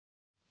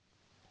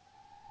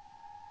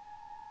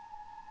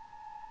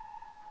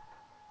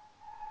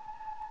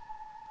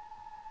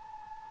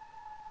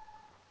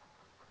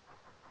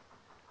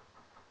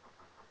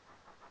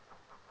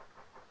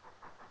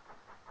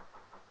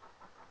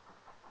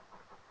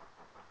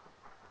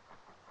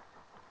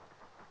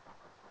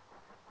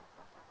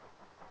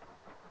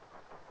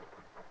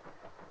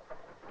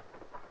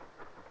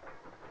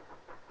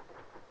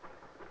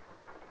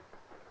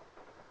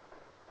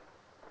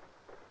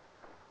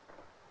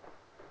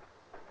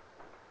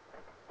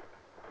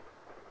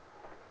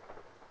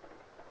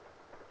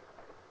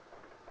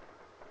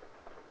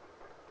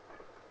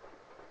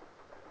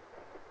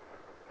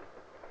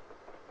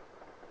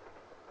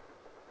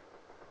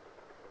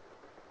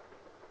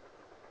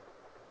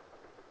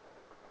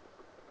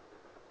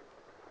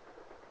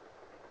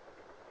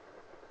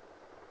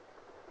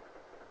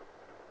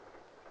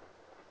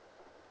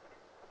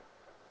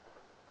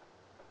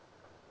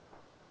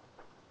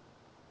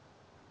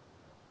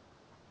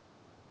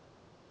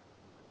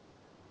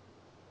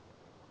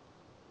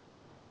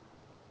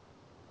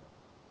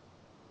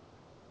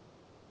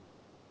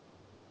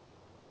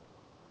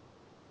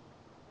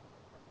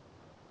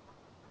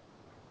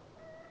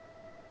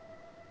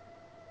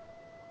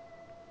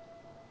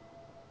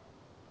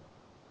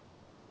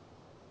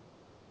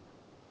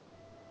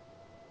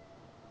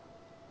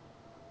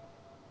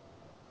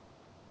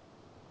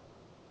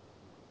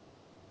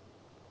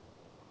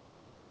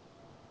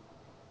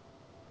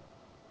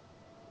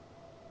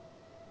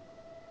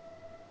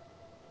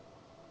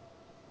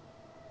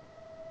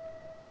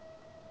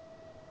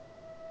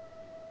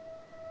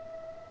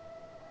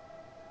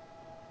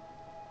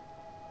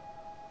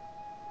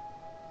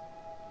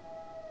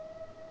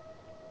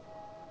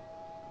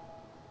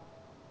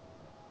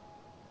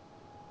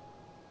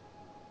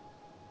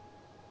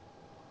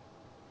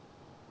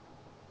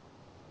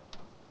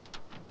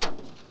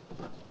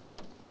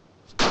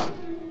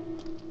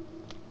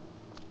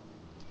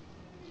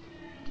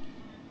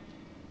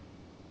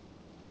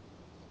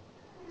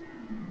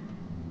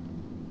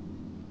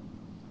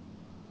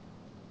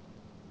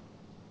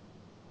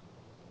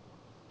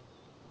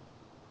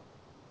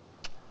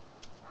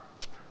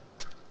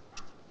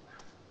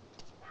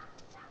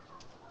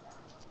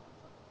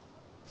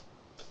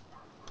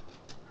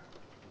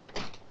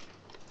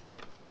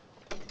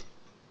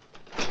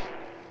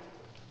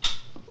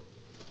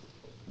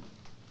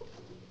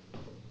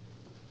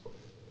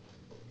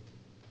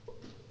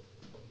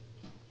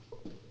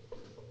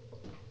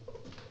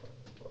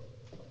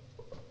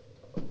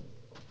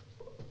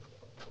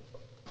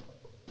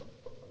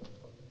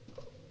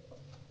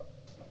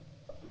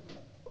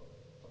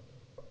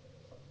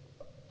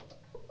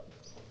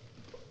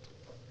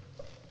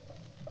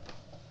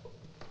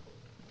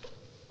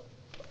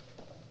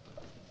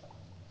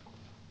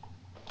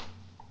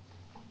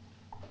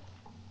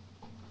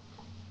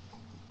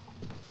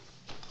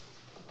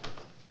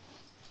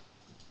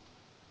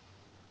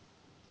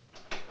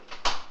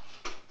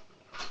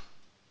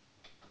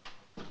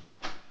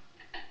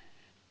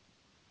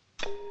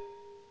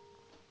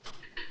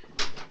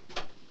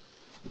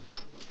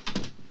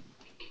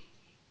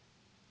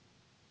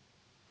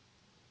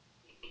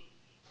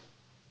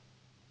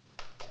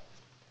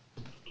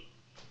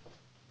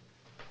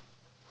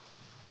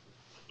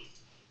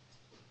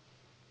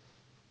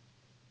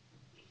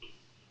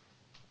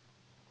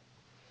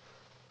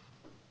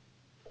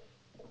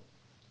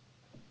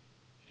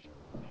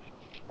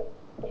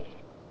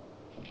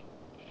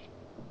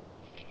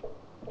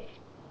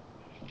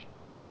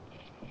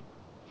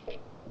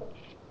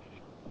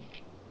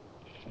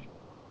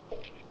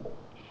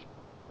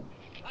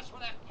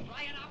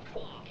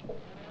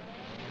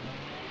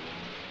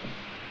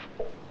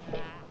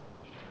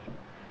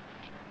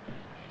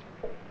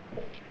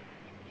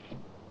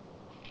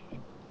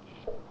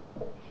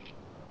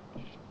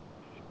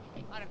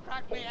I'd have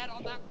cracked me head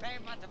on that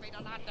pavement if he'd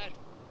have landed.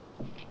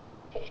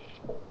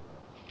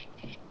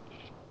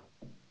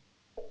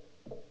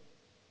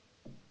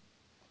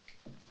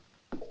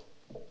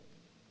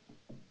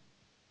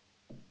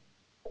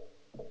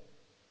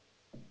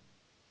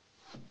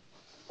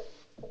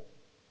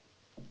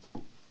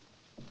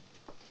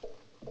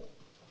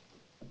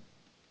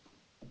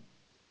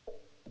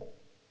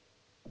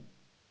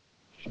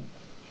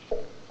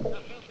 A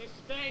filthy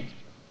state.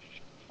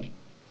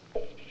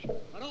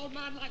 An old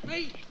man like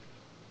me.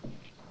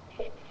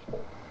 Hear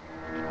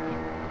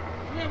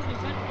what he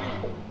said to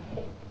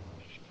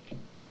me.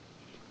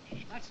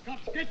 That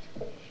Scotch git.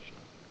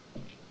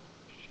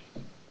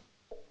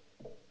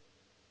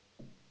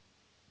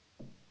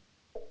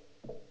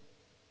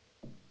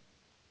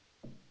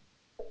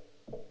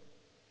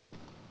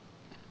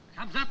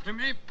 Comes up to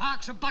me,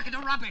 parks a bucket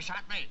of rubbish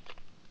at me.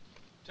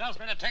 Tells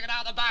me to take it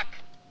out of the back.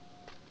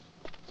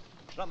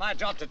 It's not my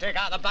job to take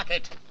out the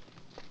bucket.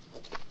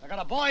 I got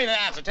a boy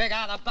there to take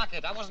out the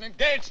bucket. I wasn't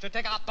engaged to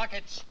take out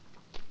buckets.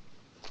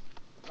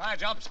 My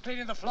job's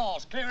cleaning the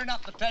floors, clearing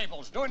up the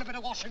tables, doing a bit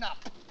of washing up.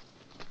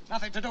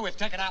 Nothing to do with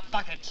taking out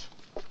buckets.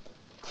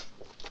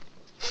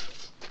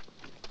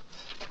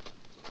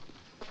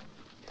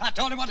 I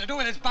told him what to do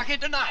with his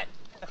bucket, didn't I?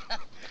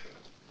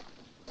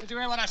 Did you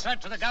hear what I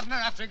said to the governor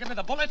after he gave me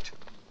the bullet?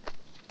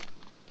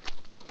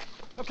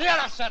 Look here,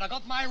 I said, I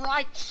got my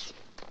rights.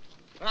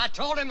 And I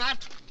told him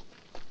that.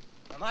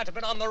 I might have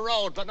been on the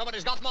road, but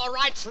nobody's got more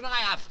rights than I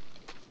have.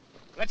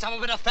 Let's have a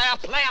bit of fair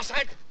play, I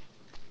said.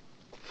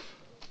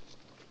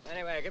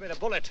 Anyway, give me the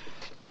bullet.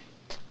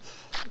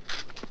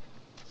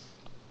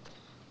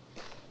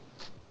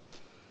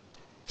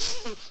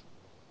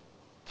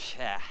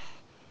 Yeah,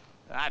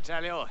 I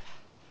tell you,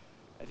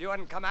 if you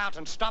hadn't come out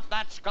and stopped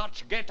that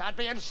Scotch git, I'd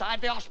be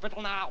inside the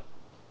hospital now.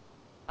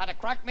 I'd have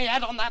cracked me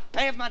head on that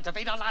pavement if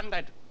he'd have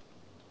landed.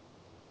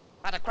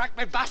 I'd have cracked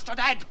me bastard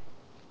head.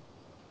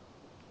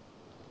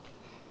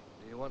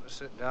 Do you want to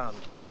sit down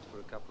for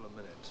a couple of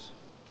minutes?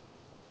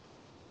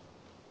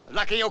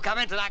 Lucky you come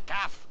into that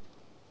calf.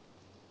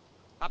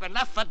 I've been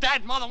left for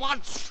dead more than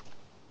once.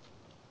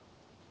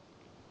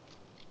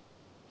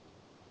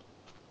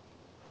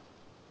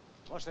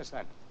 What's this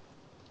then?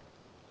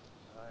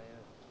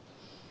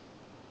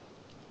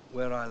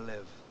 Where I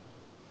live.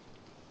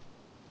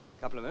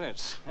 Couple of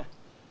minutes.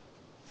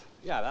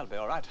 Yeah, that'll be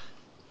all right.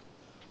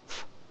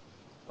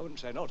 I wouldn't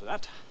say no to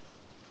that.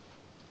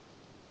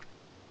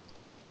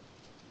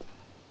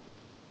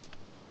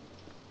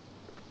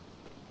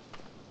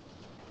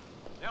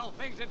 The old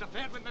thing's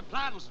interfered with my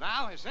plans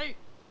now, you see?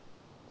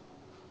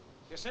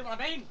 You see what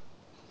I mean?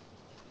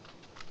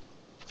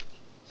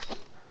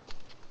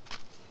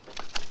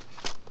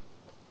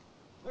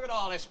 Look at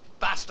all this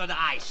bastard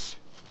ice.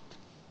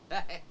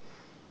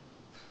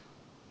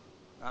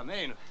 I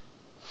mean,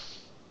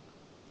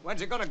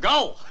 when's it gonna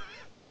go?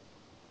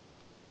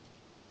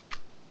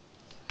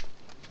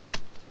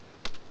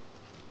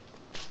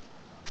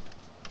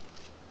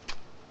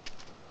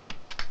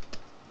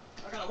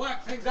 I've got to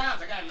work things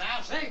out again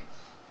now, see?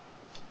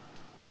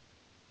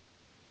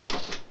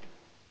 That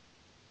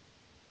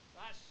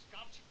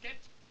Scotch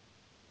git.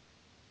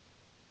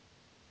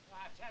 I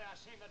tell you, I've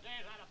seen the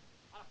days I'd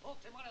have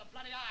poked him one in the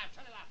bloody eye, I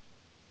tell you that.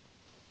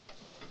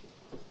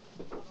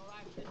 All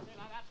right, treat me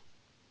like that.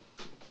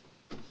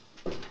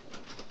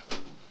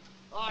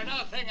 Oh,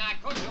 another thing I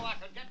could do, I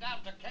could get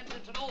down to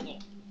Kensington Oval.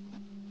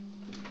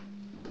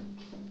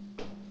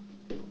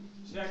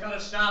 See, I gotta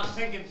start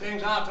thinking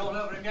things out all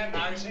over again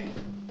now, you see?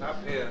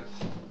 Up here.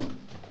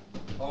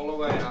 All the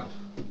way up.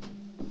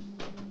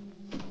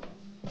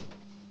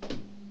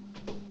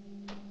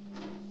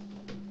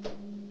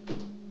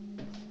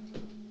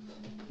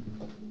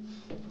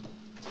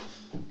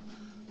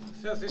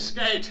 Filthy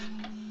skate.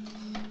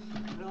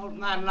 An old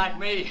man like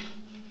me.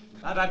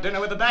 I'd had dinner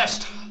with the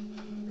best.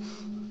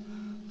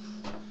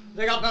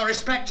 They got no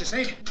respect, you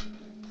see.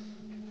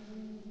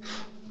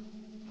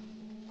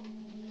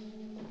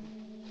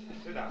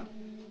 Sit down.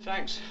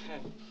 Thanks.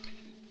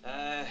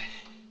 Oh,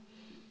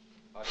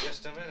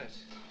 just a minute.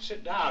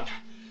 Sit down.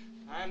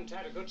 I haven't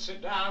had a good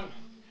sit down.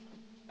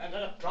 And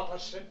then a proper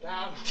sit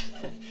down.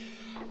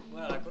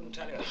 Well, I couldn't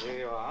tell you. Here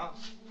you are.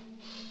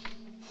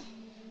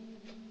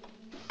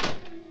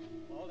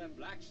 All them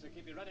blacks, they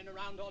keep you running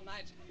around all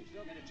night. You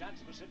still get a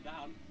chance of a sit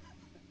down.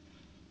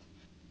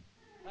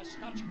 A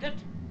Scotch git.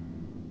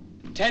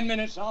 10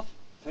 minutes off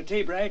for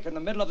tea break in the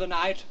middle of the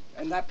night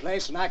in that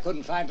place, and I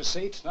couldn't find a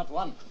seat, not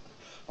one.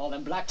 All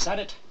them blacks had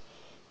it.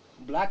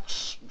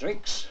 Blacks,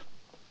 drinks,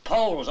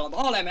 poles,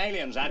 all them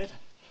aliens had it.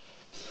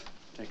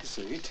 Take a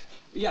seat.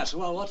 Yes,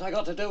 well, what I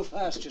got to do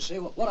first, you see,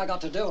 what I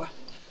got to do,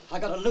 I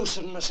got to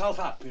loosen myself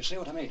up, you see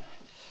what I mean?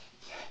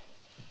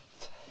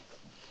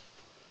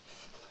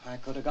 I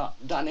could have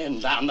got done in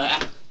down there.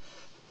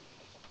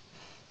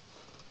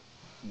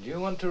 Do you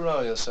want to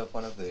roll yourself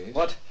one of these?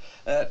 What?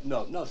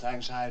 No,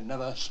 thanks. I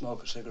never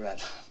smoke a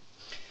cigarette.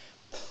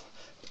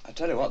 I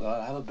tell you what, though,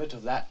 I'll have a bit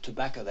of that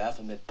tobacco there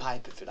for my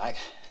pipe, if you like.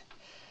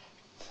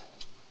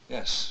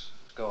 Yes.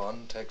 Go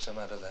on, take some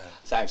out of there.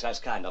 Thanks, that's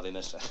kind of you,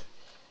 mister.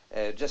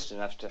 Just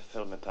enough to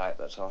fill my pipe,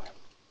 that's all.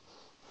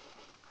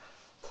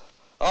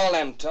 All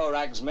them tow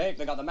rags, mate,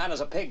 they got the manners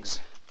of pigs.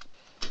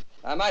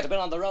 I might have been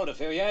on the road a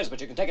few years,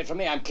 but you can take it from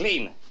me, I'm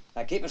clean.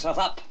 I keep myself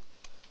up.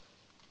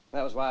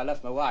 That was why I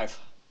left my wife.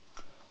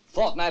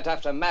 Fortnight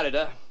after I married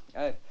her,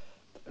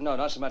 no,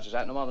 not so much as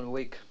that, no more than a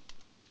week.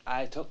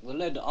 I took the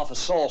lid off a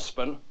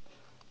saucepan. Do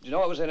you know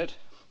what was in it?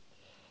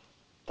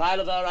 Pile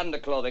of her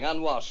underclothing,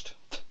 unwashed.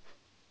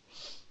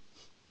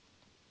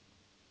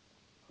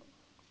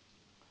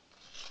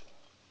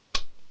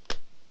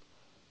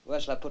 Where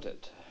shall I put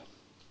it?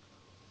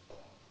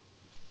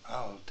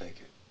 I'll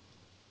take it.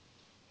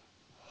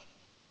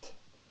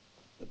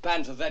 The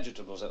pan for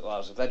vegetables it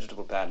was, a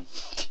vegetable pan.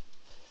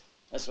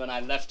 That's when I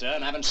left her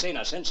and haven't seen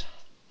her since.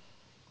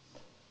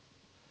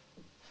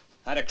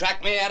 I'd have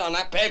cracked me head on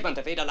that pavement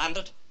if he'd have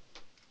landed.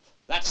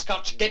 That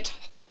Scotch git.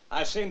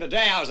 I've seen the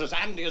day I was as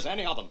handy as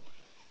any of them.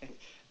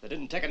 They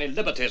didn't take any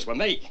liberties with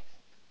me.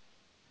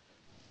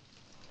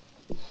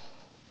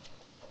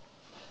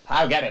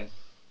 I'll get him.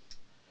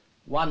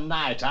 One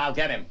night, I'll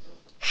get him.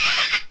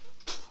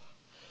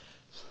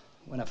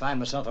 When I find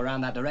myself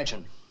around that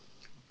direction.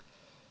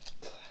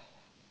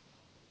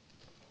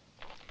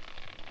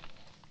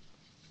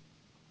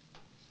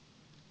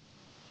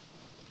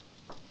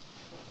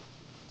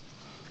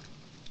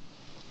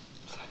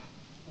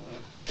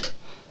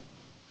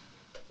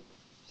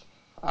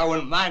 I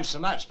wouldn't mind so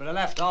much, but I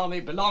left all me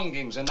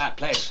belongings in that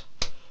place.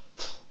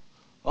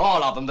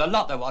 All of them, the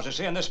lot there was, you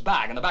see, in this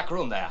bag in the back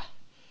room there.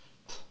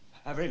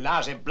 Every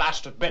lousy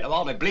blasted bit of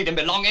all my bleeding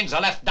belongings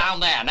are left down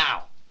there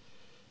now.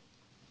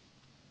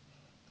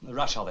 The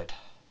rush of it.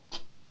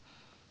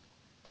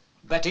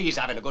 Bet he's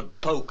having a good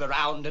poke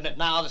around in it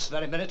now, this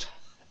very minute.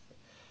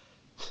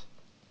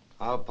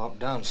 I'll pop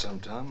down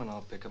sometime and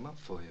I'll pick 'em up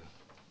for you.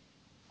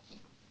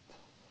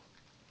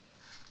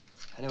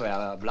 Anyway,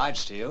 I'm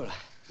obliged to you,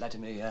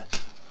 letting me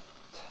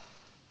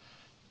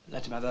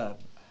let him have a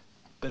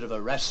bit of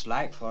a rest,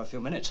 like, for a few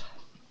minutes.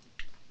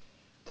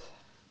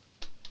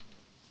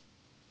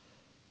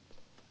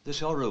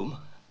 This your room?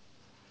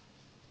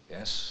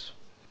 Yes.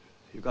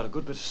 You've got a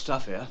good bit of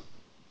stuff here.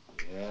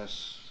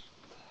 Yes.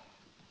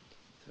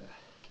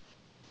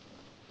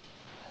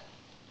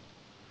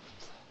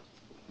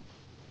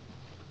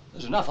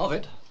 There's enough of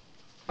it.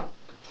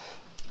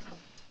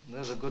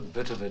 There's a good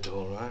bit of it,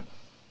 all right.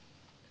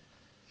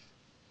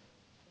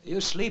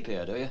 You sleep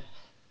here, do you?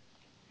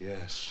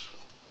 Yes.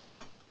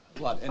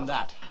 What, in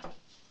that?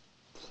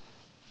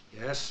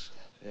 Yes.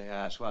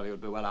 Yes, well,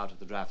 you'd be well out of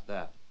the draft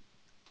there.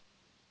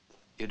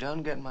 You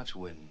don't get much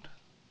wind.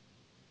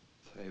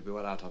 So you'd be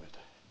well out of it.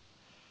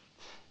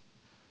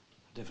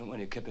 Different when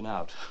you're kipping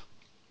out.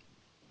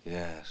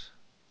 Yes.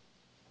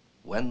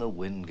 When the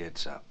wind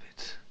gets up,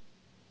 it's...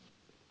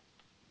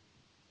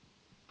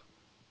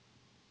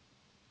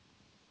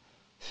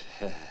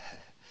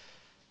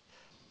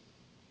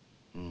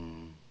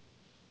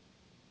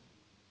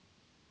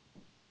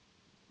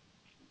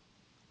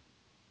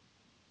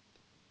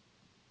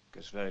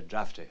 Gets very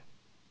drafty.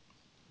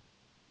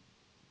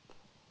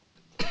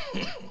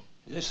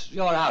 This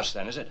your house,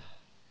 then, is it?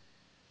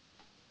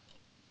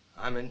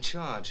 I'm in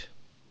charge.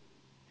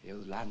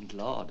 You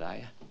landlord, are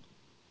you?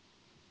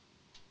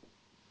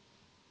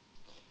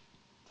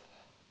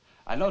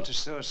 I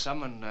noticed there was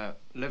someone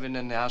living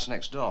in the house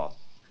next door.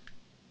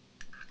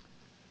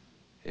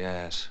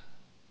 Yes.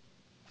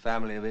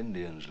 Family of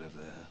Indians live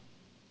there.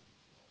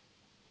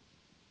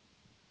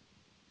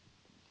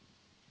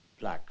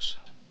 Blacks.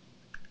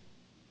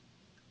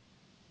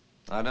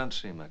 I don't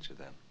see much of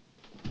them.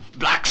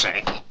 Blacks,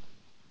 eh?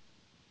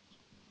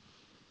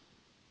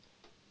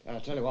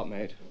 I'll tell you what,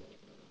 mate.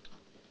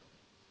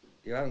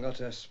 You haven't got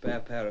a spare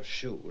pair of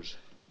shoes.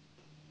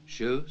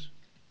 Shoes?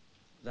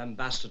 Them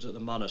bastards at the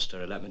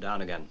monastery let me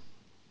down again.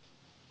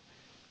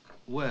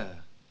 Where?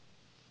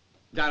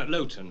 Down at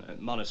Luton,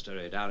 at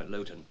monastery, down at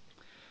Luton.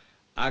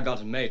 I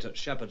got a mate at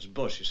Shepherd's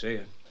Bush, you see.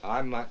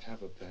 I might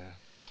have a pair.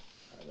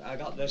 I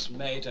got this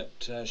mate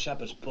at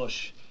Shepherd's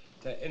Bush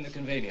in the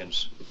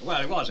convenience.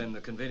 Well, he was in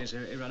the convenience.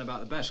 He ran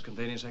about the best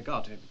convenience I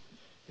got.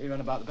 He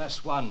ran about the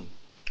best one.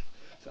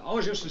 So I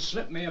always used to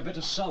slip me a bit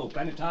of soap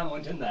any time I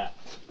went in there.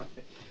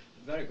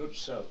 Very good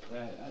soap.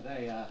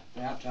 They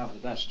have to have the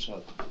best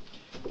soap.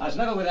 I was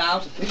never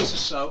without a piece of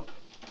soap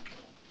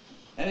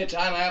any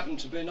time I happened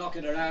to be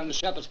knocking around the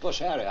Shepherd's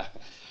Bush area.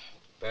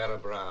 Pair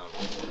of brown.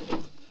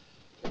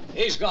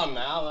 He's gone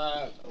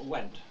now.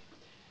 Went.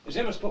 His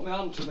him has put me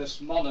on to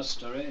this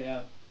monastery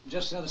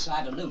just the other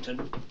side of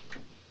Luton.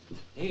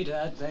 He'd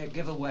heard they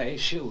give away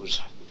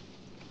shoes.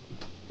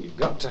 You've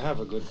got to have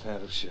a good pair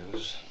of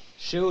shoes.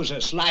 Shoes,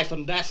 it's life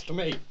and death to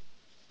me.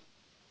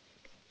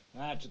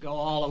 I had to go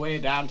all the way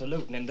down to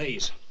Luton in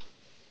these.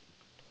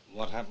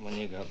 What happened when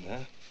you got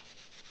there?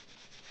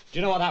 Do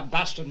you know what that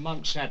bastard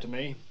monk said to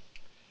me?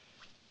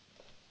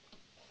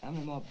 How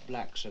many more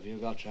blacks have you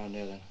got around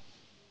here, then?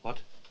 What?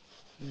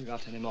 Have you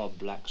got any more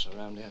blacks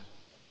around here?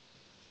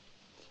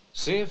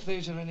 See if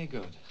these are any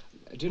good.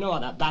 Do you know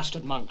what that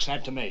bastard monk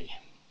said to me?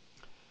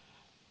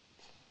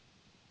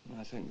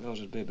 I think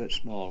those would be a bit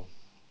small.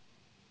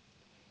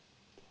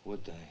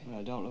 Would they?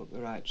 Well, don't look the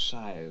right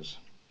size.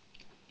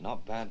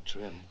 Not bad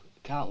trim.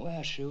 Can't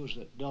wear shoes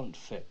that don't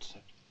fit.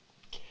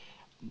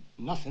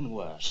 Nothing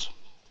worse.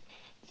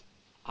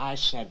 I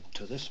said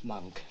to this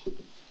monk,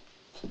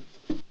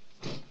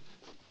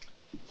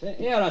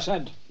 here, I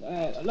said,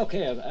 look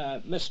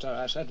here, mister,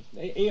 I said,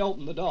 he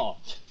opened the door.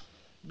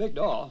 Big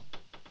door.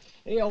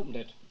 He opened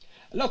it.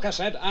 Look, I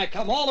said, I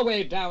come all the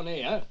way down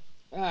here.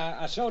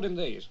 I showed him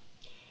these.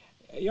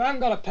 You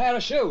haven't got a pair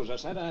of shoes, I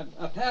said.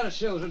 A pair of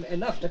shoes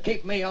enough to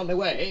keep me on the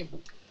way.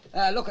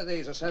 Look at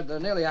these, I said. They're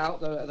nearly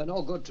out. They're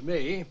no good to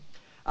me.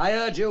 I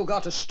heard you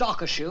got a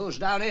stock of shoes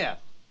down here.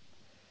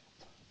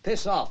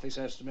 Piss off, he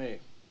says to me.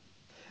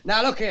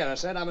 Now, look here, I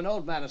said. I'm an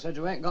old man. I said,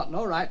 you ain't got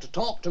no right to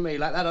talk to me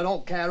like that. I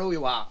don't care who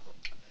you are.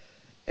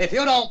 If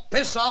you don't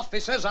piss off,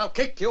 he says, I'll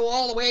kick you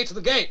all the way to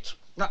the gate.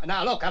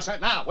 Now, look, I said,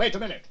 now, wait a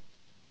minute.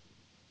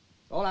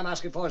 All I'm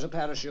asking for is a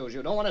pair of shoes.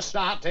 You don't want to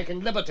start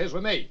taking liberties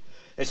with me.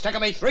 It's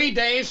taken me 3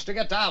 days to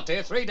get out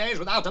here, 3 days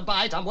without a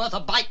bite. I'm worth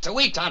a bite to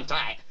eat, aren't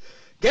I?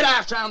 Get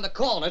out round the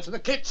corner to the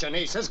kitchen,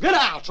 he says. Get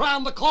out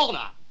round the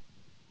corner.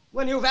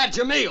 When you've had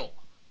your meal.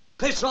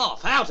 Piss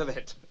off, out of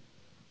it.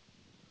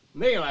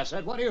 Meal, I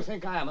said. What do you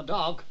think I am, a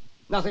dog?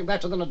 Nothing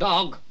better than a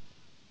dog.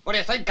 What do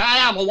you think I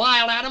am, a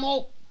wild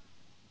animal?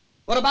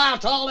 What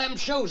about all them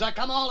shoes I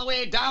come all the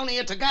way down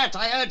here to get?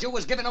 I heard you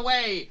was giving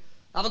away.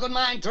 I've a good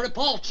mind to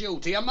report you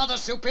to your mother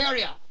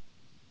superior.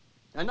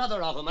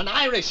 Another of them, an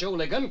Irish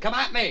hooligan, come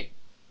at me.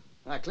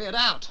 I cleared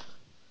out.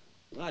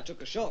 I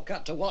took a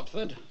shortcut to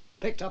Watford,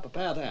 picked up a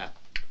pair there.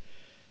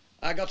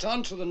 I got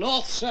on to the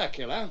North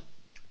Circular,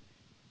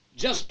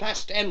 just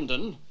past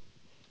Endon.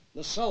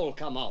 The sole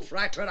come off,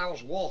 right where I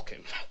was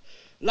walking.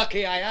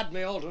 Lucky I had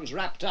my old ones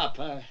wrapped up.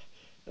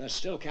 They're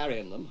still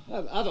carrying them.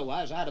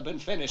 Otherwise, I'd have been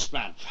finished,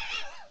 man.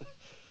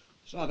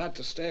 So I've had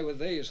to stay with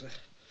these.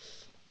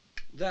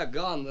 They're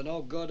gone. They're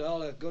no good. All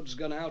the good's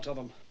gone out of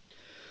them.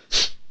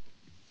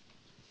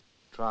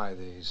 Try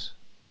these.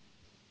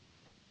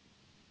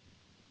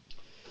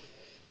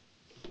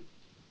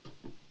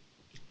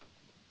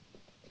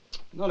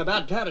 Not a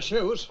bad pair of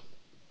shoes.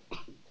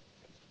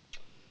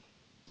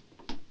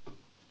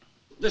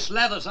 This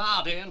leather's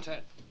hardy, isn't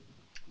it?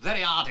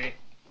 Very hardy.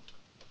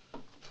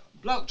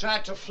 Bloke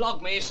tried to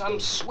flog me some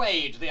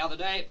suede the other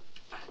day.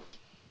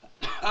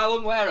 I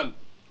wouldn't wear 'em.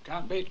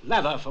 Can't beat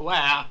leather for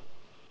wear.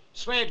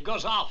 Suede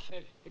goes off.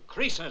 It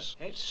creases.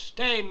 It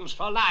stains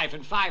for life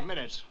in 5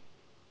 minutes.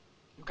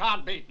 You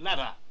can't beat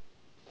leather.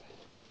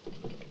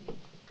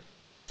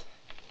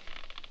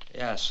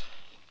 Yes.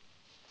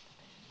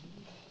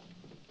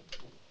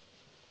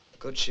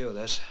 Good shoe,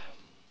 this.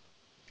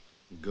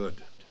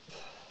 Good.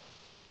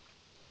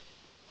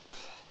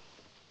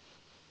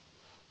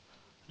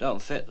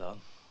 Don't fit, though.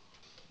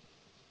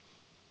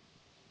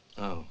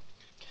 Oh.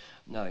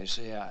 No, you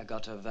see, I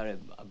got a very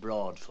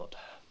broad foot.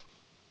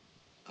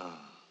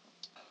 Ah.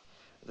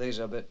 These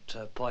are a bit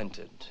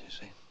pointed, you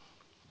see.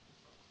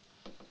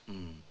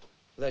 Mm.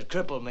 They'd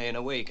cripple me in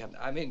a week.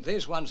 I mean,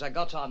 these ones I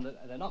got on,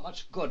 they're not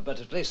much good, but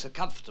at least they're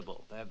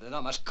comfortable. They're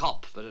not much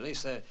cop, but at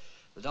least they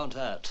don't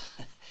hurt.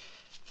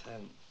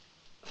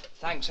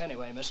 Thanks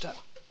anyway, mister.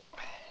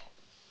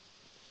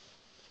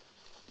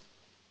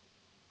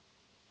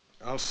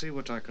 I'll see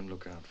what I can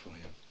look out for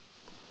you.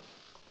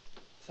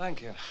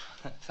 Thank you.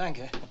 Thank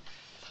you.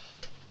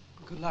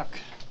 Good luck.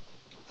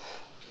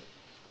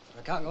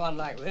 I can't go on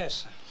like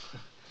this.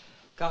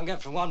 Can't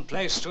get from one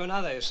place to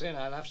another, you see, and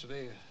I'll have to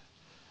be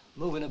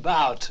moving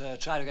about,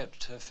 try to get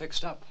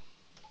fixed up.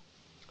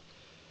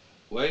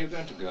 Where are you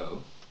going to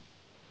go?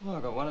 Well,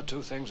 I've got 1 or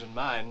 2 things in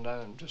mind.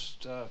 I'm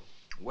just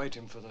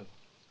waiting for the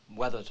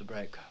weather to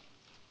break.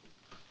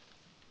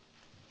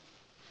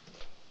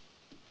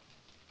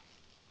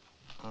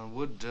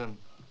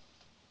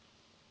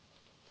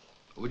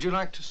 Would you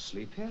like to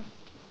sleep here?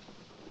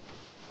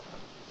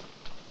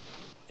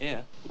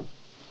 Here?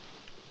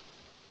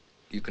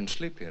 You can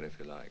sleep here if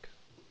you like.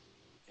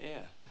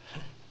 Here?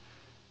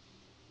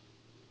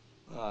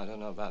 Oh, I don't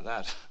know about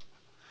that.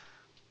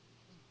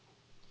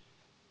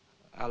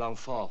 How long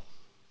for?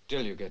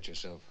 Till you get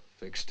yourself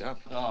fixed up.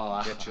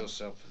 Oh, get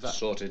yourself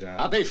sorted out.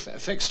 I'll be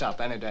fixed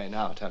up any day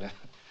now, I tell you.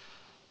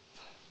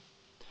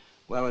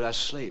 Where would I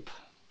sleep?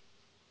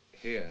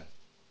 Here.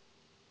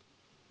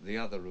 The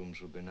other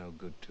rooms would be no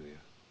good to you.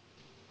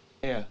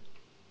 Here?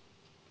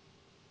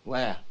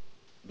 Where?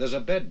 There's a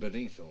bed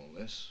beneath all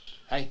this.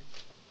 Hey?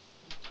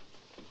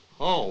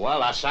 Oh, well,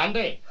 that's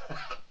handy.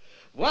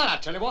 Well, I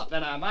tell you what,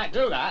 then I might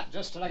do that,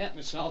 just till I get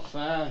myself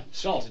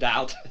sorted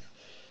out.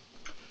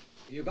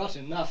 You got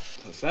enough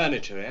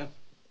furniture here?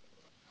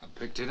 I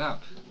picked it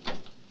up.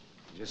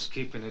 Just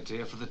keeping it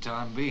here for the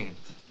time being.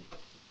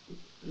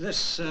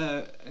 This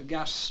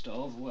gas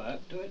stove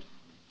work, do it?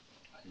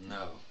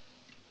 No.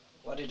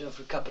 What do you do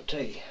for a cup of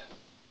tea?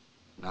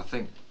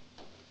 Nothing.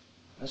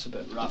 That's a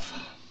bit rough.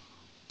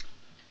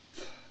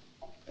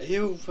 Are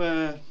you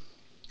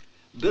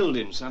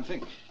building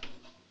something?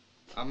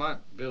 I might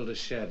build a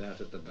shed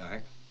out at the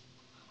back.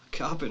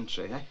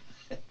 Carpentry,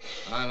 eh?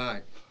 I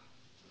like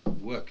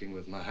working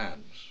with my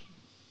hands.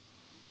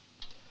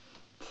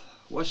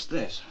 What's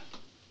this?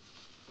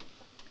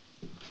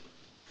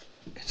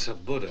 It's a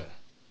Buddha.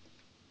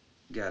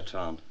 Get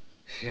on.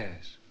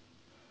 Yes.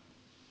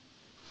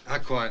 I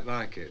quite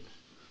like it.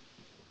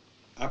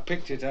 I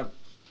picked it up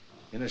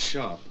in a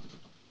shop.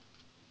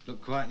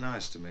 Looked quite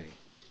nice to me.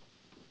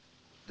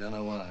 Don't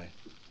know why.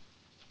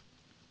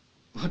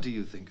 What do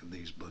you think of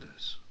these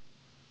Buddhas?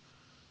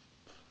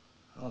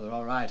 Oh, they're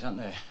all right, aren't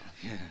they?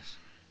 Yes.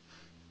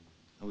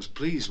 I was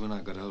pleased when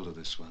I got hold of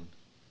this one.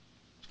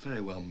 It's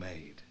very well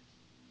made.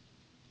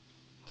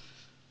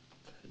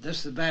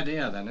 This the bed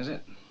here, then, is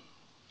it?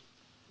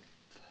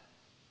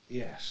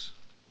 Yes.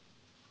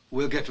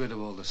 We'll get rid of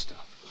all the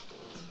stuff.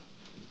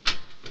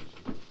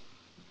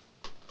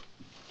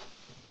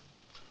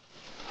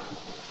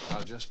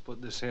 I'll just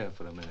put this here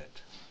for a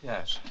minute.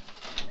 Yes.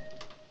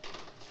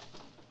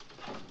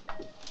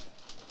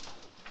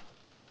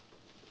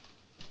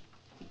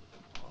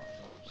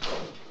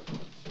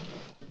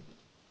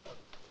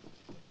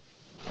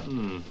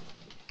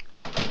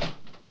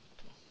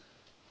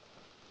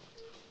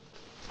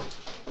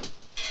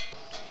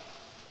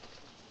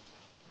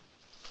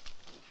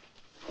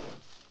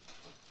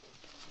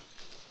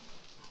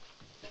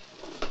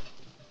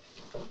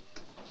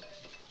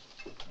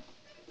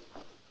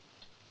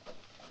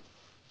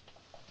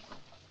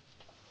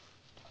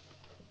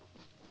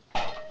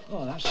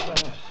 Oh, that's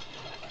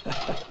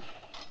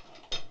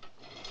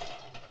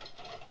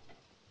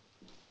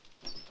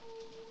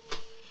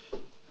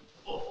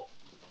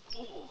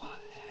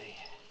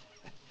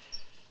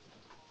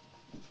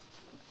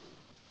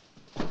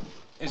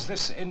Is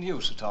this in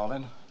use at all,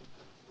 then?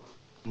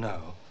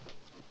 No.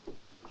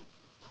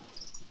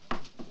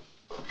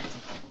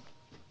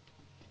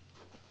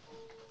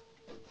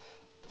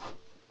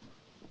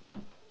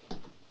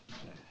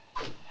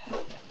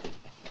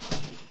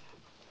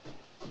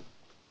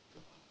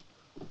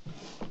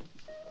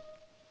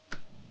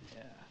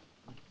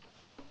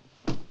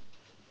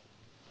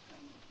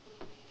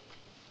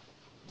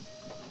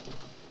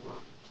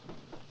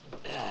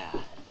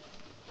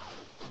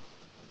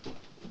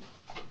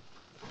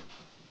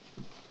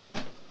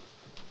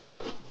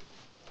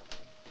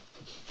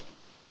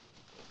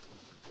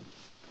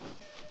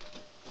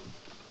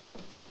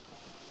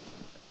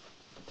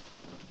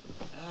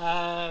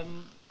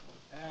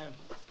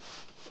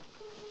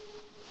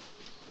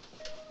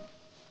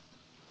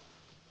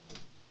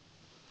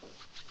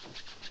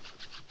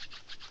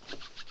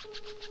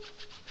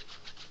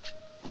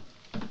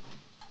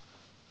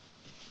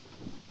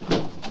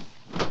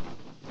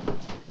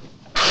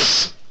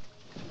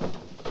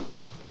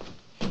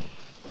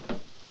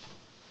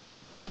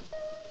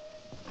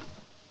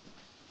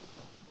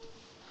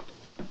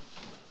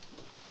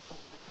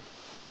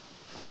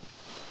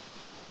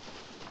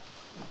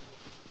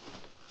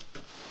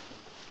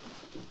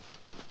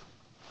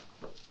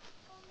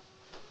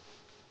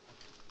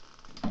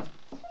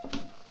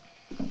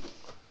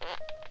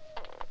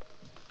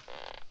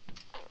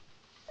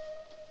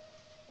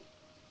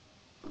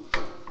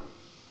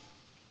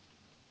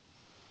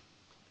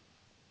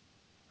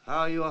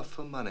 How are you off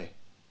for money?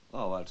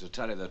 Oh, well, to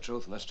tell you the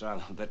truth, mister,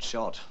 I'm a bit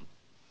short.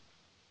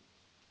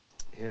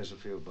 Here's a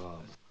few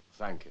bob.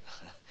 Thank you.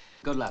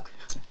 Good luck.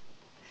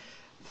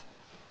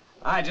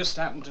 I just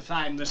happened to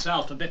find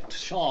myself a bit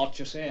short,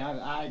 you see.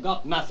 I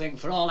got nothing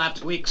for all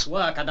that week's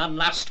work I done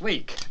last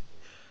week.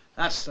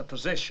 That's the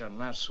position,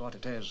 that's what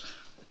it is.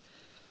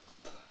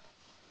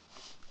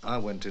 I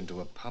went into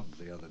a pub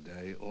the other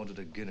day, ordered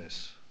a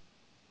Guinness.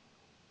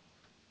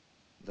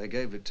 They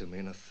gave it to me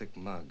in a thick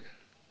mug.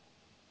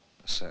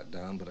 I sat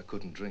down, but I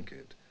couldn't drink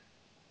it.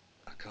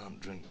 I can't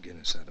drink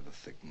Guinness out of a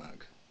thick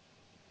mug.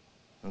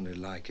 Only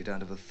like it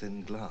out of a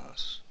thin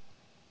glass.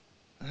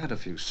 I had a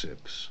few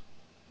sips,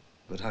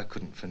 but I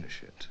couldn't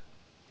finish it.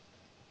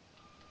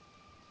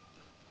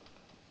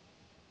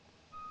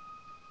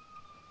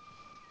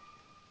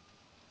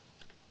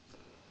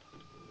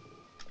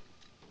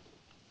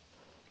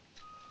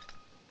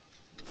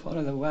 If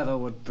only the weather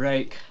would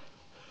break,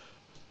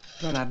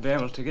 then I'd be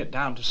able to get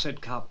down to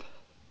Sidcup.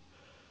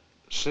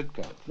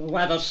 Sidcup? The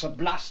weather's so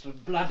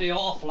blasted bloody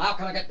awful. How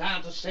can I get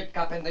down to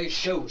Sidcup in these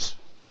shoes?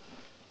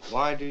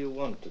 Why do you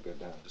want to go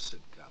down to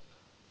Sidcup?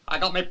 I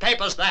got my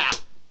papers there.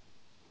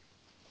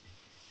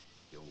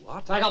 You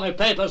what? I got my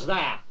papers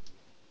there.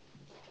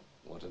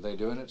 What are they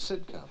doing at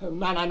Sidcup? A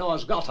man I know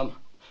has got them.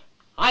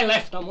 I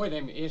left them with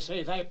him. You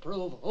see, they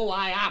prove who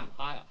I am.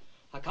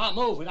 I can't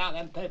move without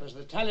them papers.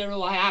 They tell you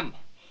who I am.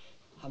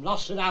 I'm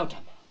lost without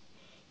them.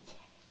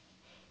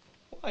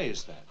 Why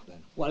is that,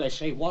 then? Well, you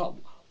see,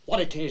 what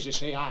it is, you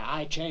see,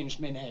 I changed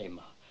my name.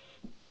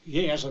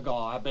 Years ago,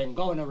 I've been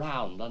going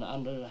around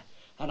under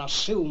an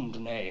assumed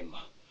name.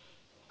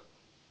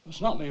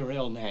 It's not my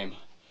real name.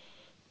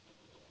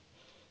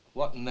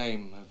 What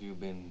name have you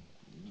been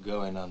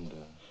going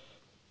under?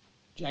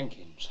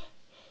 Jenkins.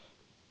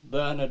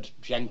 Bernard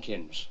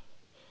Jenkins.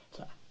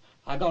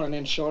 I got an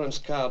insurance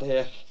card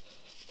here.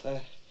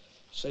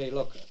 See,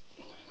 look,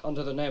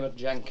 under the name of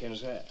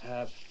Jenkins,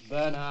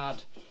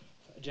 Bernard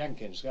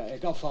Jenkins.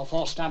 It got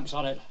four stamps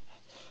on it.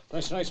 But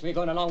it's nice me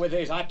going along with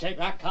these. I take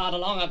that card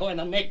along, I go in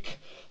the nick.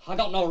 I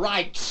got no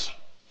rights.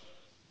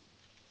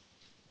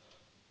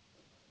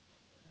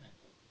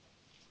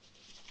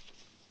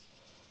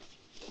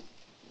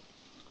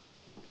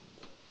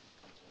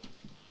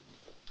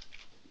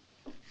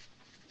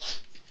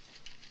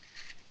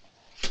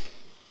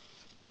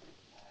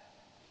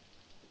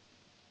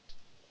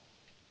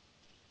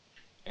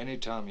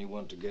 Anytime you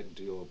want to get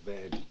into your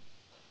bed,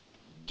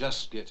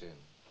 just get in.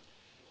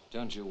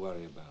 Don't you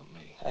worry about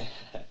me.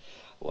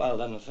 Well,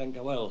 then I think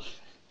I will.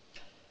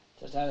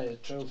 To tell you the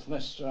truth,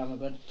 mister, I'm a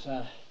bit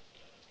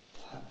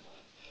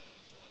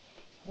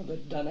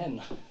done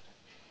in.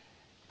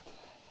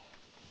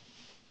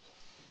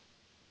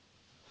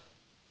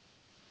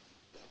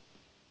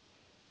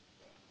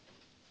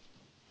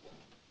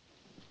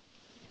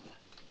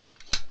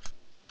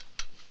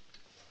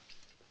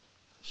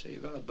 See,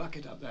 you've got a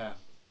bucket up there.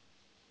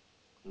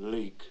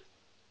 Leak.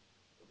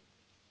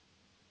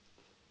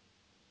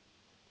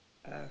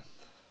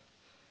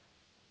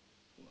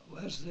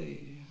 Where's the...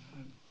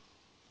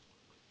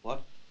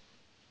 What?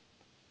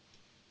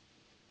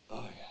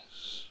 Oh,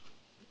 yes.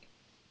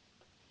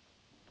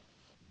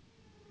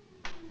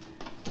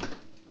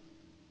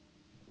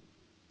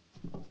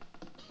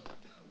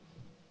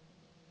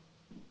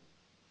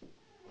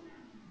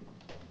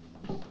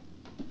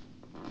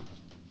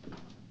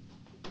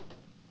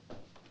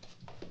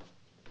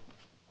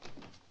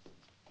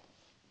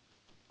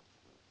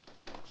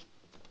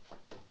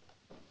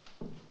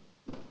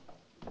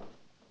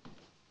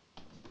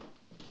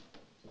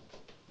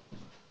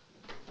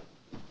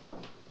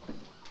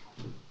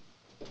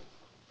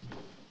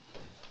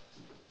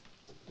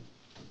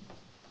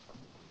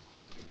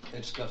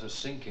 It's got a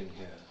sink in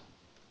here.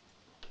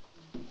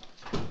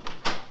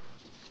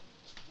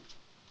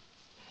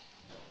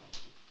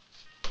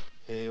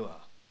 Here you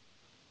are.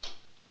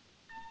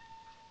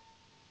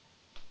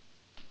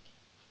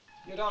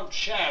 You don't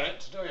share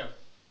it, do you?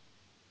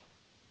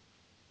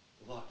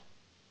 What?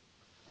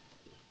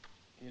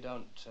 You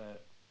don't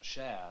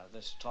share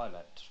this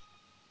toilet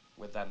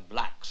with them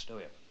blacks, do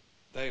you?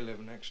 They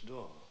live next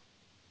door.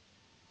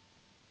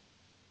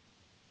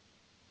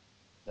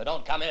 They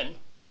don't come in.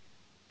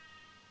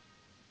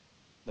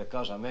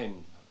 Because, I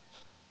mean,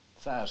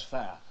 fair's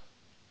fair.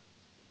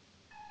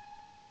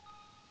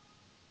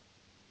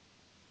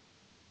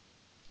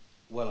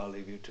 Well, I'll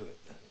leave you to it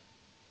then.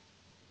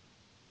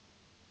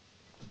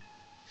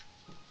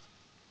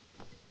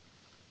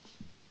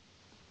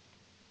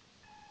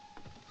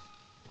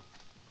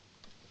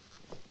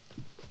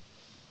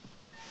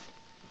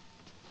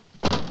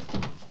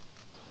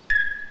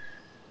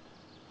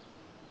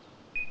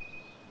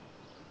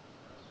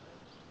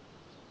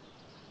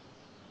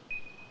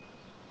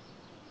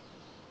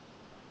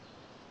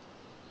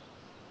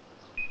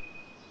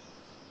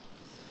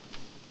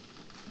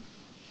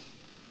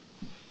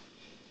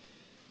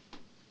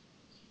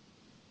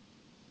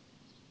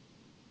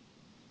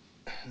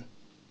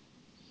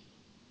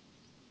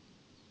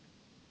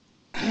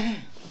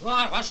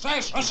 Right, what's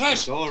this? What's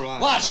this? It's all right.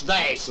 What's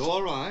this? It's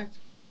all right.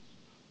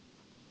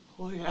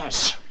 Oh,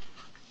 yes.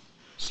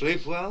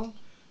 Sleep well?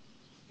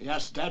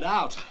 Yes, dead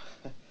out.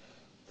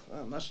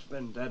 Well, must have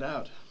been dead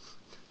out.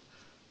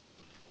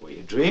 Were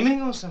you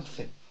dreaming or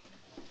something?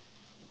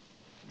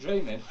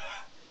 Dreaming?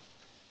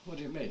 What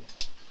do you mean?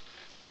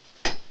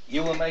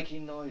 You were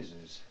making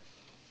noises.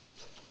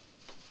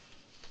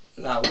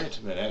 Now, wait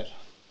a minute.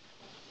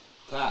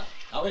 Now,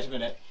 wait a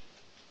minute.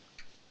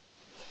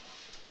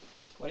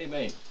 What do you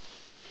mean?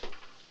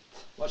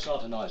 What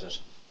sort of noises?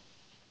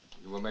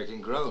 You were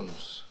making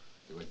groans.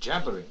 You were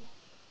jabbering.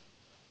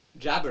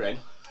 Jabbering?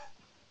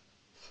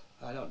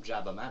 I don't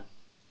jabber, man.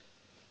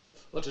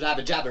 What did I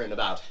be jabbering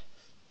about?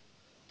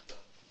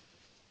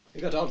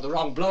 You got hold of the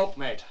wrong bloke,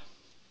 mate.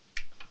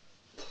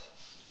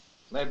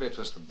 Maybe it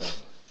was the bed.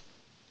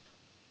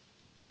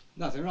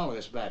 Nothing wrong with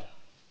this bed.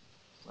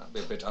 Might be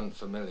a bit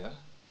unfamiliar.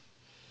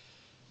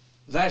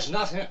 There's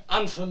nothing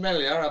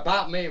unfamiliar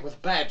about me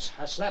with beds.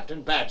 I slept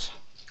in beds.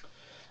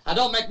 I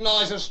don't make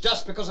noises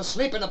just because I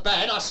sleep in a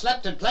bed. I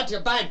slept in plenty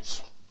of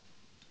beds.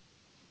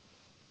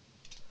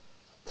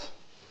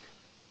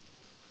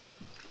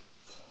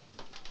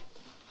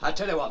 I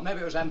tell you what,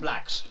 maybe it was them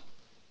blacks.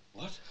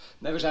 What?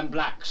 Maybe it was them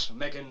blacks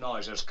making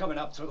noises, coming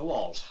up through the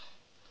walls.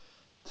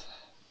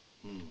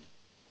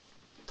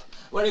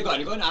 Where are you going?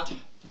 You going out?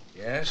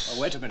 Yes.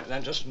 Oh, wait a minute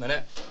then, just a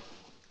minute.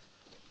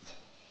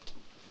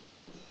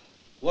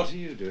 What are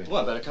you doing?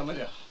 Well, I better come with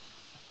you.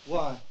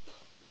 Why?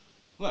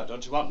 Well,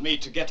 don't you want me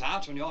to get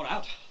out when you're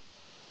out?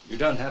 You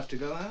don't have to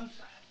go out.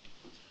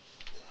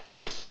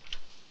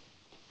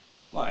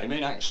 Why, you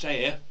mean I can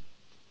stay here?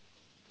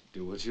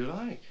 Do what you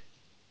like.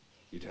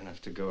 You don't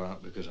have to go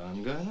out because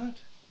I'm going out.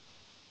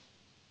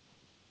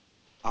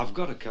 I've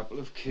got a couple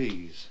of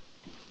keys.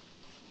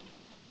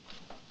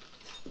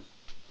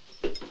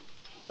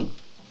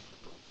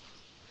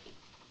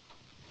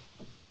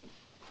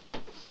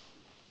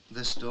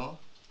 This door,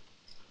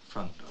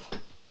 front door.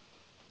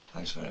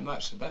 Thanks very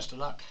much. The best of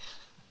luck.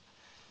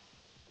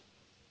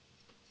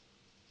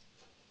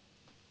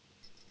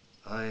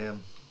 I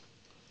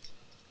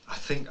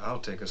think I'll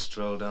take a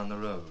stroll down the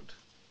road.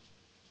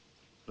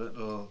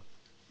 Little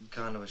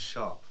kind of a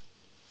shop.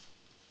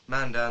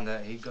 Man down there,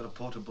 he got a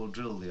portable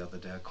drill the other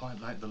day. I quite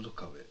like the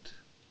look of it.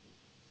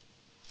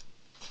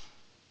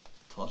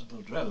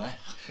 Portable drill, eh?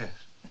 Yes.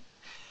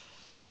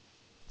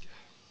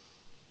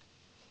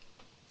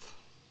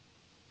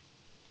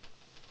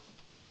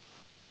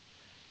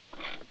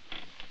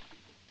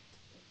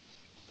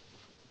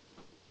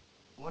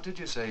 What did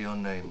you say your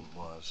name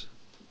was?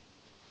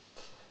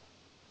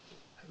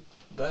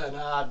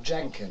 Bernard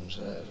Jenkins,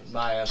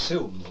 my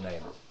assumed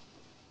name.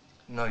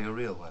 No, your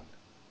real one.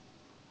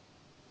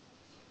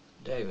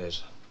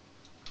 Davies.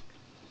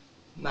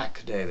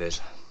 Mac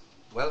Davies.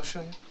 Welsh,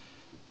 are you?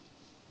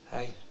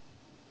 Hey?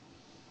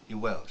 You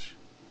Welsh?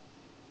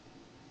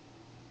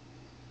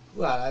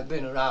 Well, I've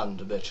been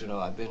around a bit, you know.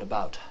 I've been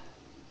about.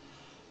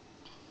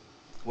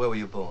 Where were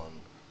you born?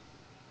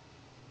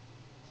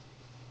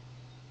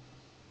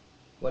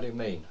 What do you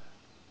mean?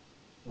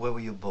 Where were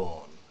you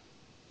born?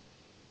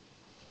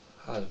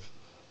 Well,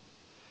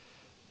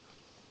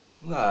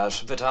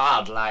 it's a bit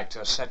hard, like,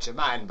 to set your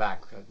mind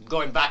back.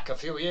 Going back a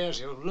few years,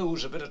 you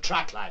lose a bit of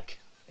track, like.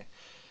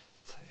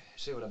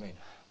 See what I mean?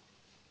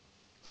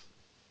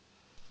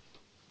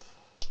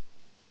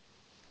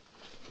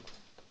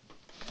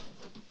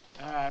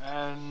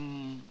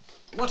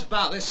 What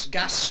about this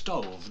gas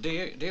stove? Do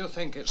you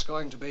think it's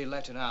going to be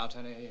letting out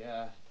any,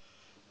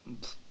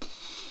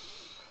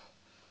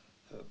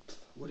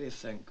 what do you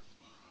think?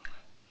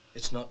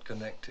 It's not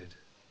connected.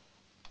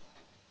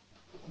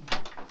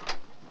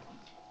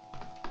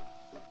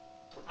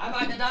 I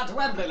might get down to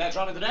Wembley later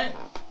on in the day.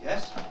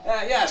 Yes?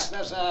 Yes,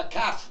 there's a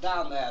calf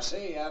down there,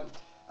 see? I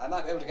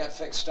might be able to get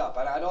fixed up.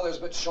 And I know there's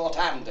a bit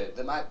short-handed.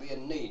 They might be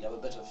in need of a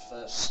bit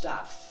of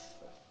staff.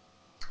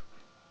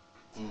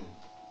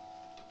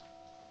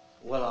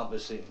 Well, I'll be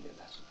seeing you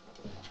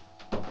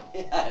then.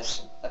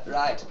 Yes,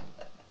 right.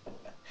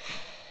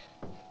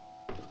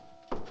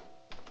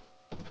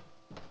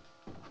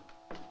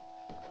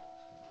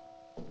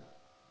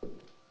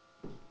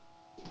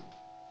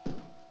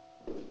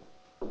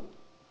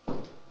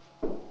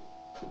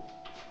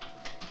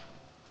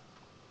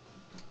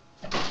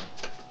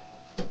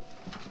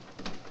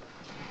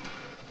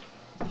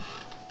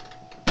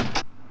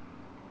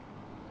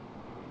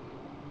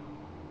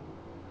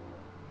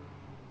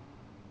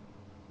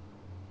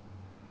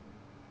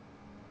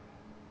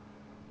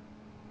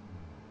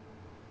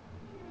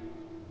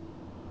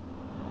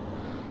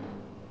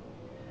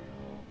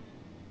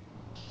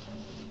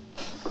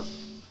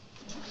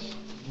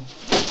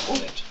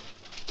 Hold it.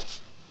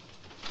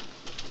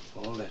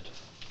 Hold it.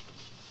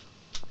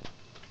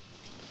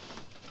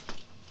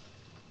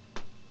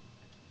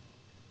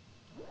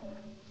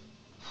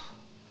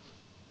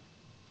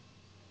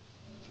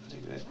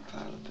 Bloody great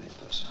pile of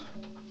papers.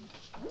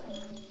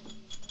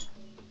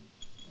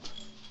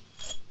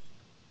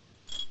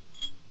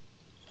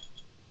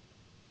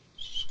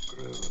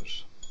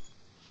 Screws.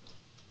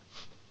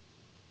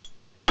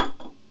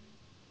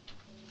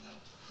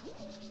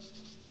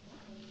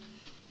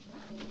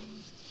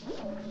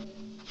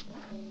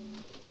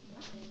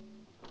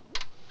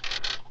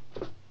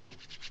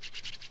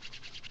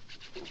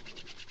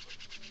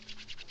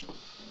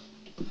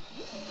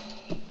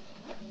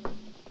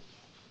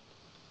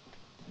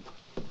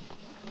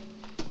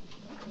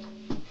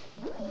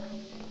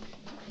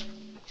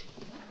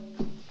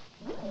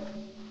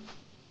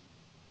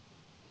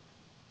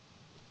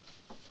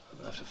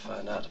 I'll have to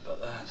find out about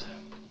that.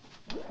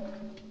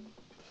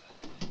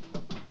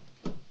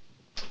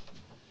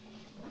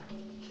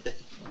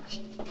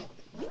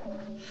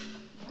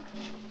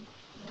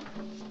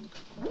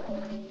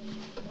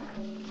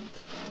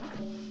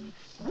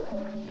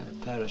 Got a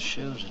pair of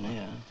shoes in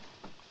here.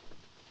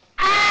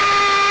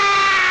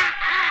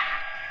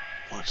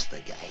 What's the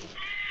game?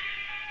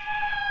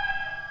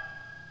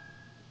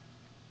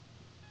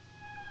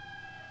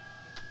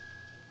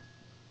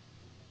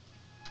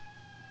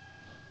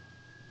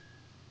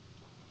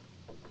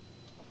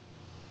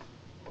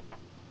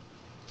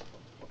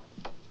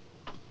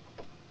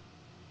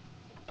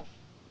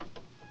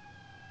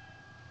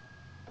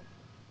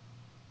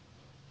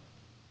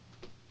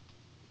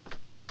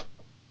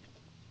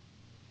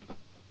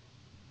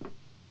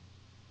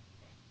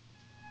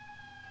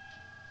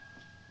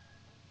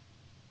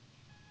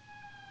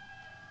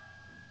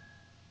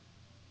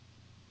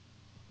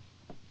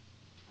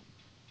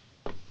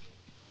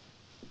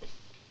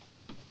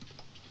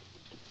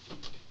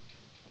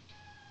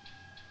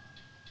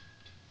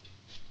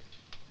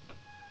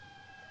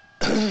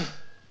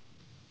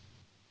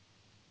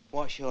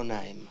 What's your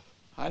name?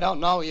 I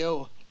don't know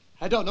you.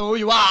 I don't know who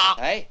you are.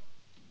 Hey?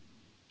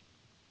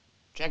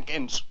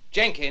 Jenkins.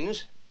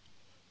 Jenkins?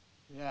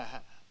 Yeah.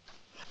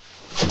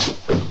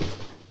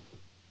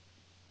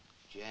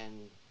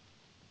 Jenkins.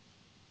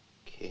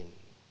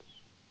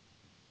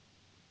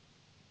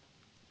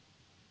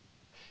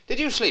 Did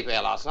you sleep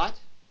here last night?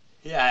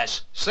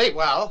 Yes. Sleep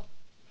well.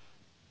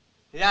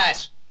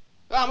 Yes.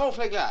 Well, I'm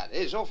awfully glad.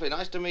 It's awfully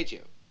nice to meet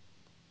you.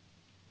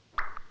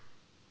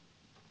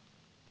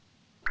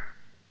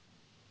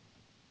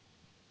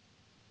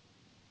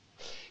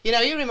 You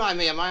know, you remind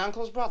me of my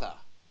uncle's brother.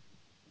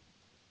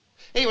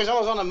 He was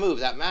always on the move,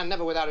 that man,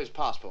 never without his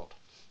passport.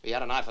 He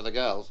had an eye for the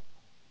girls.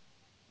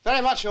 Very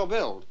much your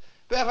build.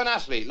 Bit of an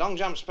athlete, long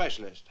jump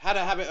specialist. Had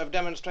a habit of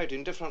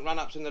demonstrating different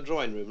run-ups in the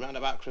drawing room round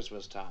about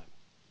Christmas time.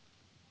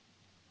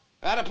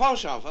 Had a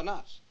penchant for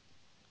nuts.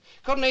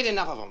 Couldn't eat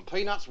enough of them.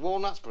 Peanuts,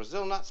 walnuts,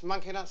 Brazil nuts,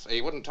 monkey nuts.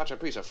 He wouldn't touch a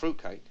piece of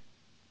fruitcake.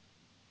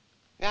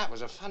 Yeah, it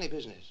was a funny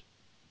business.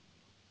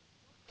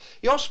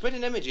 Your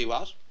spitting image he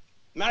was.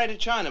 Married a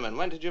Chinaman,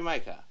 went to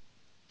Jamaica.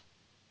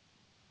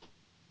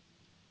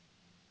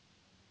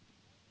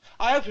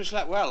 I hope you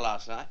slept well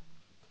last night.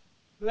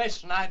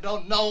 Listen, I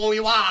don't know who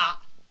you are.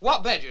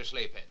 What bed you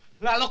sleep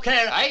in? Now, look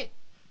here. Eh?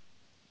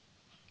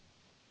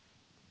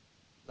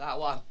 That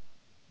one.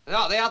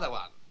 Not the other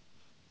one.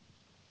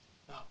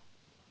 No.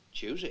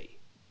 Choosy.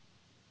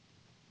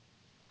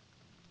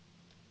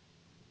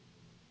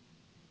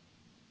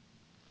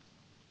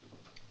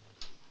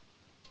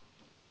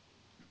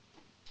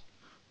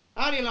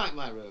 How do you like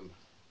my room?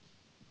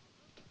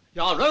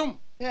 Your room?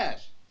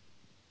 Yes.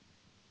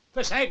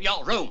 This ain't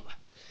your room.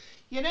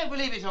 You know,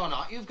 believe it or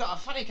not, you've got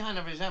a funny kind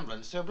of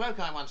resemblance to a bloke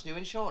I once knew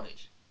in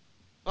Shoreditch.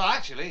 Well,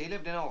 actually, he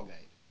lived in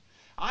Aldgate.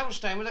 I was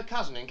staying with a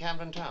cousin in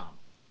Camden Town.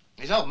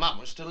 His old mum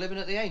was still living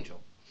at the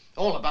Angel.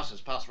 All the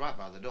buses passed right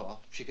by the door.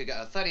 She could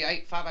get a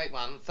 38,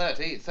 581,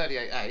 30,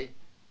 38A,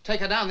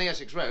 take her down the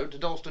Essex Road to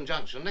Dalston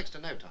Junction next to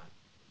no time.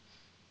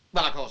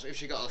 Well, of course, if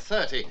she got a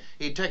 30,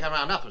 he'd take her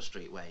round Upper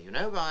Street way, you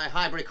know, by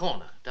Highbury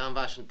Corner, down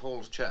by St.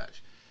 Paul's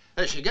Church.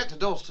 She'd get to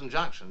Dalston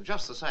Junction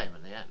just the same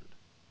in the end.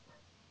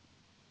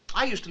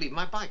 I used to leave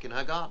my bike in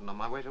her garden on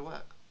my way to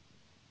work.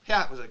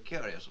 Yeah, it was a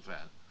curious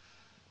affair.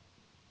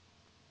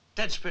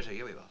 Dead spitter,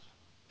 you he was.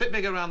 Bit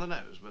big around the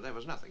nose, but there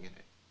was nothing in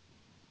it.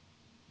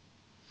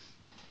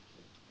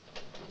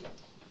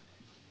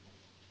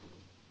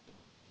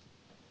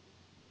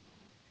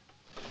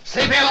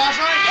 Sleep here last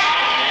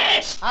night?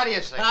 Yes! How do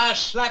you sleep? I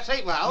slept.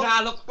 Sleep well?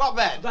 Now, look. What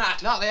bed?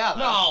 That. Not the other?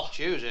 No.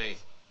 Choosy.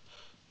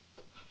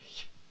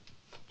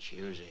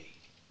 Choosy.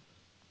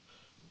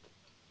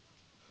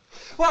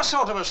 What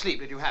sort of a sleep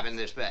did you have in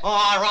this bed?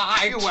 All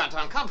right. You weren't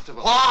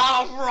uncomfortable.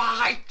 All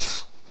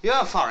right.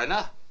 You're a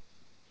foreigner.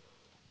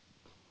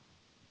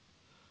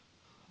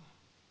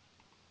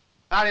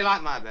 How do you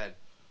like my bed?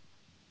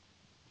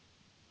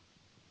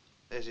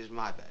 This is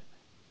my bed.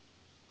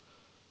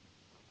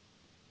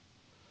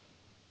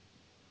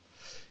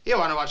 You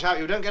want to watch out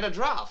you don't get a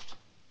draft.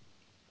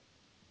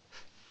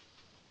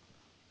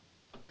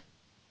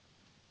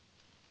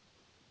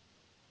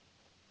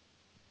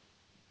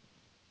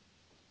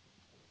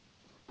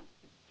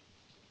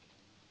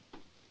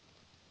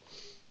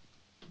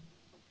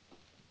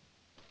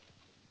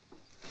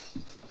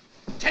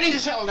 Tell him to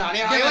settle down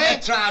here, are you? Give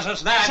me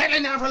trousers there.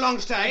 Settling down for a long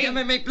stay? Give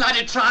me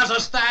bloody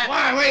trousers there.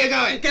 Why, where are you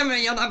going? Give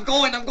me, and I'm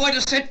going to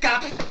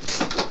Sidcup.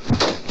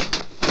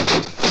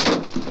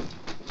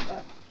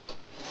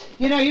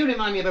 You know, you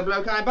remind me of a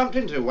bloke I bumped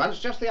into once,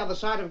 just the other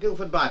side of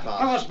Guildford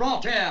Bypass. I was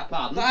brought here.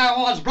 Pardon? I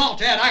was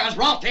brought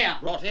here.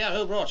 Brought here?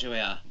 Who brought you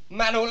here?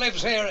 Man who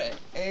lives here,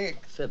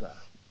 Fibber.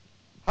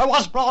 I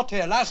was brought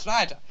here last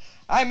night.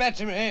 I met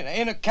him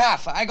in a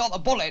cafe. I got the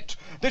bullet.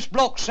 This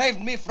bloke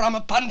saved me from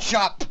a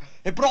punch-up.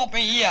 He brought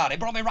me here. He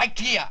brought me right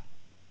here.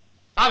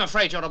 I'm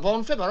afraid you're a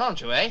born fibber,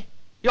 aren't you, eh?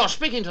 You're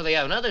speaking to the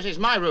owner. This is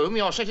my room.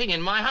 You're sitting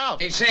in my house.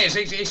 He says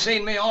he's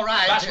seen me all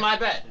right. That's my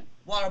bed.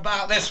 What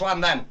about this one,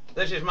 then?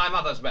 This is my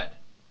mother's bed.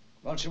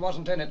 Well, she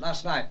wasn't in it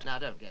last night. Now,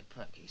 don't get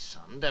perky,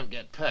 son. Don't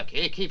get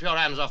perky. Keep your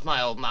hands off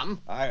my old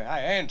mum. I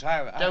ain't.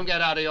 Don't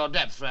get out of your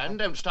depth, friend.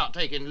 Don't start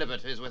taking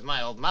liberties with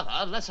my old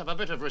mother. Let's have a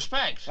bit of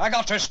respect. I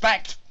got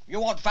respect. You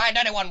won't find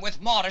anyone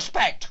with more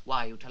respect.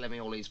 Why are you telling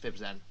me all these fibs,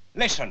 then?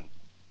 Listen,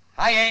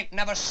 I ain't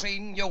never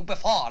seen you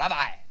before, have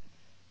I?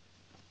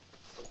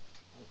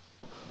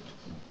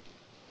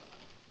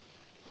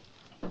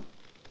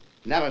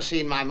 Never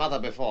seen my mother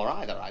before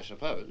either, I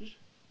suppose.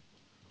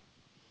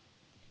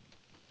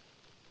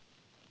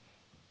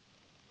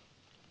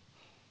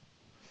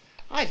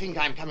 I think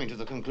I'm coming to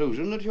the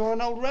conclusion that you're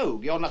an old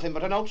rogue. You're nothing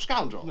but an old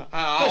scoundrel.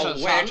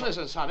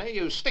 Listen, sonny,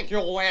 you stink. You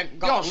ain't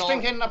got You're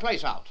stinking the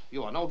place out.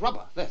 You're an old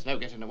rubber. There's no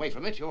getting away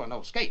from it. You're an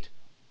old skate.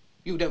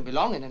 You don't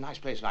belong in a nice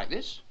place like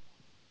this.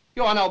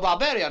 You're an old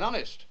barbarian,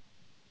 honest.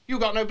 You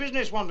got no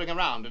business wandering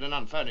around in an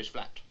unfurnished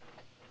flat.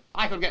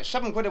 I could get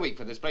 £7 a week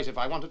for this place if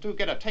I wanted to.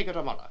 Get a taker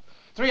tomorrow.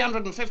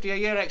 350 a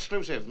year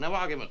exclusive. No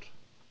argument.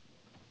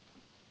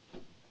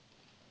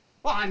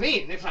 Well, I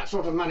mean, if that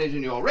sort of money's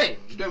in your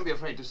range, don't be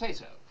afraid to say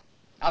so.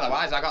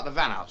 Otherwise, I got the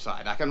van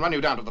outside. I can run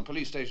you down to the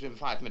police station in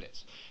 5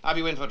 minutes. Have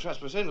you in for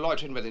trespassing,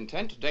 loitering with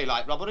intent,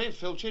 daylight robbery,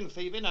 filching,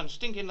 thieving, and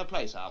stinking the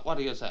place out. What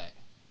do you say?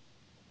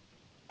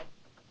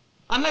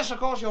 Unless, of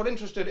course, you're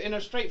interested in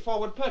a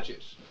straightforward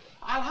purchase.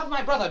 I'll have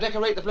my brother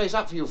decorate the place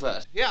up for you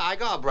first. Yeah, I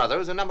got a brother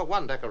who's a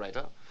 #1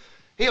 decorator.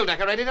 He'll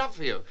decorate it up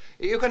for you.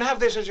 You can have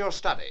this as your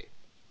study.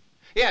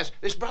 Yes,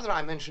 this brother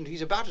I mentioned,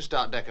 he's about to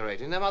start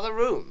decorating them other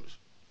rooms.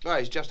 Well,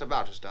 he's just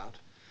about to start.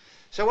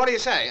 So what do you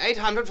say,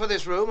 800 for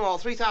this room or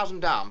 3,000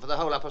 down for the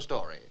whole upper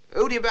story?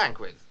 Who do you bank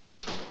with?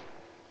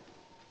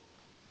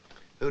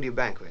 Who do you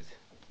bank with?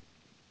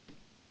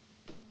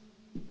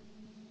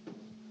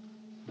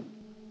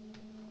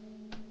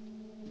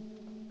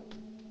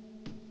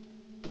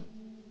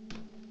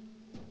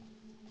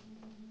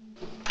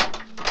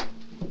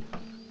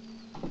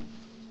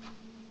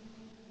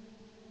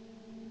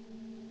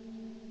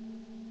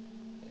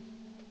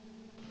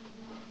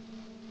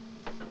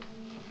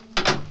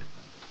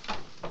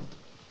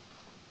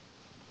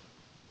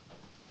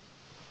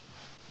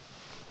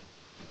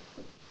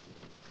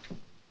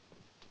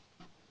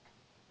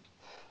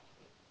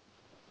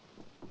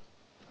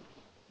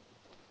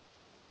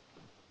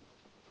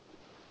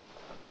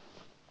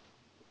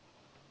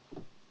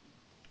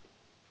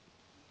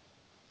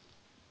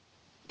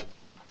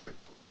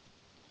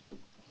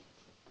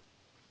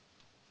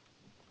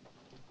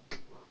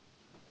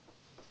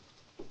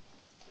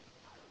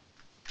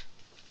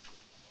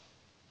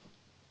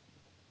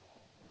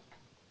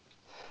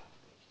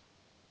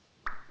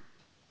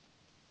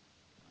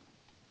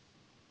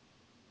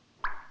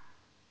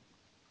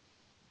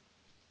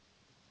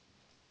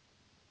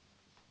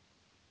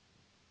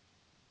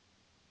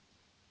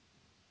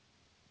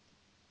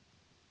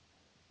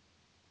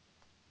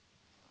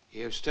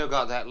 You've still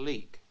got that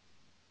leak?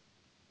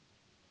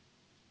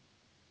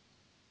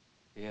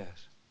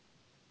 Yes.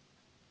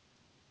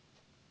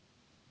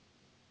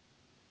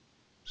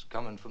 It's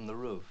coming from the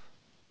roof.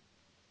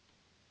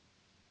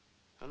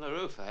 From the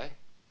roof, eh?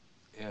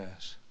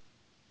 Yes.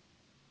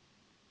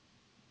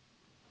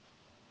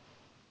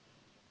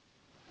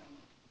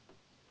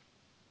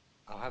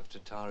 I'll have to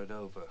tar it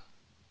over.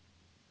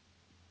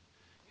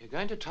 You're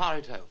going to tar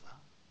it over?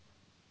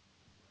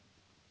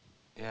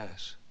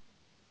 Yes.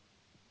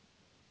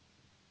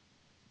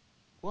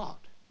 What?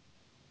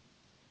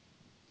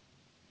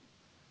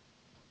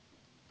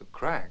 The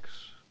cracks.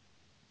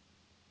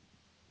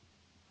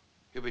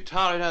 You'll be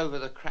tarring over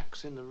the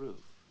cracks in the roof?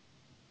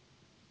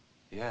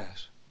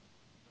 Yes.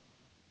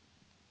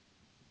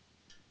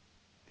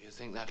 You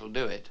think that'll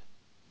do it?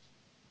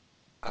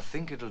 I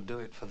think it'll do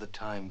it for the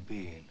time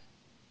being.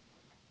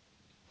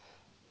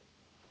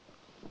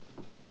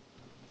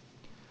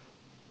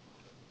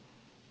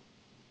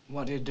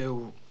 What do you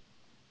do?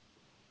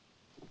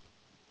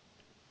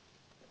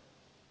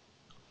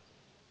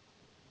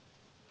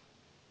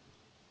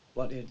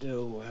 What do you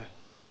do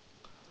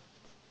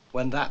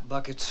when that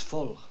bucket's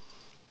full?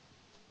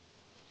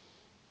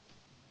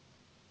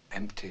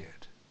 Empty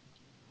it.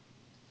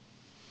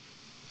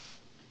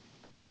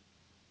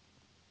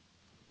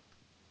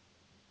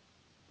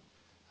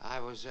 I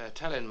was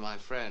telling my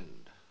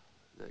friend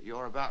that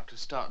you're about to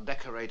start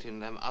decorating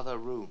them other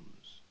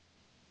rooms.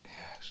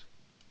 Yes.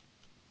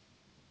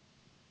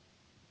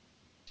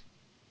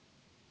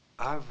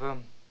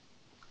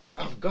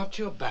 I've got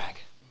your bag.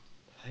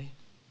 Hey?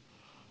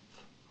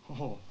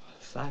 Oh,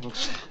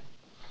 thanks.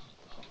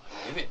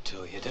 Give it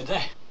to you, did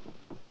they?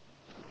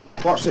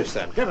 What's this,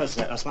 then? Give us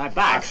it. That's my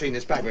bag. I've seen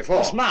this bag before.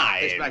 It's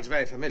mine. This bag's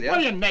very familiar. What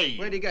do you mean?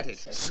 Where'd you get it?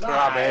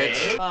 Scrub it.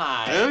 It's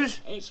mine. Whose?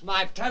 It's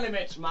mine. Tell him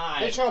it's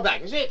mine. It's your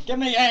bag, is it? Give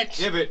me it.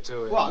 Give it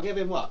to him. What? Give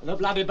him what? The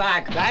bloody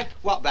bag. Bag?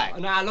 What bag?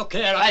 Now, look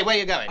here. Hey, where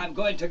you going? I'm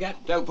going to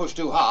get... Don't push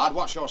too hard.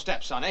 Watch your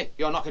steps, sonny.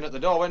 You're knocking at the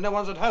door when no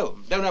one's at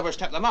home. Don't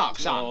overstep the mark,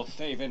 son. You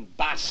thieving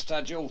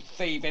bastard, you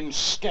thieving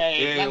skate.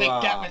 Here Let me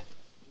you get are. me...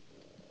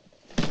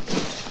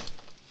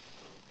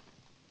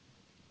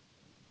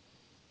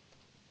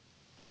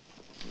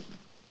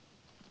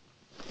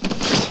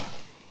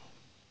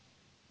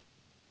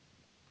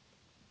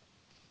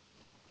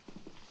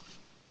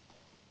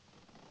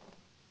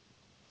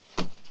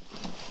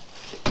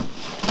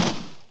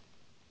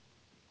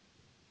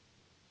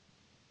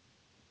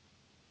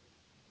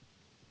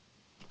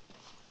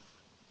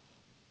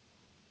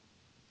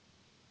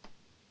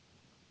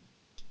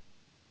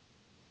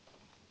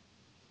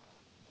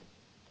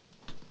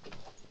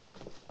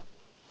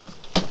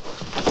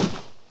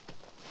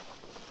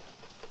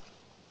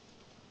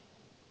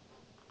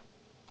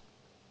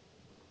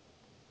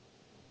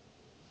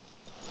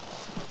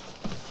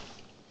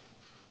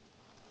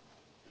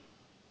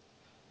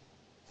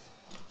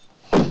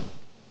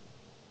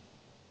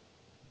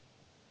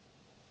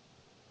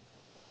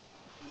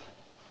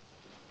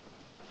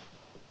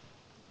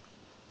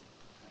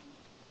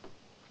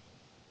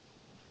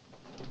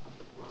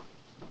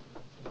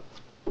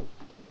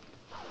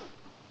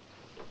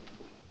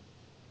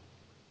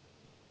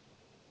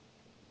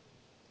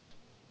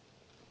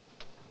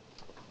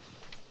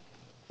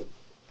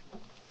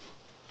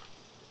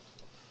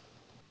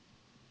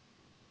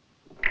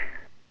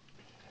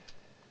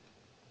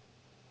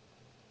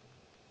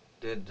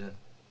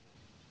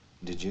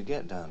 Did you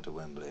get down to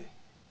Wembley?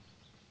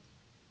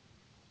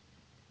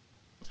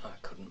 I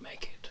couldn't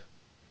make it.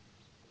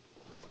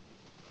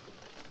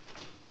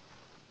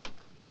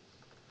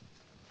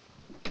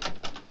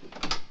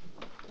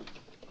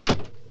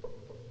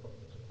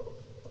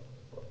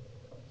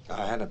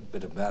 I had a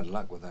bit of bad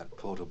luck with that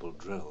portable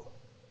drill.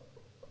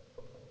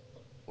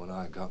 When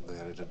I got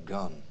there, it had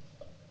gone.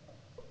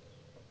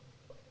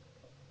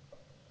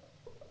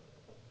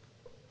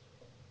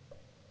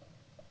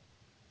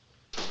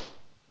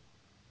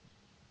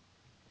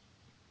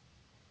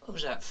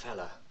 Who's that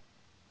fella?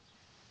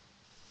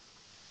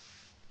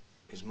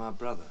 He's my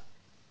brother.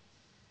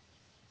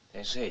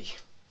 Is he?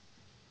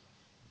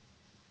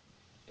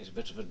 He's a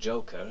bit of a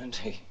joker, isn't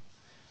he?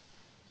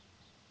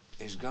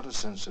 He's got a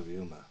sense of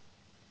humor.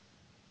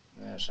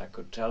 Yes, I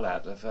could tell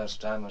that the first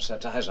time I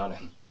set eyes on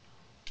him.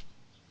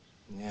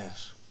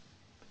 Yes.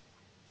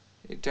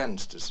 He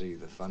tends to see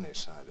the funny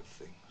side of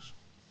things.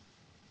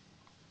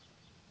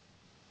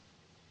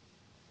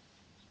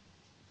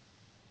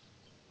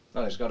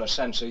 Well, he's got a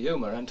sense of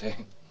humor, hasn't he?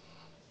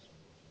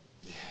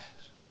 Yes.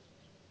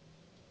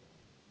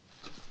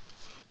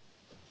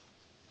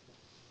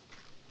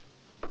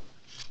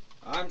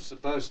 I'm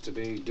supposed to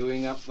be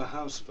doing up the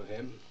house for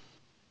him.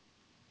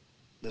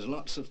 There's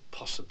lots of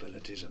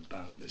possibilities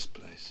about this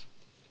place.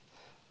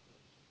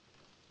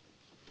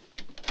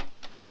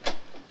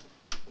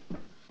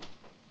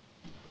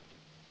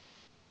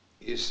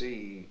 You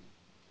see,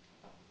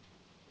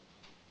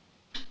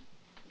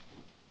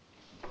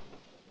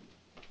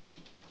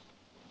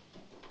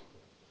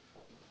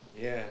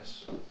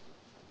 yes.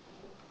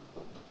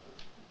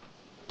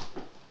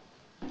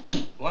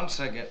 Once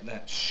I get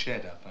that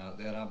shed up out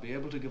there, I'll be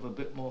able to give a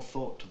bit more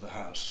thought to the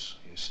house,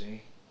 you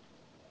see.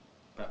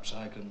 Perhaps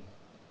I can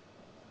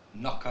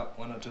knock up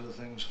one or two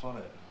things for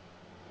it.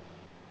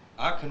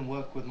 I can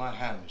work with my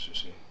hands, you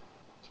see.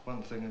 It's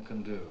one thing I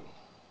can do.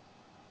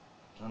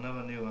 I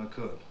never knew I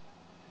could.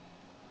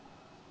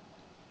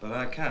 But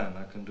I can.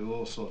 I can do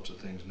all sorts of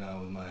things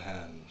now with my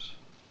hands.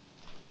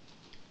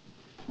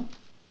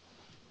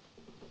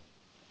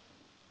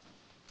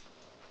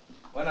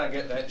 When I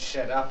get that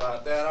shed up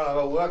out there, I'll have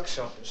a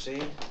workshop, you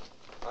see.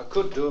 I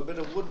could do a bit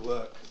of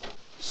woodwork.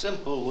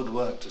 Simple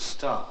woodwork to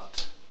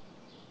start.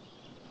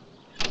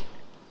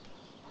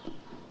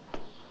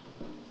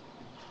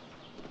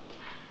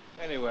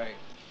 Anyway,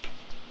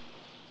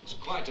 there's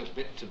quite a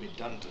bit to be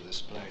done to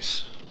this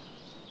place.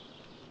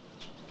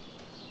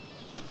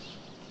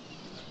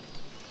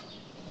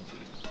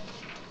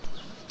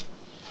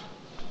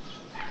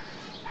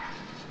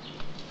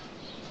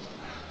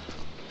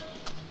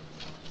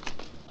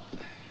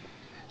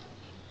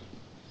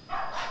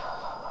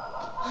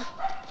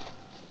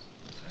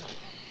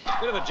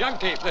 Bit of a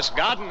junk heap, this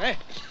garden, eh?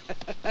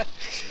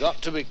 Got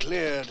to be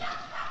cleared.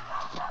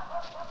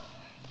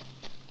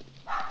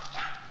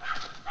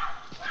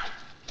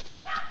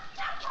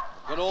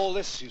 Got all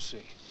this, you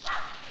see.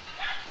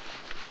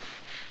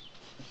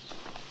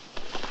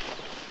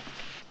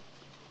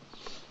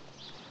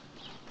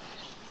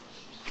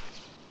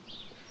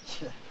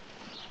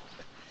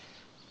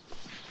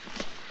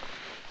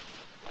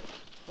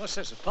 What's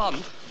this, a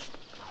pond?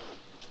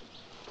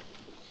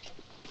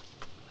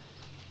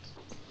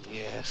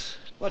 Yes.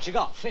 What you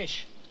got,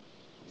 fish?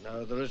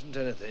 No, there isn't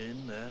anything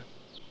in there.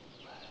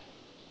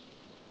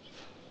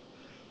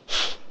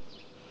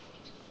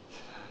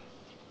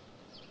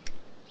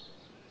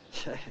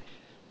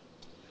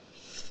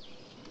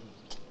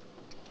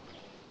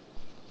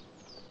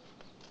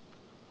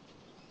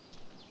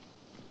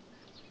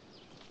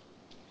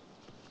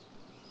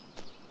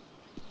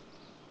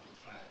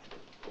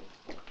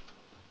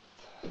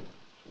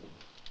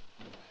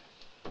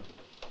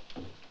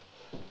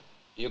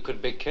 You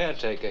could be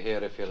caretaker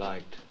here if you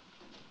liked.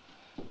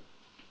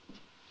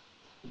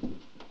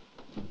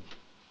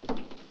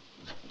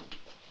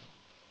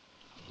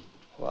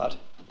 What?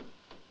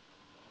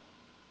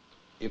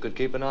 You could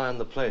keep an eye on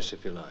the place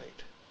if you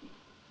liked.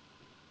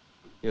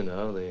 You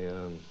know,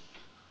 the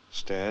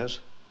stairs,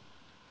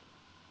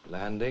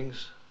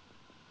 landings,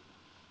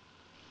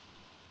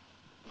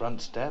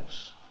 front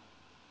steps.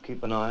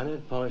 Keep an eye on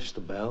it, polish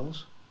the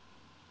bells.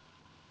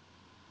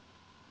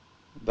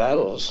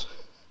 Bells?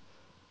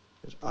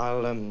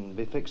 I'll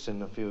be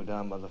fixing a few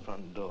down by the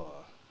front door.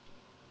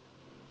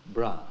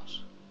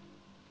 Brass.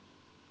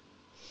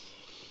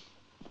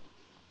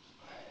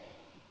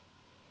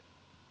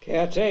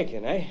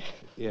 Caretaking, eh?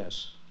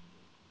 Yes.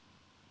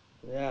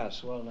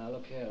 Yes, well, now,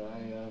 look here, I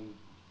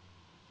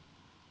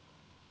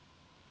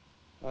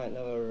ain't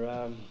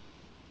never,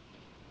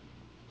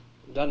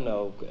 done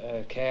no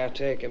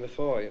caretaking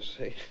before, you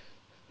see.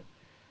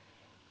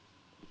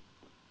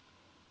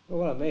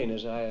 Well, what I mean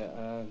is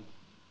I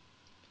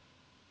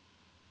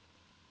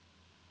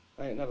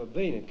ain't never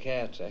been a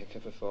caretaker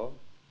before.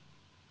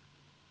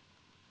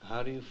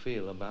 How do you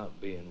feel about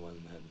being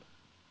one, then?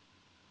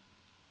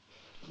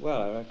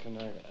 Well, I reckon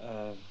I'd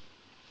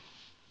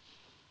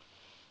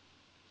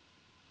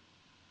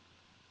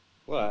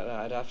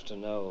have to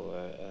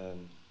know,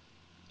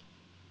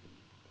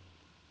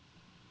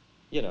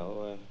 you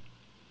know,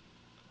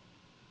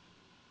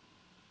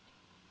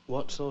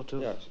 What sort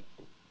of... yes,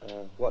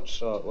 what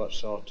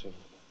sort of,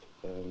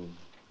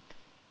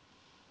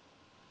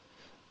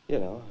 you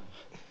know.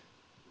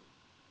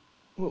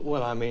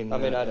 Well, I mean...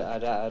 I'd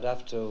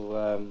have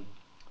to,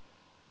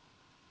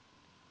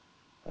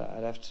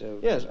 I'd have to...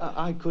 Yes,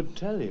 I could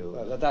tell you.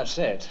 Well, that's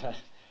it.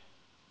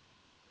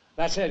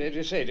 That's it. Do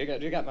you see? Do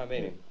you get my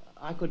meaning?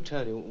 I could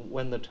tell you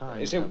when the time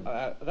You see, comes.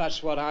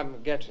 that's what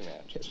I'm getting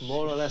at. It's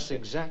more or less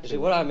exactly... You see,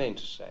 what I mean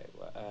to say,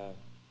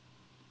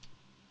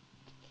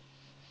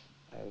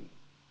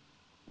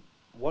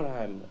 what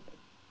I'm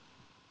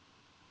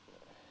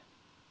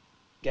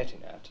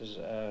getting at is,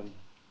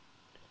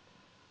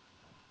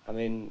 I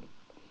mean,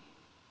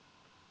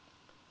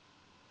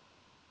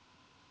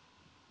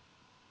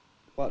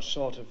 what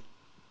sort of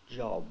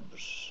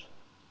jobs?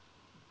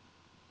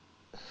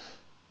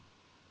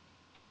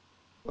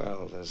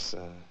 Well, there's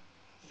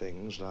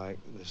things like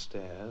the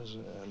stairs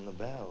and the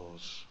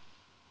bells.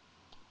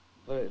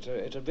 Well,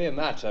 it'd be a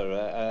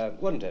matter,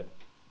 wouldn't it?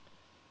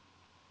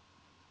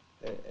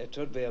 It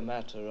would be a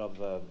matter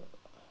of a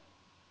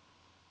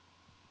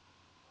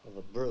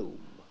broom,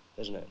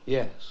 isn't it?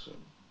 Yes.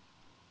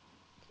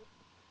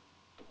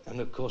 And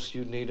of course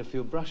you'd need a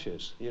few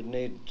brushes. You'd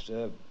need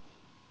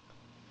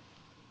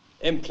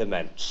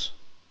implements.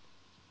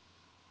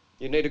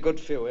 You need a good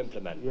few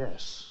implements.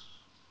 Yes.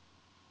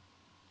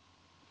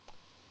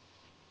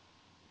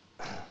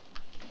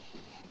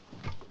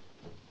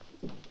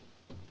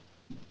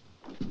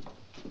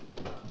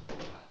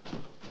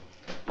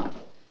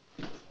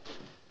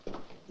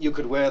 You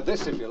could wear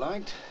this if you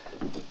liked.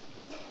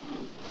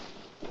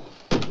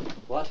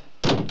 What?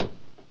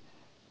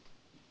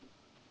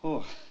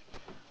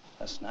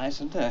 nice,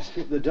 isn't it?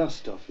 Keep the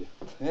dust off you.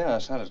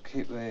 Yes, that'd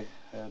keep the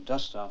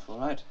dust off, all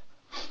right.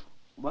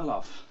 Well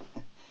off.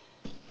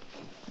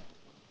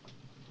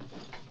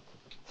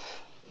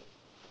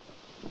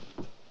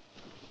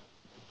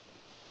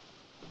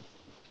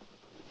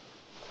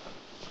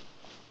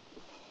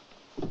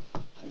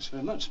 Thanks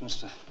very much,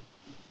 mister.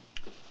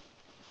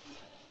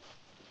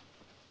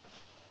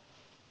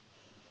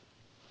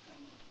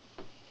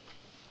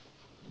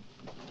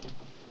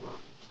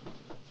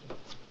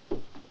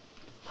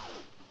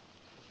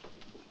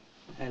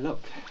 Hey,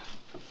 look.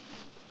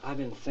 I've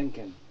been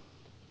thinking.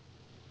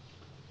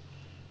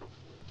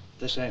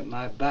 This ain't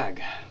my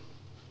bag.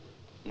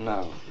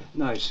 No.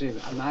 No, you see,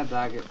 my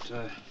bag, it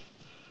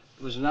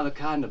was another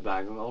kind of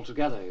bag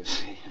altogether, you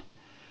see.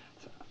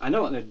 I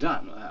know what they've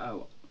done.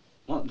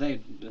 What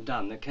they'd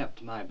done, they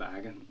kept my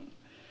bag, and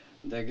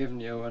they're giving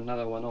you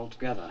another one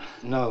altogether.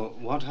 No,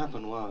 what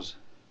happened was,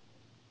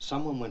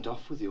 someone went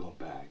off with your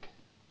bag.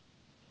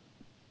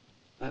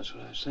 That's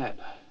what I said.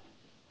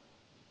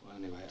 Well,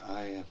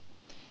 anyway,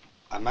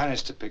 I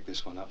managed to pick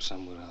this one up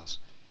somewhere else.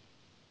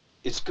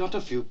 It's got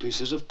a few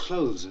pieces of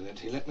clothes in it.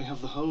 He let me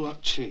have the whole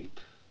lot cheap.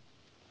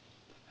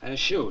 And his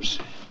shoes.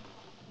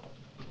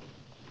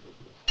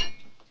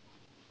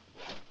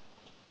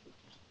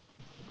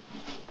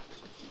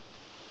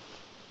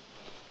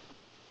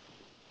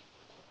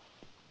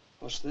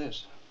 What's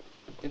this?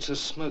 It's a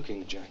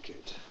smoking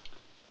jacket.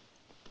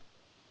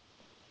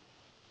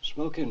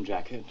 Smoking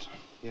jacket?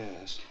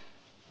 Yes.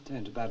 It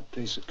ain't a bad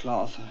piece of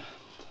cloth.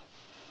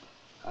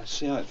 I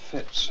see how it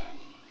fits.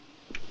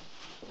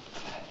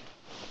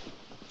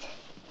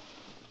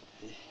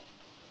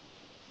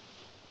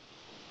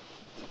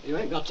 You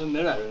ain't got a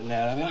mirror in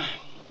there, have you?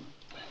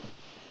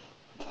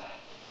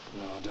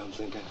 No, I don't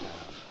think I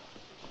have.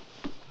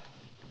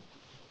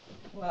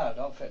 Well, it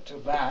don't fit too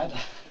bad.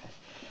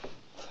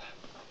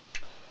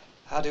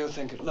 How do you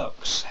think it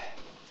looks?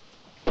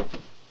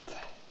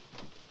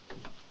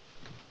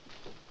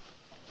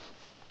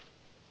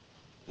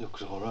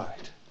 Looks all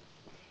right.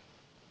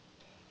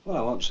 Well,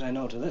 I won't say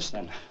no to this,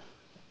 then.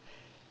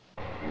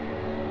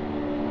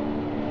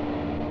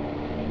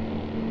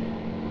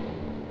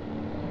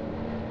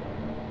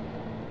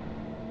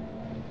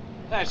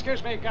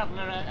 Excuse me,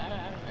 Governor.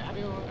 Have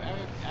you...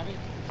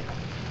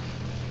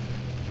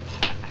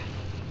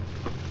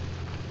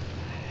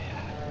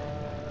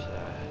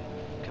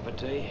 Cup of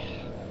tea?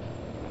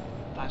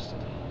 Bastard.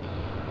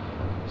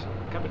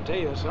 Cup of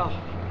tea, that's all.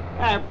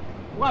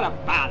 What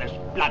about this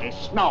bloody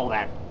snow,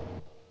 then?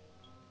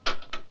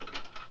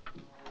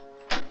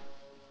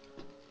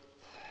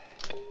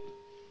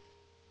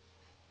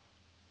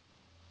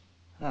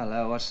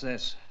 Hello, what's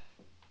this?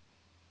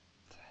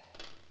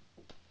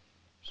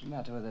 What's the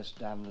matter with this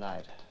damn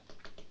light?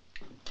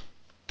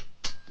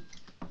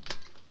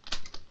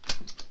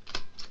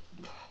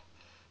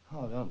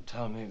 Oh, don't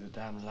tell me the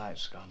damn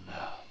light's gone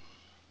now.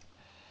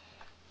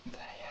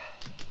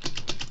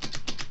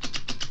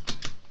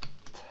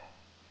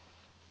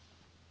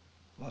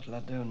 What'll I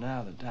do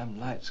now? The damn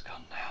light's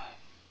gone now.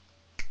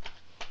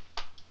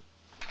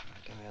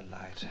 Give me a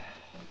light.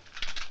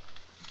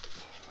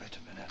 Wait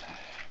a minute.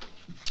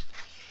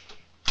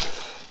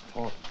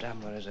 Oh, damn,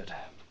 where is it?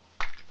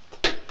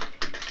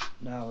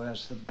 Now,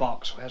 where's the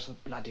box? Where's the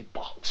bloody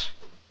box?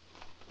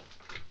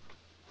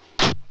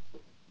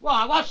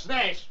 What? What's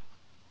this?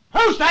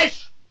 Who's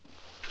this?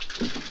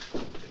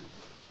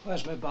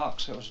 Where's my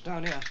box? It was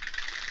down here.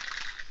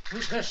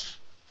 Who's this?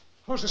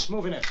 Who's this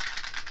moving it?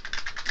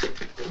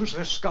 Who's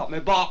this got me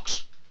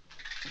box?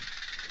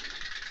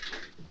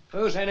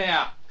 Who's in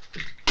here?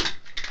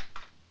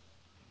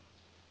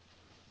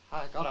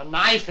 I got a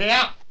knife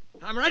here.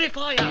 I'm ready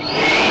for you.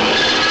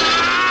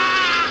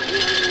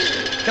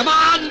 Come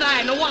on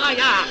then, the wire.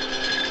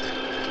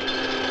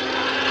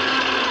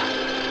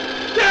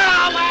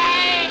 Get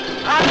away!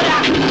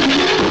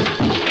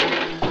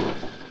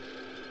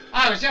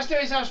 I was just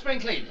doing some spring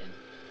cleaning.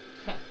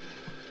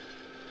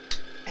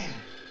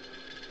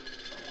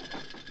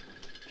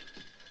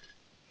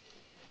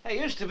 There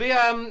used to be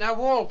a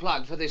wall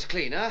plug for this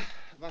cleaner,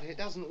 but it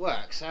doesn't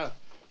work, so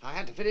I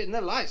had to fit it in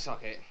the light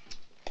socket.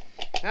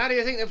 How do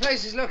you think the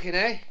place is looking,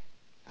 eh?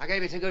 I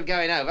gave it a good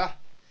going over.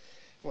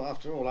 Well,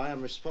 after all, I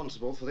am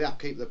responsible for the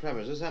upkeep of the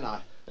premises, ain't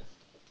I?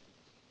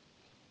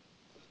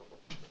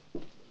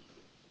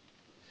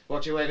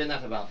 What you waving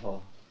that about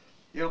for?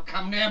 You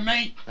come near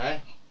me. Eh?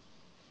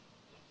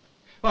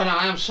 Well, now,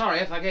 I am sorry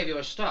if I gave you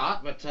a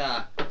start, but,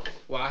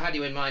 well, I had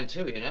you in mind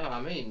too, you know.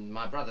 I mean,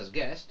 my brother's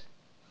guest.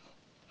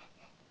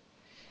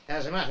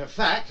 As a matter of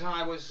fact,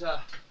 I was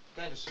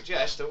going to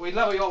suggest that we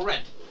lower your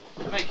rent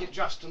to make it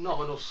just a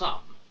nominal sum.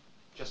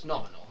 Just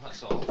nominal,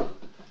 that's all.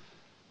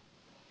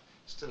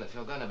 Still, if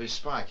you're going to be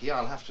spiky,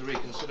 I'll have to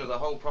reconsider the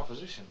whole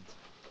proposition.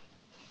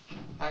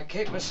 I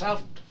keep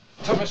myself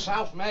to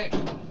myself, mate.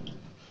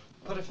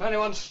 But if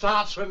anyone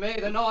starts with me,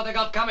 they know what they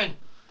got coming.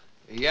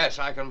 Yes,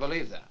 I can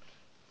believe that.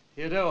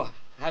 You do.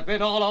 I've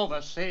been all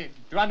over, see?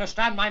 Do you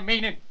understand my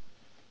meaning?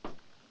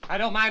 I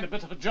don't mind a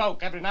bit of a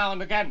joke every now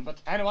and again,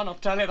 but anyone will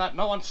tell you that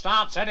no one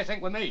starts anything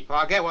with me. Well,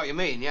 I get what you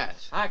mean,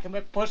 yes. I can be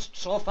pushed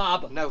so far,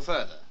 but No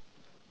further.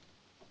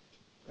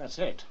 that's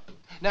it.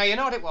 Now, you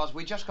know what it was?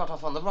 We just got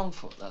off on the wrong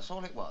foot. That's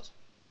all it was.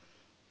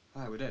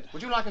 Aye, we did.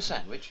 Would you like a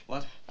sandwich?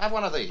 What? Have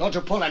one of these. Don't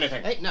you pull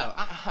anything. Hey, no,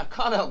 I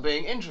can't help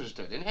being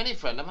interested in any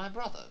friend of my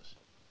brother's.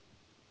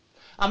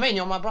 I mean,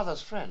 you're my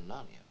brother's friend,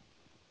 aren't you?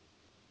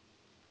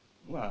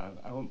 Well,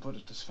 I won't put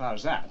it as far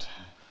as that.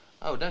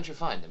 Oh, don't you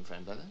find him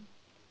friendly then?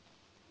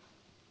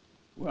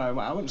 Well,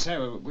 I wouldn't say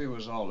we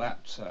was all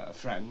that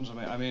friends.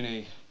 I mean,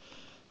 he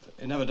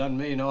never done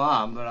me no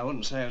harm, but I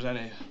wouldn't say there's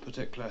any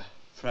particular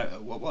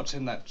friend. What's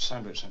in that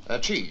sandwich,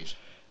 then? Cheese.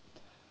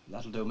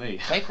 That'll do me.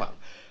 Take one.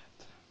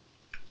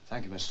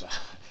 Thank you, mister.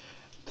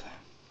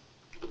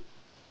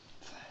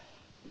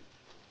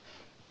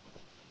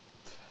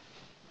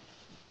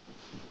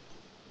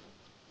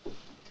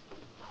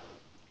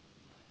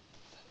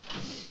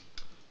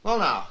 Well,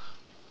 now,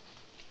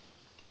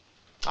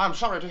 I'm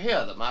sorry to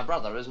hear that my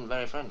brother isn't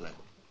very friendly.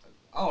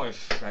 Oh, he's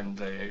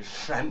friendly.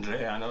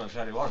 I never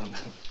said he wasn't.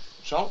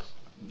 Salt?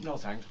 No,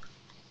 thanks.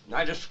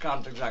 I just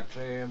can't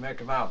exactly make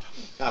him out.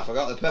 I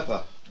forgot the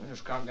pepper. I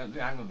just can't get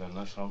the hang of him,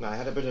 that's all. I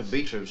had a bit of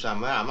beetroot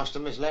somewhere. I must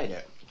have mislaid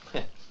it.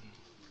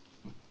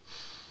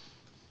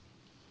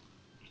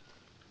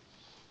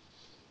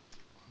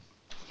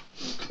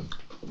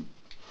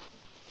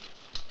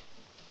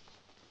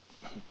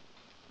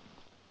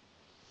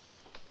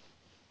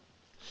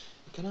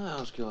 Can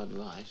I ask your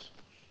advice?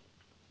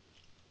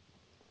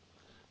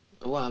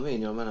 Well, I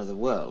mean, you're a man of the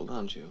world,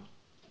 aren't you?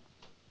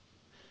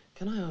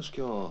 Can I ask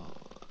your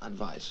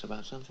advice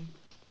about something?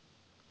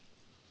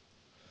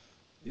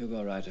 You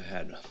go right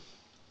ahead.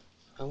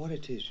 Oh, what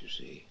it is, you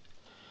see,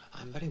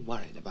 I'm very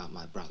worried about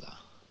my brother.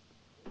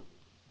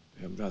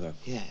 Your brother?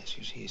 Yes,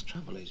 you see, his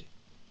trouble is...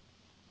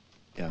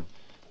 Yeah.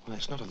 Well,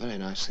 it's not a very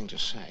nice thing to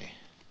say.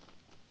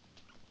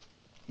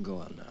 Go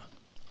on now.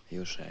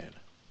 You say it.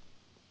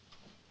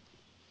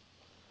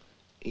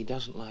 He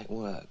doesn't like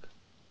work.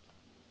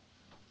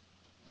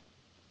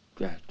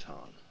 Get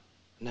on.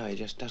 No, he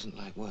just doesn't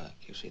like work.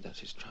 You see, that's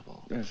his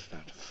trouble. Is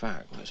that a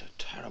fact? Well, it's a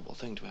terrible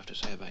thing to have to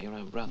say about your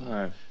own brother.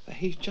 Aye. But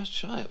he's just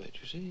shy of it,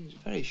 you see. He's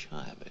very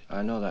shy of it.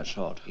 I know that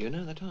sort. You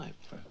know the type?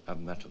 I've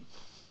met him.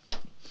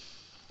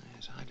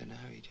 Yes, I don't know.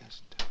 He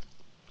just...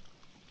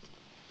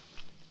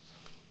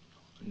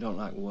 You don't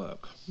like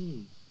work.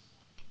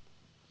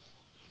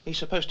 He's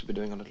supposed to be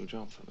doing a little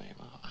job for me.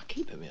 Well, I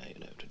keep him here, you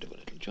know, to do a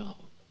little job.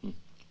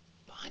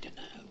 But I don't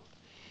know.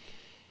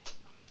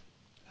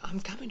 I'm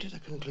coming to the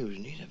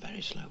conclusion he's a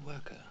very slow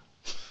worker.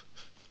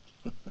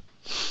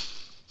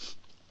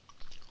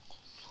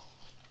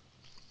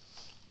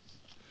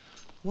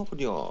 What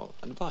would your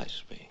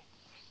advice be?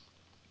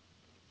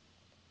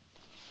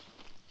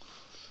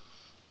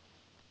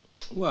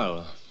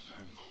 Well,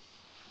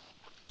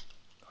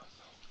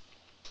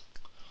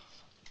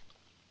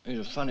 he's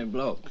a funny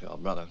bloke, your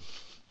brother.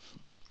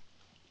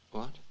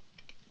 What?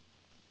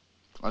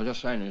 I was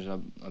just saying he's a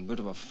bit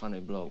of a funny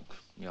bloke,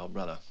 your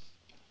brother.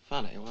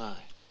 Funny? Why?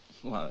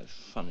 Well, it's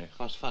funny.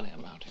 What's funny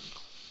about him?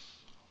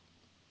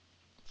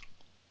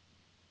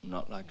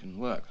 Not liking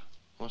work.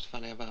 What's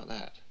funny about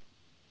that?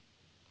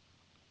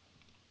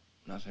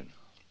 Nothing.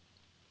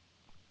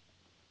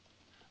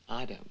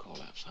 I don't call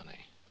that funny.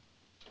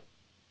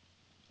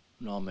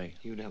 Nor me.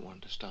 You don't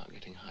want to start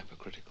getting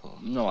hypercritical.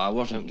 No, I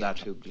wasn't Don't that.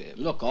 get too glib.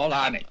 Look, all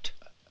I'm it.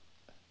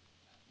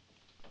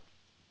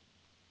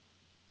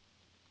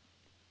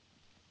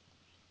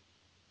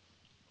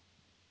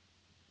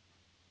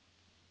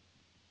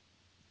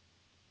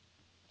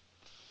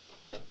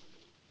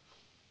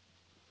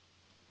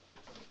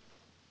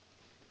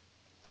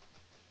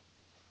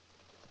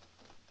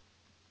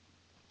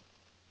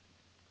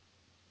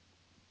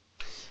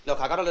 Look,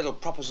 I got a little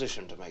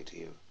proposition to make to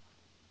you.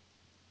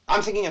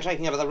 I'm thinking of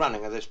taking over the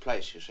running of this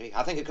place, you see.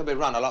 I think it could be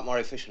run a lot more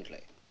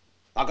efficiently.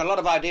 I've got a lot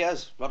of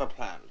ideas, a lot of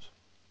plans.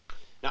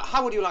 Now,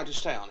 how would you like to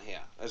stay on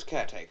here as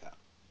caretaker?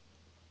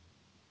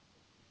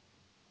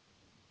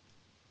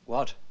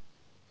 What?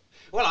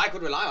 Well, I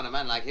could rely on a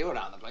man like you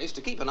around the place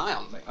to keep an eye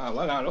on things.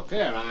 Well, now, look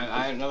here.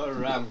 I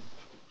never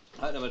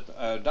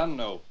done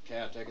no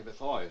caretaker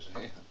before, you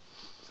see.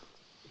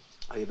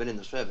 Oh, you've been in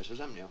the services,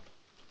 haven't you?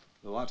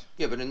 The what?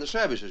 You've been in the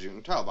services, you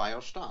can tell by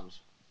your stance.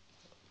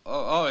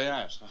 Oh,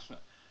 yes.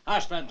 I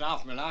spent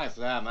half my life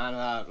there, man.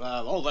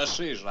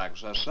 Overseas, like,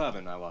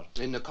 serving I was.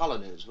 In the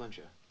colonies, weren't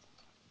you?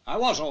 I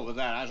was over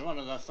there. I was one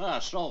of the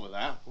first over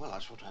there. Well,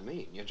 that's what I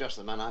mean. You're just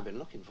the man I've been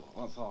looking for.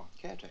 What for?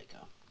 Caretaker.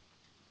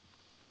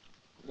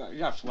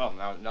 Yes, well,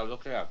 now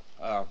look here.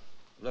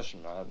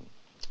 Listen,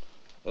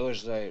 who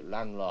is the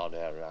landlord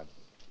here?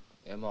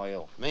 Him or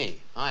you?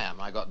 Me? I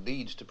am. I got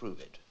deeds to prove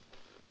it.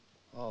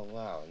 Oh,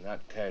 well, in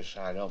that case,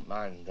 I don't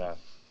mind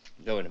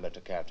doing a bit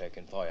of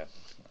caretaking for you.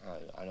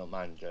 I don't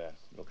mind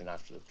looking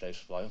after the place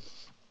for you.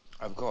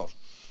 Of course.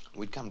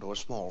 We'd come to a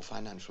small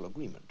financial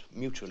agreement,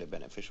 mutually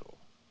beneficial.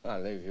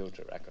 I'll leave you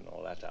to reckon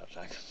all that out,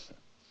 like.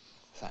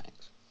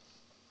 Thanks.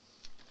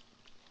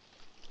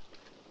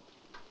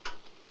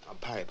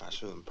 Pari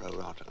passu and pro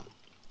rata.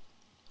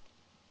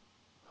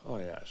 Oh,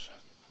 yes.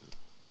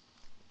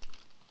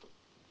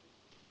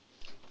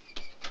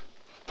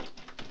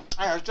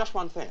 There's just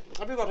one thing.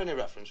 Have you got any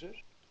references?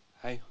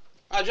 Hey?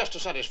 Just to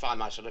satisfy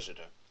my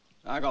solicitor.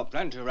 I got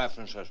plenty of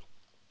references.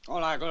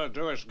 All I gotta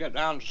do is get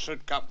down to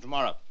Sidcup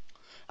tomorrow.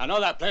 I know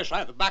that place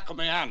like the back of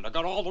my hand. I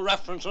got all the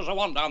references I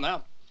want down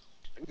there.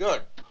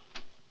 Good.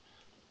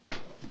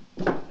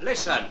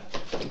 Listen,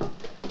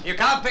 you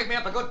can't pick me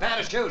up a good pair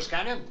of shoes,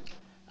 can you?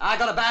 I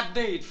got a bad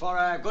need for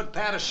a good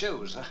pair of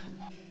shoes.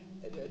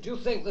 Do you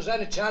think there's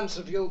any chance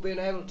of you being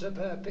able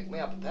to pick me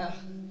up a pair?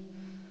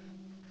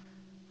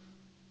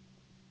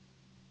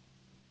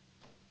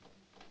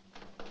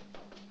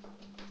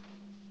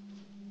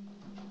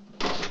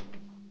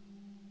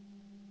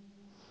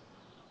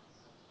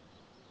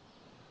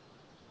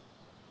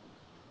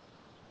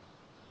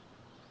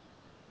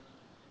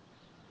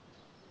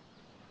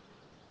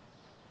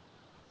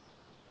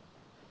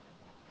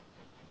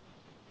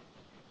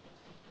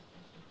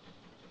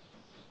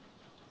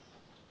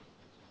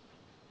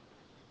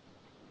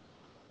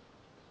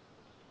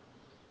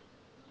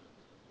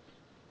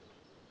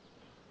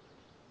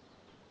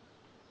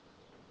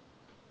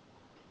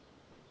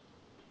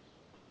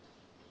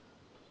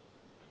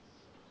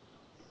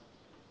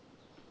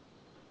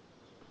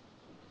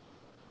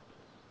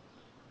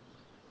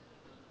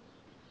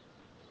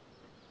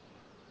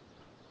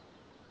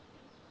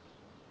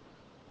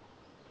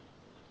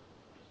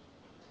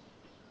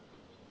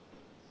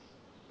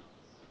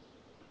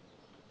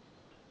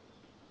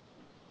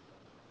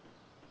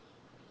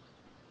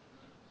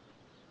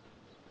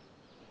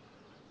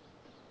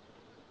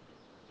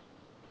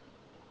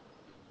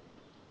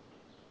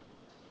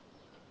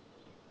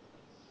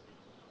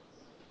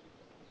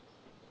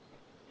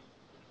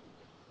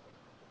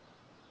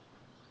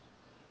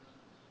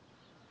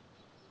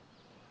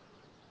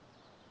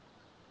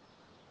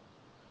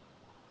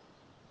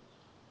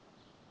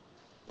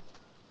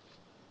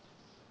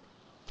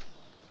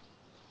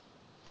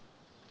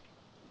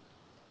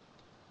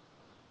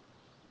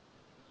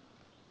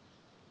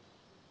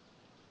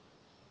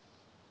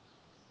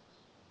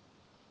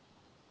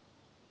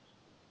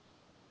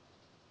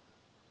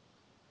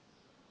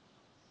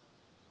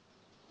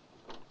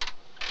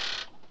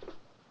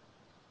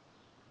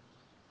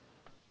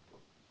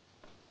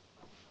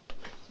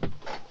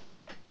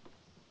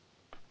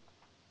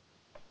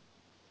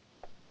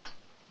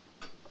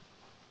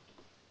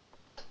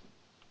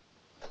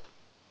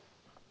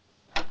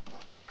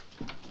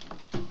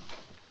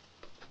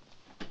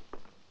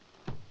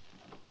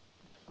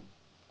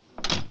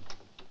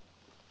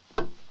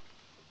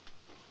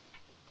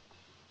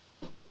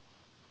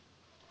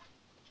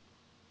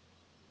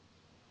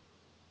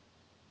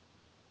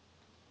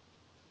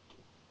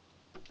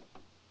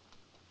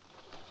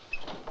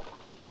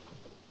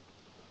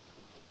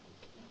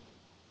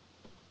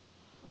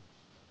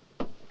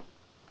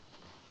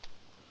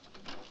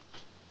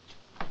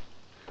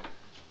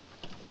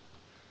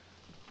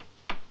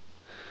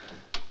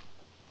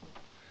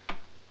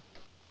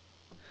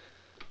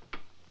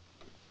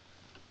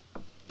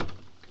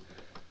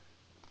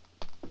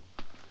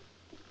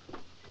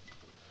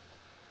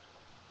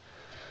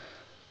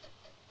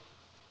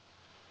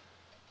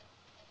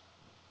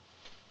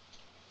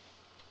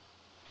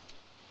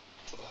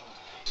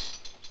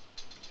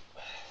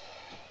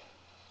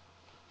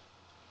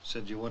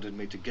 Said you wanted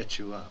me to get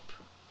you up.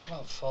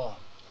 What for?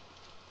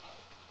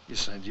 You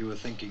said you were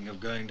thinking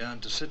of going down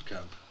to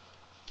Sidcup.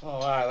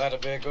 Oh, aye,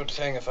 that'd be a good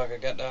thing if I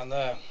could get down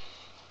there.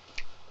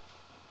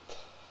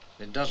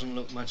 It doesn't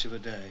look much of a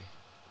day.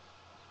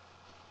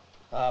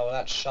 Ah, well,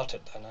 that's shot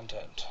it then, isn't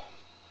it?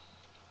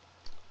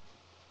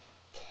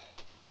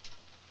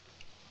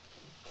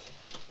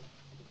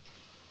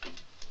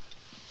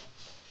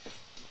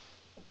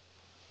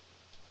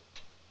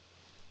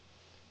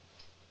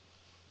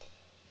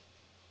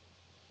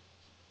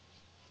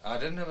 I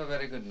didn't have a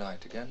very good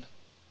night again.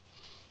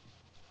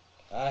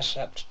 I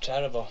slept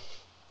terrible.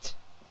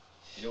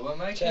 You were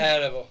making?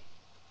 Terrible.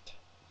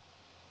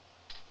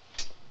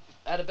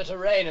 Had a bit of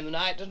rain in the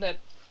night, didn't it?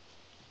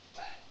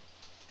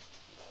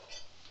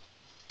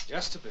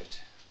 Just a bit.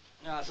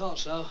 Yeah, I thought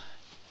so.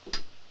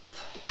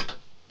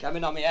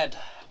 Coming on my head.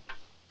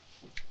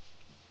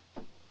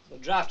 The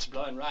draft's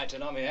blowing right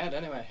in on my head,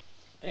 anyway.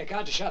 Hey,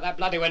 can't you shut that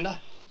bloody window?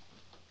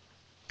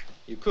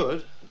 You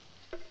could.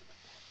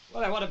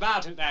 Well, then what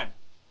about it, then?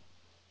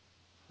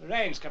 The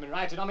rain's coming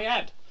right in on my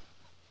head.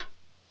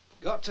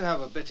 Got to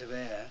have a bit of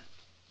air.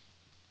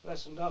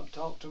 Listen, don't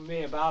talk to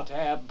me about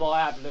air, boy.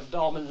 I've lived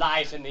all my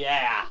life in the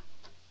air.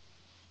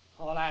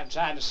 All I'm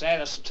trying to say,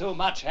 there's too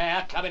much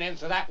air coming in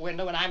through that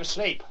window when I'm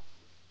asleep.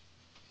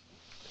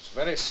 It's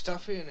very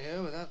stuffy in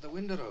here without the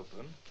window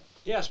open.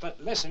 Yes,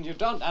 but listen, you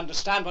don't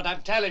understand what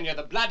I'm telling you.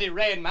 The bloody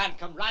rain, man,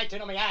 come right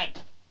in on my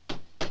head.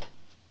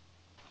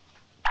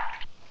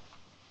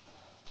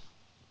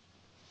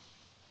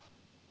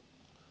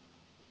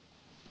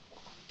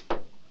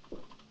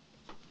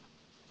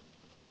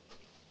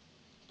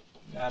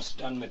 That's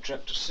done my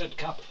trip to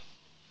Sidcup.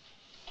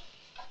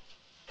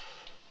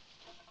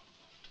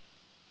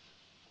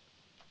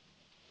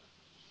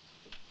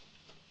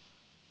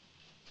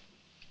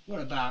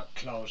 What about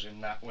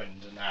closing that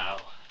window now?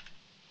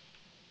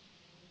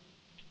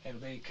 It'll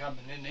be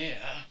coming in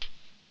here.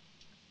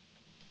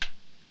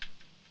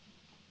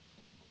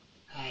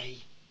 Hey.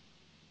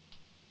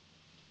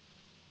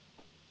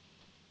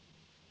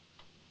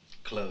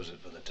 Close it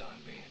for the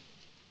time being.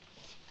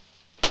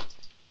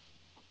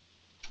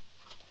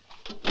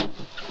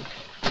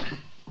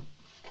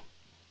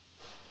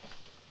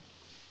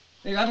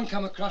 You haven't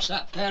come across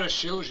that pair of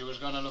shoes you was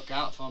going to look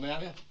out for me,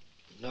 have you?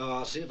 No,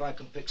 I'll see if I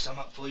can pick some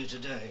up for you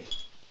today.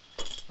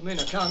 I mean,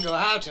 I can't go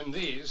out in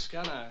these,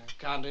 can I?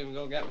 Can't even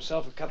go get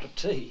myself a cup of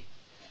tea.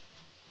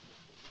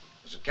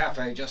 There's a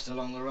cafe just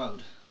along the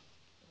road.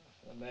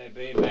 There may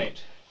be,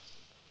 mate.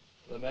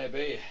 There may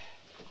be.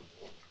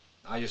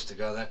 I used to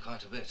go there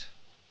quite a bit.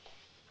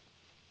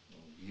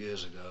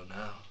 Years ago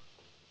now.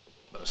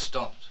 But I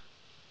stopped.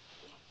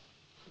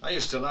 I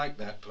used to like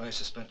that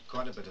place. I spent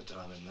quite a bit of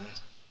time in there.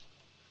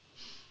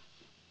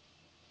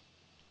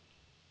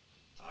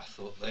 I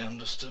thought they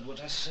understood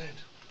what I said.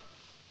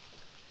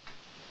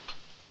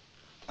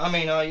 I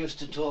mean, I used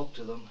to talk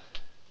to them.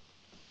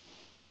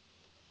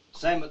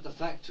 Same at the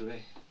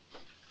factory.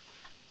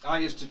 I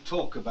used to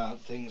talk about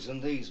things, and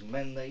these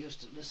men, they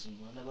used to listen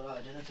whenever I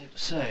had anything to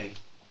say.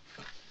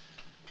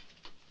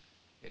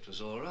 It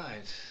was all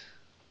right.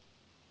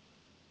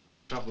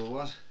 Trouble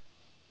was,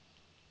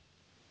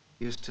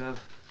 used to have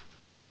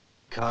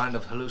kind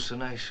of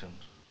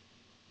hallucinations.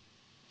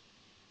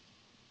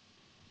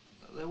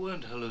 They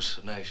weren't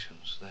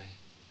hallucinations, I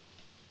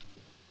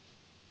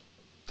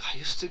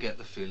used to get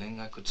the feeling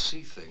I could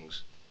see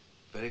things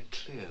very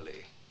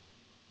clearly.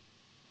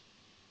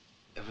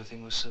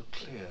 Everything was so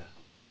clear.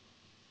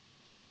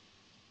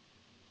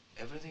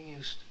 Everything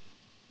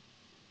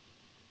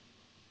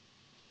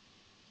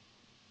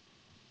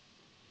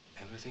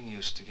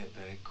used to get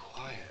very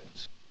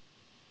quiet.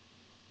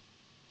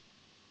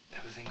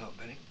 Everything got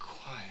very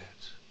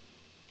quiet.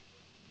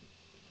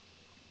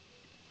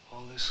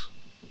 All this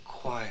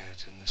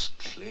quiet in this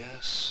clear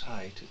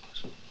sight, it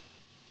was...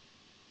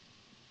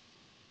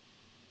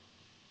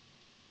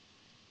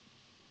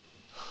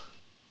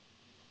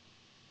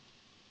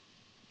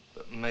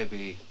 But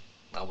maybe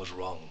I was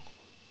wrong.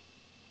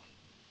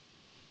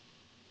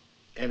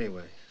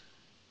 Anyway,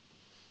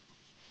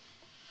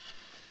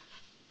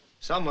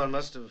 someone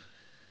must have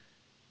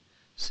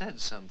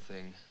said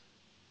something.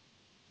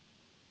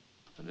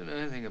 I don't know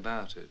anything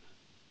about it.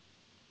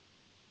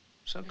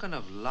 Some kind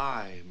of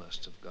lie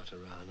must have got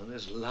around, and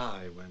this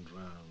lie went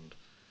round.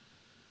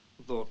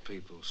 I thought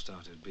people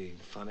started being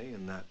funny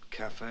in that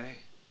cafe,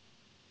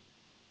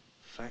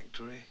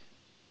 factory.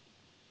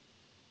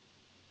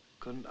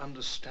 Couldn't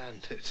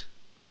understand it.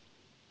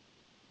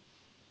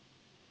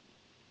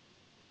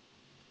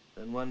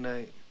 Then one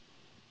day,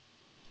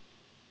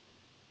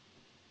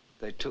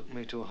 they took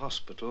me to a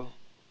hospital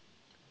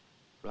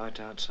right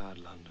outside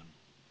London.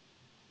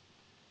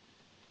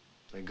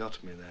 They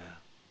got me there.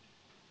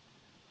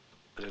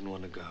 I didn't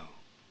want to go.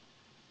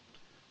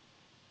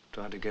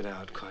 Tried to get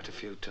out quite a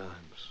few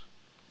times.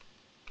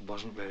 It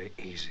wasn't very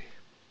easy.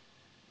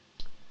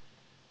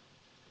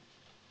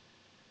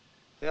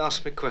 They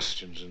asked me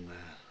questions in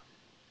there.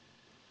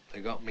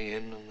 They got me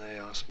in and they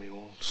asked me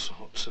all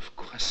sorts of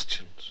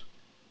questions.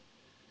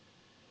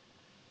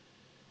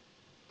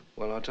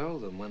 Well, I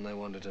told them when they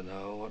wanted to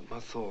know what my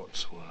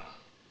thoughts were.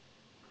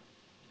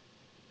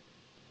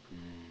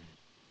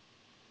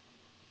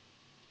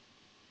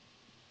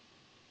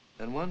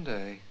 Then one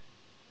day,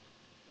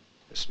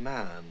 this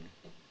man,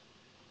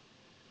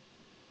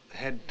 the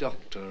head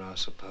doctor, I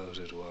suppose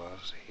it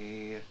was,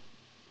 he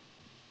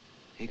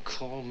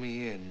called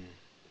me in.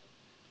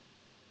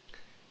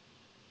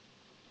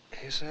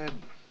 He said,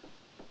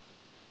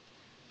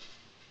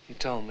 he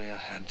told me I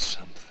had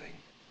something.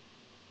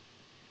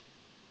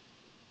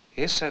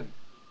 He said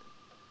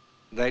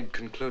they'd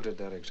concluded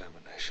their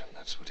examination,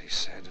 that's what he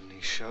said, and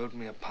he showed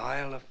me a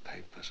pile of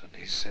papers and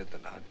he said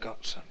that I'd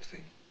got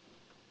something.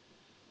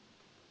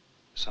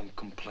 Some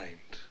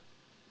complaint.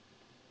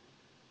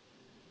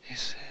 He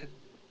said,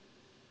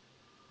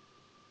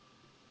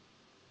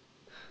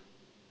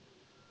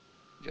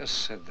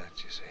 just said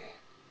that, you see.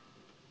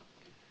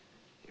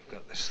 You've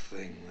got this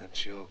thing,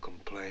 that's your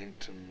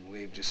complaint, and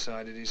we've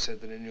decided, he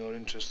said, that in your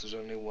interest there's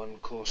only one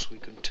course we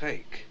can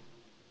take.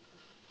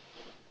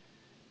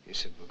 He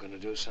said, we're going to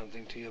do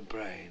something to your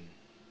brain.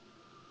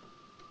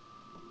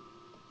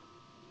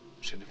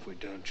 He said, if we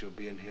don't, you'll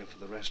be in here for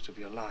the rest of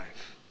your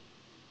life.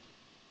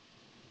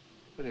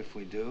 But if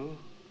we do,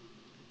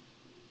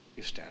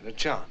 you stand a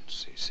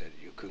chance. He said,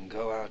 you can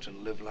go out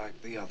and live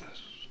like the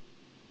others.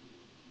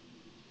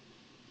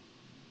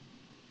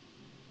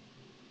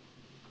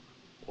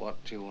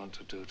 What do you want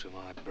to do to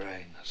my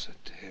brain? I said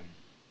to him.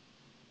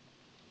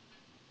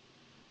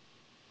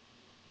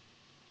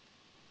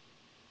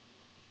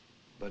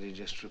 But he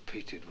just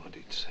repeated what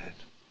he'd said.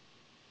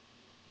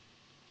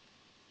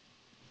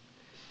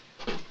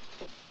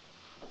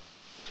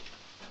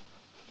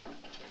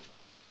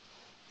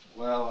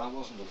 Well, I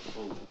wasn't a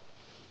fool.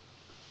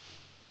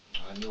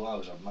 I knew I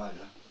was a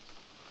mugger.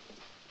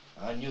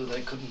 I knew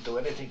they couldn't do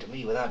anything to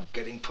me without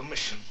getting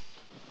permission.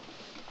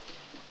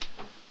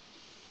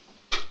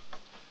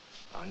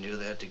 I knew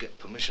they had to get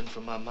permission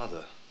from my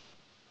mother.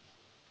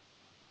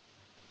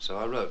 So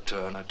I wrote to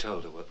her and I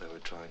told her what they were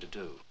trying to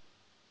do.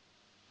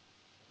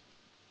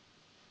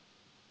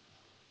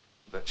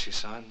 But she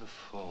signed the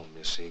form,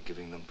 you see,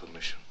 giving them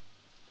permission.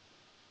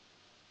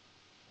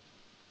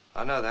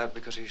 I know that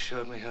because he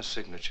showed me her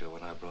signature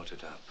when I brought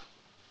it up.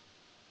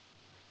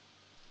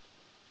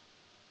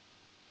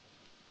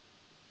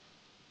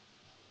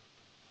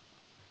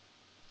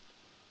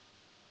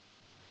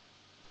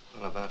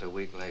 Well, about a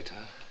week later,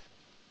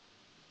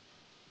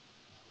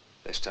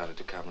 they started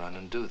to come around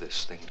and do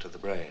this thing to the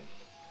brain.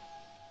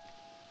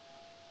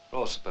 We're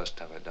all supposed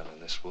to have it done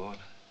in this ward.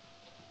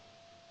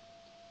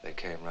 They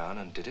came round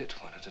and did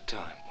it one at a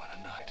time, one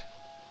a night.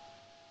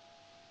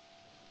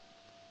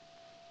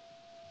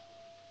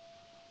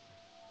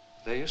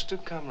 They used to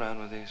come round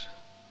with these...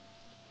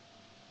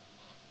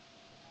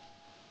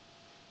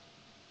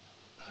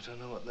 I don't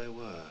know what they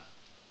were.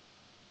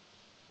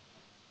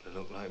 They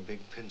looked like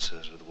big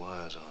pincers with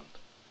wires on.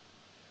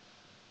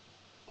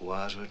 The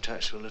wires were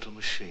attached to a little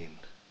machine.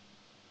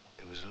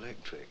 It was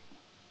electric.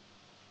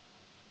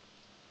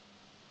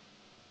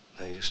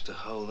 They used to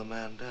hold the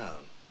man down.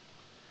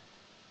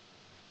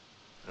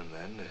 And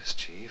then this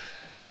chief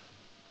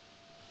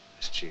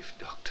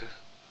doctor,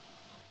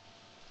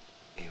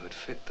 he would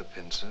fit the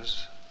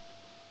pincers,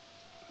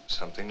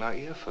 something like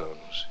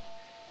earphones.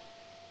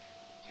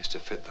 He used to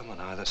fit them on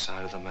either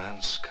side of the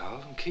man's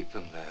skull and keep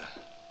them there.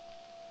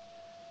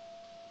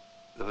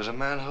 There was a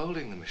man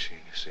holding the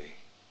machine, you see.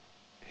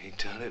 He'd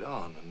turn it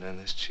on, and then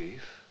this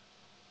chief,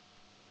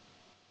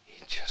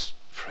 he'd just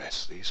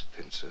press these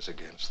pincers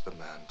against the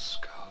man's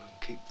skull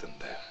and keep them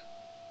there.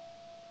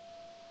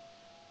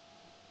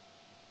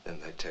 Then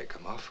they'd take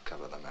them off,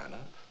 cover the man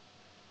up,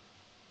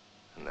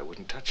 and they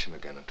wouldn't touch him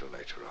again until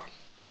later on.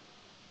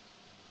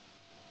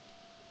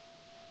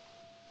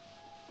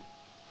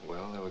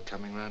 Well, they were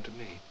coming round to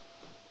me.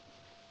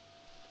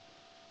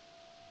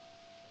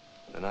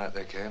 The night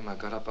they came, I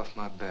got up off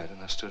my bed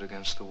and I stood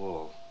against the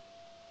wall.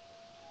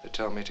 They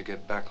told me to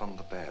get back on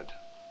the bed.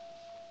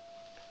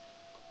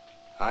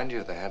 I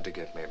knew they had to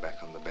get me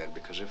back on the bed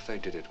because if they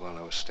did it while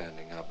I was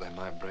standing up, they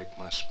might break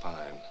my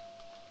spine.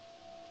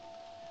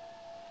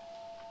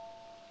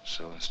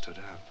 So I stood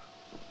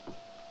up.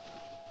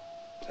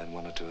 Then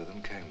one or two of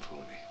them came for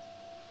me.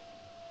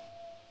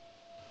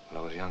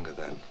 Well, I was younger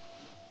then.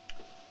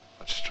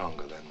 Much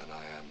stronger then than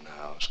I am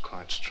now. I was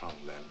quite strong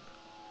then.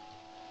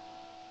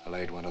 I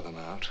laid one of them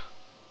out.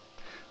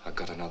 I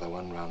got another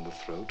one round the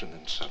throat, and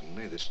then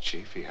suddenly this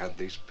chief, he had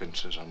these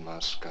pincers on my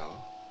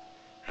skull.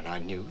 And I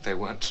knew they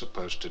weren't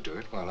supposed to do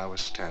it while I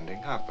was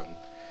standing up, and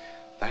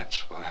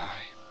that's why I...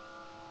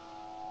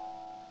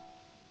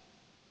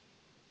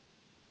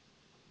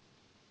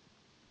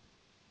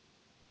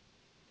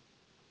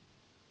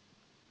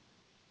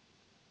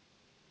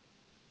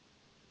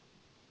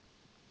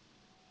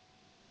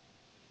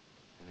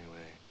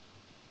 Anyway,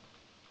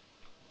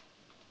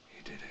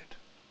 he did it.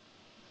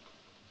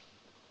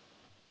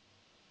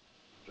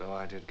 So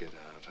I did get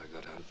out. I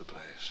got out of the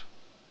place.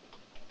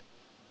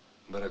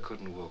 But I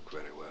couldn't walk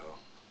very well.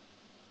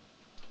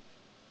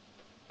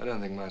 I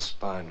don't think my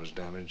spine was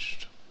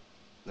damaged.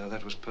 No,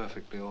 that was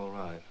perfectly all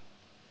right.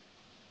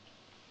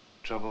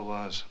 Trouble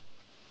was,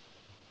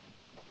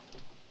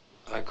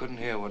 I couldn't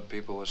hear what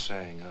people were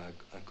saying.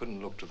 I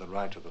couldn't look to the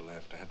right or the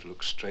left. I had to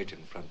look straight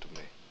in front of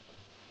me.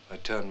 I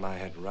turned my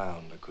head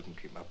round. I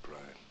couldn't keep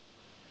upright.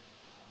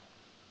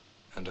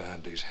 And I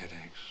had these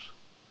headaches.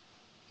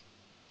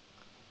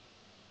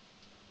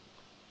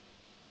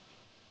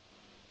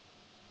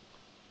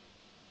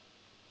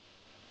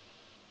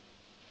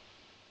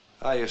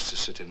 I used to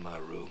sit in my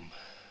room.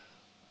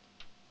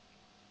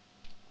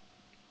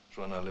 It's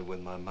when I lived with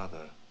my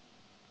mother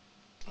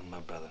and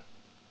my brother.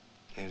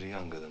 He was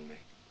younger than me.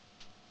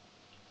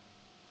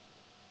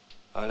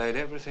 I laid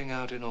everything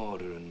out in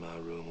order in my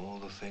room, all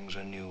the things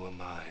I knew were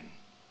mine.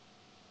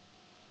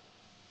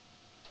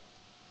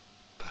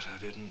 But I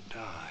didn't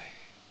die.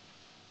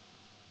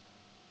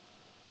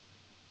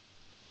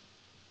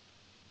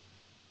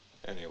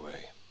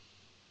 Anyway,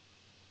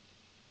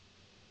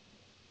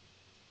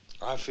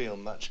 I feel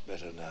much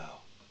better now.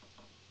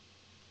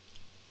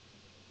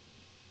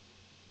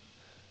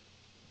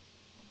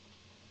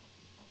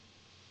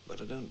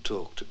 But I don't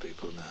talk to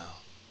people now.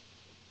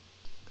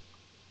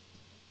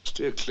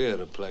 Steer clear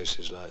of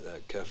places like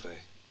that cafe.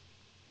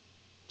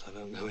 I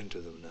don't go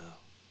into them now.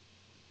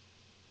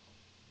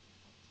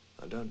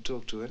 I don't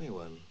talk to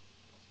anyone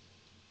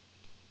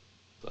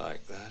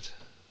like that.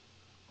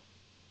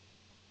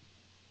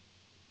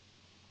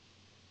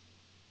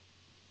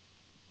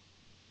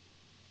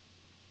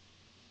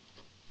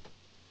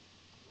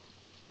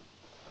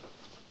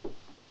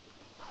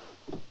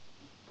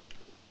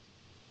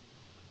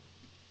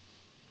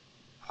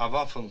 I've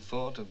often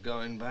thought of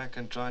going back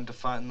and trying to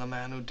find the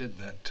man who did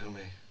that to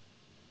me.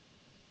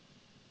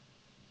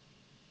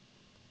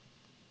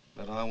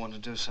 But I want to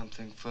do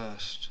something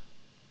first.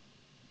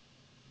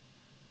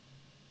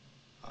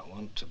 I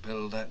want to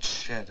build that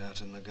shed out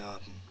in the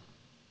garden.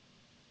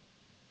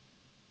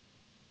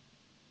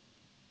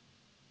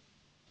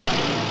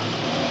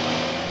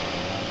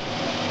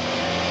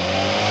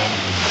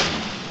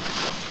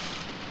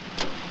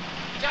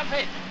 Jump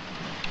in.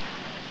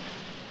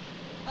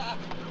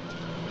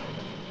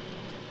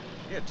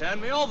 You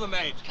turned me over,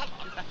 mate. Come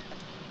on.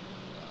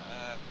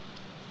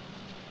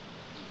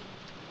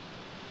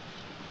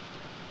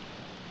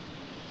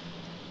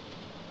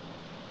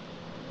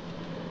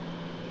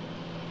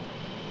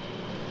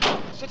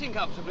 Sitting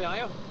comfortably, are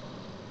you?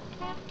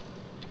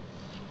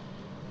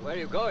 Where are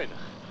you going?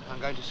 I'm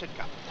going to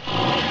Sitka.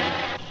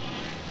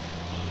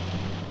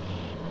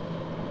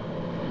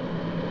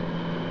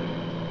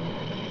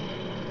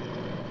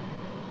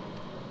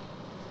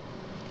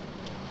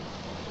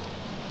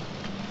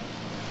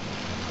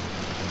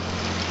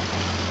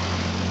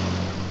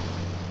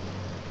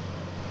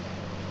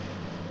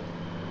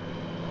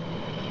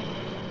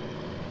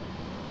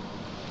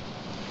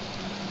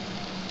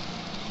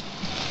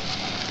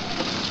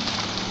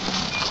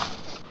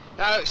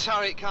 No,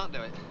 sorry, can't do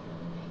it.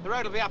 The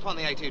road will be up on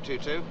the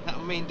A222. That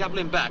will mean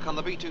doubling back on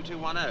the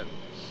B2210.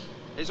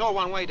 It's all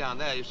one way down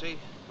there, you see,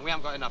 and we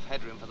haven't got enough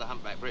headroom for the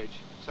humpback bridge,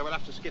 so we'll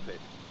have to skip it.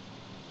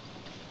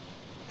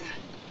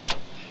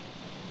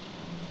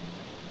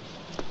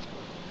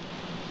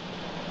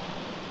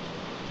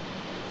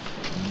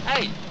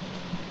 Hey,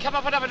 come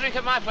up and have a drink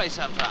at my place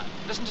sometime.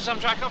 Listen to some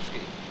Tchaikovsky.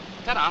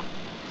 Ta-da.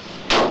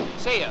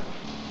 See ya.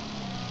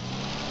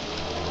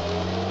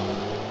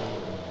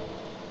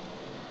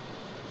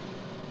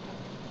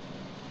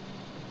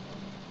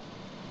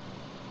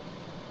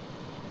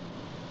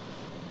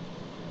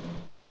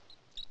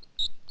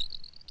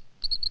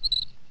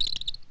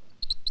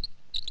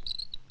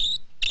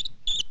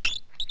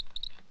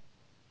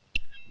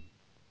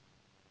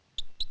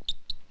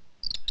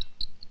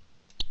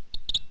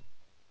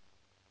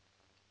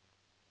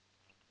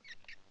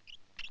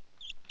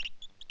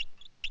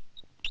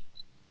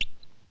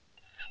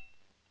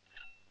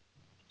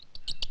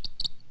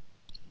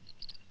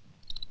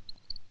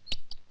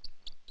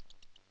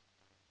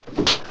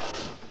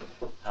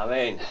 I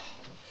mean,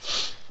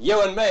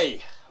 you and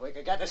me, we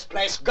could get this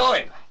place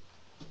going.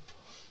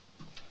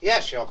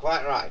 Yes, you're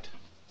quite right.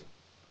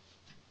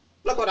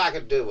 Look what I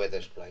could do with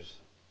this place.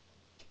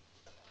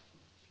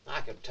 I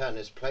could turn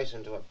this place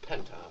into a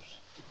penthouse.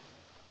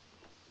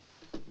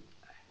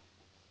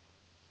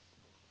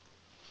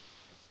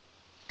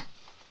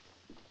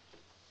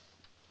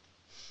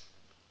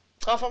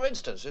 Oh, for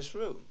instance, this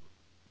room.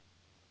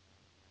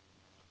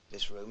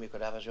 This room you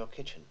could have as your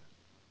kitchen.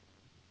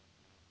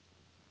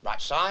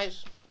 Right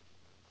size.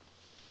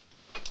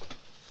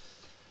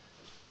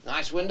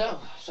 Nice window.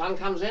 Sun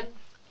comes in.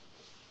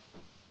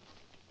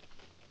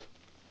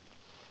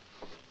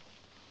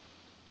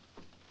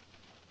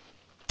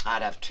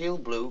 I'd have teal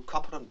blue,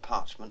 copper and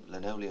parchment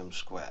linoleum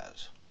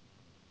squares.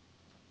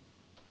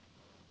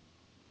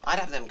 I'd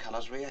have them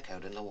colours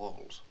re-echoed in the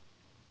walls.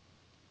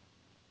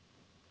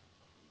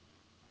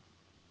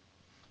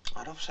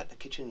 I'd offset the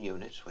kitchen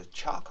units with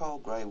charcoal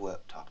grey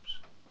worktops.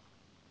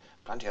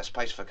 Plenty of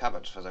space for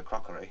cupboards for the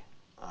crockery.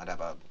 I'd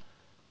have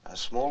a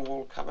small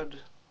wall cupboard,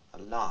 a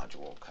large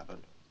wall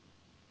cupboard,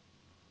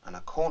 and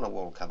a corner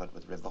wall cupboard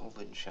with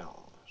revolving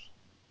shelves.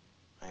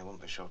 I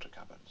won't be short of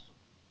cupboards.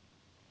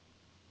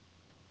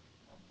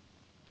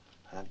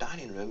 And a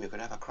dining room you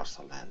could have across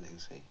the landing,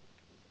 see?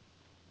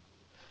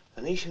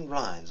 Venetian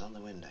blinds on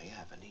the window,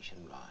 yeah,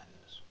 Venetian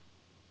blinds.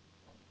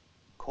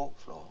 Cork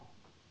floor,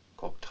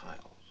 cork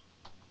tiles.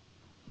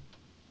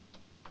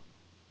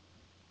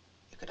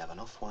 You could have an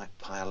off-white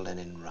pile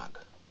linen rug.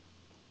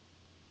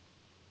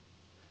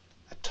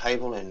 A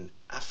table in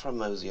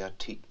Aframosia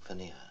teak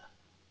veneer.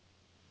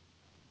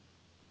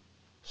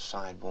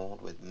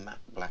 Sideboard with matte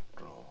black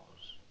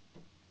drawers.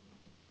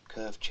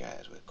 Curved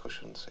chairs with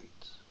cushioned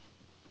seats.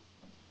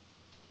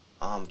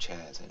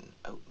 Armchairs in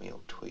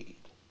oatmeal tweed.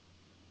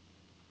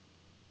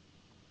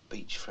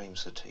 Beech frame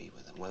settee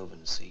with a woven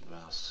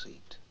seagrass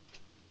seat.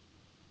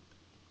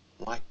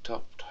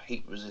 White-topped,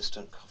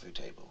 heat-resistant coffee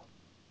table.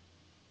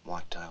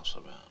 White tile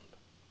surround.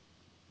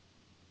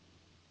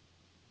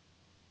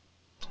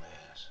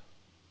 Yes.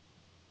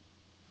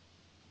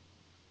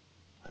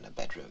 And a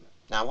bedroom.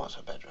 Now what's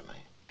a bedroom, eh?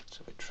 It's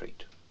a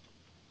retreat.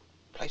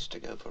 Place to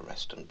go for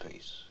rest and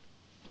peace.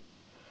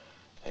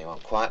 So you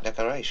want quiet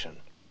decoration.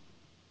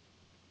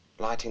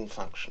 Lighting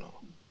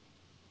functional.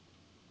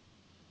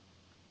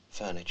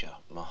 Furniture,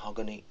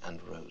 mahogany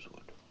and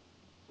rosewood.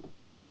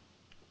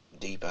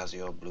 Deep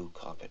azure blue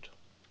carpet.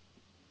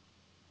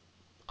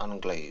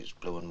 Unglazed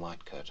blue and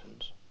white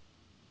curtains.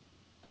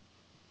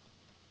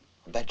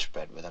 A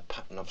bedspread with a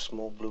pattern of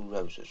small blue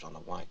roses on a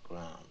white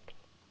ground.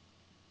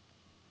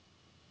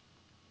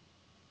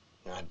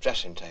 A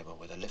dressing table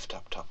with a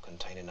lift-up top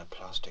containing a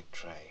plastic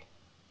tray.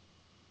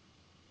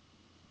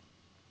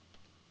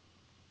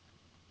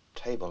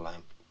 Table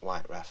lamp,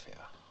 white raffia.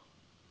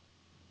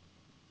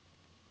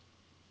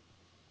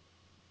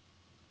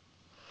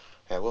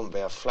 It wouldn't be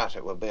a flat,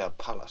 it would be a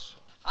palace.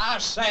 I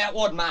say it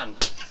would, man.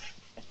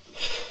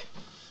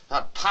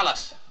 A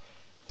palace.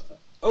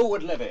 Who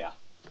would live here?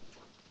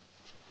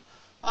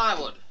 I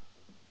would.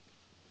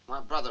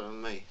 My brother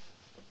and me.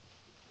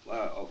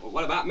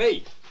 What about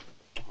me?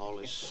 All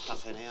this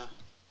stuff in here.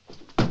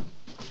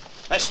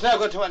 It's no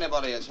good to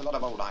anybody. It's a lot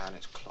of old iron.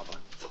 It's clobber.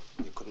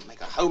 You couldn't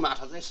make a home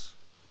out of this.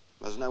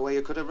 There's no way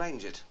you could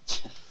arrange it.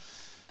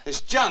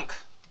 It's junk.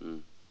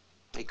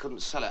 He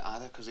couldn't sell it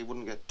either because he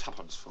wouldn't get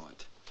tuppence for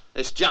it.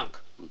 It's junk.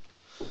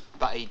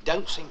 But he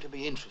don't seem to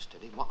be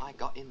interested in what I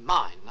got in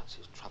mind. That's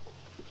his trouble.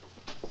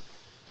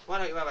 Why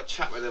don't you have a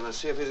chat with him and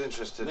see if he's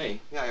interested? Me?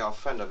 Yeah, you're a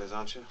friend of his,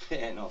 aren't you? He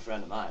ain't no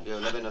friend of mine. You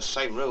live in the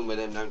same room with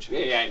him, don't you?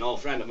 He ain't no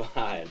friend of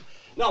mine.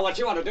 No, what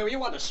you want to do, you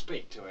want to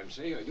speak to him,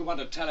 see? You want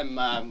to tell him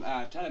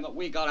that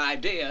we got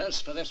ideas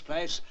for this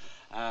place.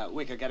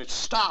 We could get it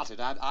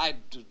started. I'd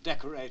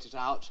decorate it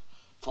out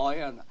for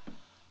you, and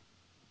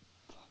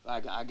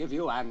I give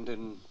you a hand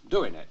in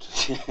doing it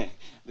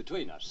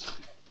between us.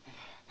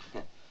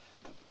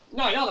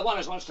 No, you're the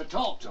one who wants to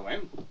talk to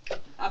him.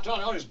 After all,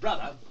 you're his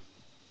brother.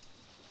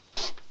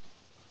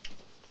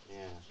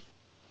 Yes.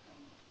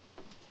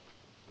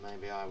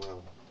 Maybe I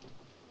will.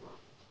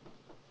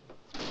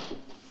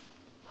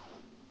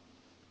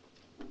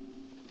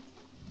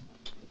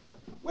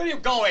 Where are you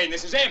going?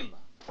 This is him.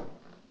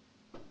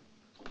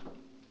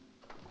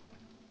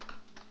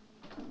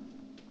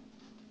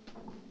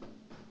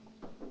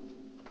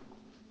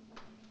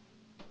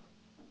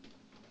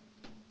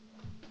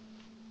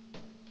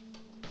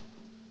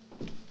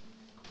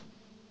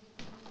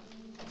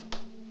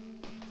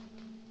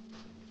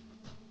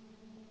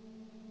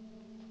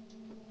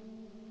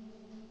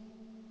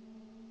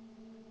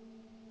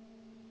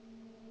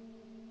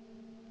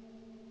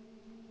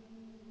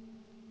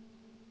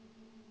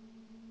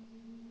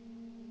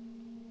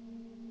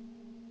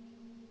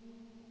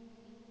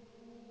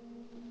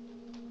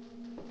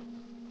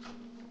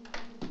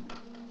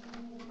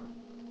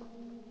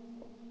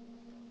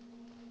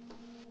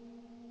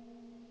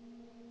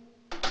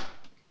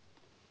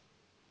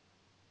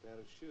 Pair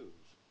of shoes.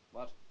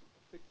 What?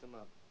 Pick them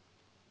up.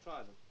 Try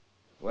them.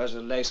 Where's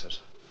the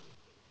laces?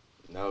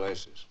 No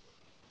laces.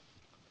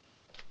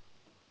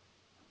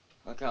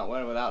 I can't wear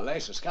them without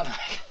laces, can I?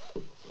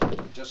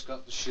 Just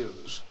got the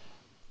shoes.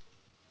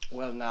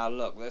 Well, now,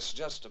 look, this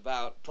just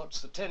about puts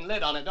the tin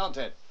lid on it, don't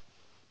it?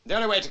 The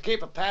only way to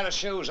keep a pair of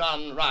shoes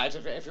on right,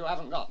 if you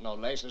haven't got no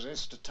laces,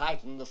 is to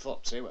tighten the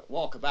foot, see?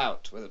 Walk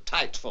about with a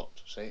tight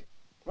foot, see?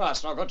 Well,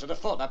 that's not good to the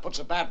foot. That puts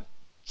a bad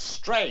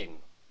strain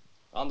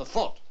on the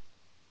foot.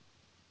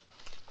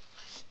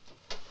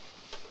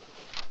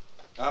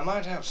 I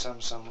might have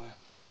some somewhere.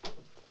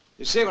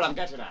 You see what I'm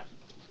getting at?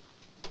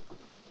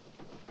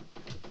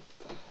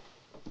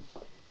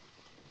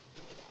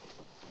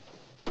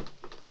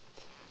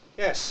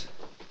 Yes.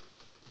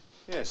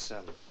 Yes,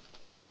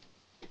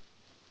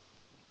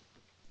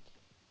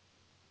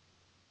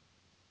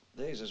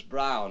 These is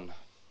brown.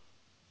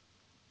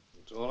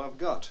 That's all I've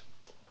got.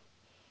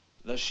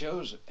 The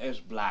shoes is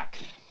black.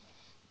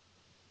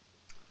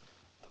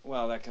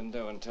 Well, that can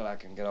do until I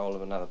can get hold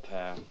of another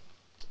pair.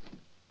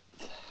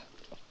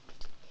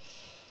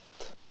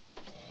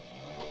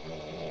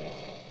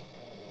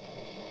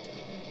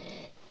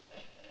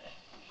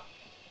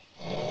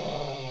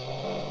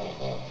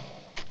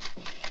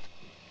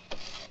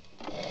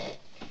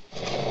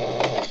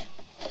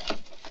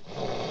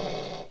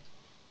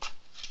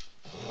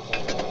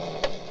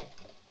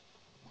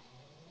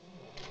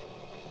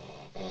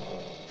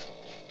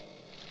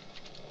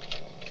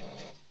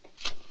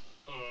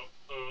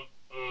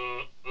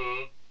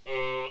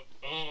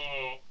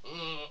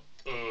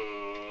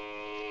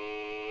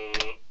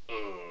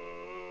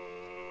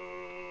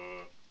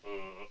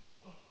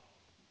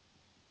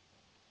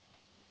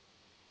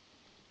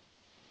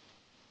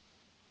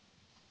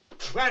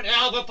 When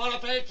Albert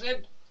Boniface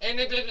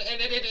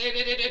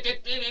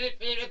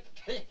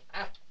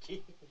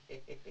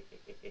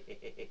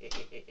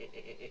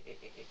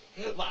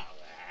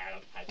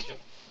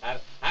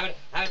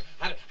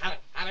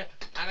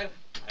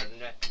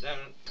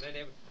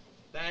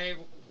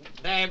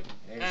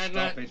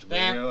Stop it,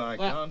 will you? I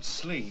can't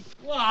sleep.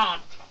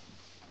 What?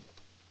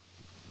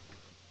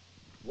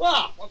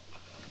 What?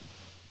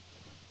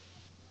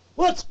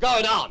 What's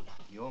going on?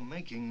 You're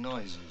making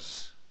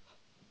noises.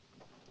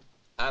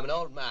 I'm an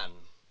old man.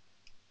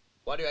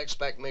 What do you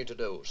expect me to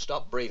do?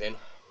 Stop breathing?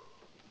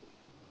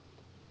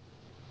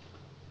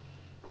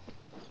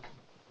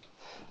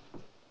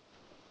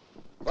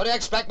 What do you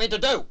expect me to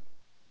do?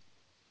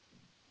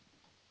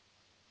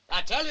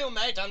 I tell you,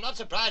 mate, I'm not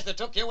surprised they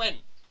took you in.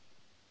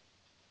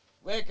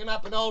 Waking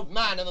up an old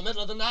man in the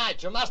middle of the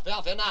night. You must be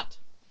off your nut.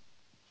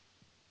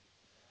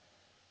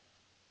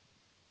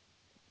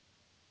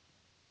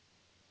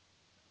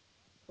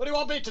 What do you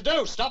want me to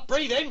do? Stop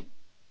breathing?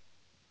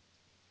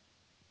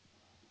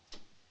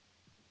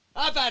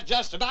 I've had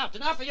just about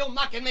enough of you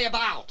mucking me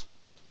about.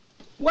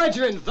 Why'd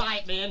you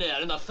invite me in here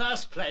in the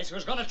first place who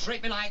was going to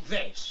treat me like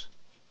this?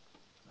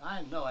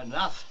 I know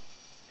enough.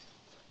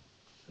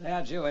 They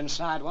had you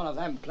inside one of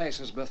them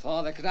places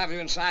before, they could have you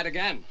inside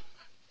again.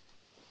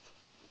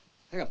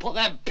 They could put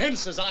them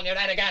pincers on your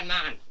head again,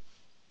 man.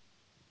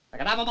 I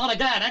can have them on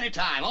again any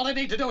time. All they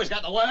need to do is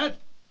get the word.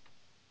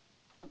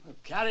 They'll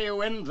carry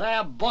you in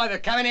there, boy. They'll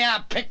come in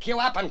here, pick you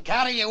up and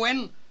carry you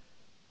in.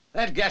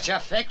 They'd get you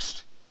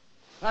fixed.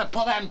 They'd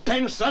put them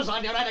pincers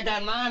on your head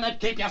again, man. They'd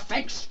keep you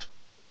fixed.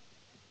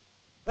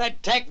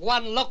 They'd take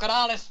one look at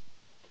all this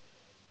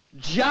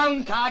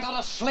junk I got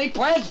to sleep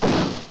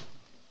with.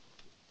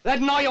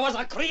 They'd know you was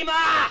a creamer.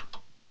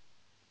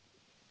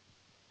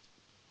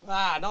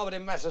 Nobody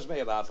messes me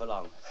about for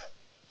long.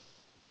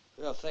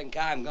 You'll think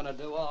I'm gonna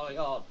do all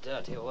your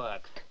dirty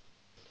work.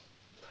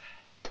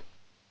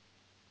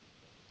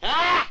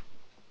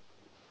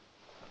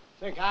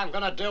 Think I'm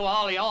gonna do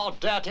all your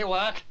dirty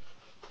work?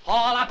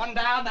 All up and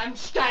down them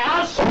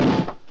stairs?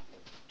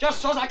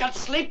 Just so I can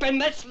sleep in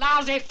this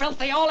lousy,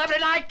 filthy hole every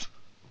night?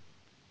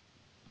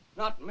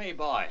 Not me,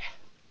 boy.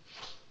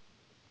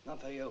 Not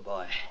for you,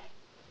 boy.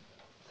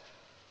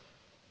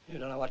 You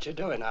don't know what you're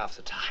doing half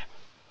the time.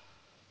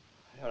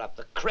 You're up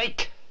the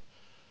creek.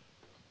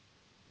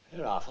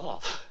 You're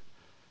off.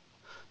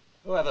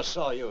 Whoever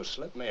saw you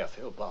slip me a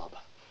few bob?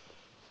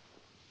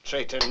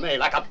 Treating me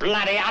like a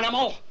bloody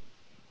animal?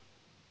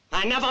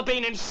 I never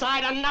been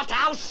inside a nut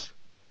house.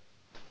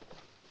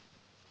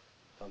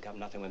 Don't come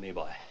nothing with me,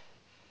 boy.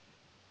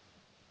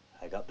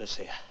 I got this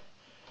here.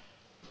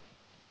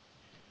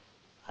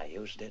 I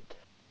used it.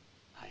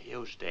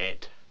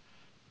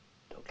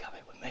 Don't come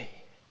in with me.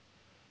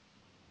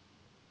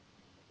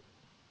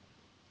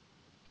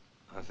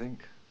 I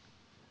think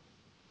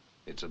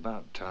it's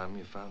about time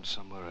you found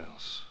somewhere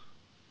else.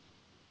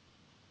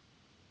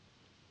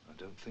 I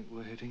don't think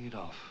we're hitting it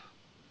off.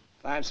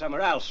 Find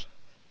somewhere else.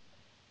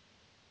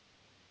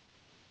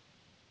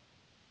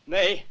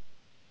 Me?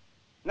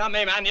 Not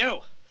me, man,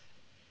 you.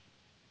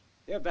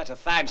 You'd better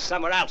find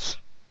somewhere else.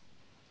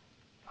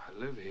 I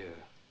live here.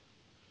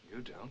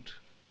 You don't.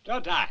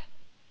 Don't I?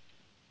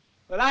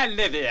 Well, I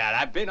live here.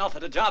 I've been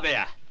offered a job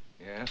here.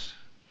 Yes,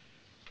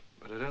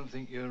 but I don't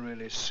think you're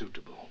really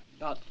suitable.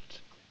 Not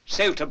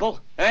suitable,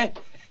 eh?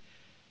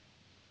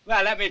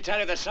 Well, let me tell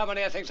you, there's someone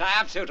here thinks I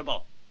am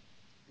suitable.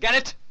 Get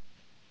it?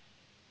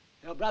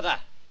 Your brother.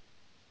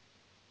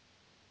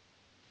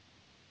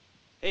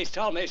 He's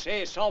told me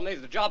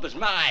the job is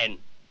mine.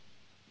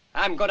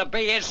 I'm gonna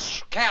be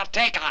his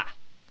caretaker.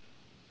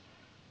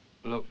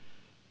 Look,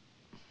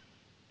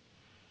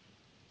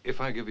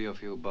 if I give you a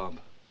few bob,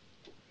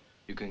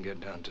 you can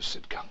get down to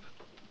Sidcup.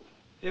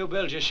 You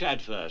build your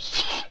shed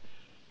first.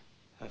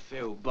 A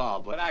few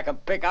bob, when I can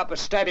pick up a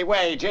steady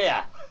wage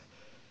here.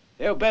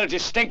 You build your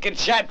stinking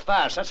shed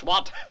first, that's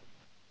what.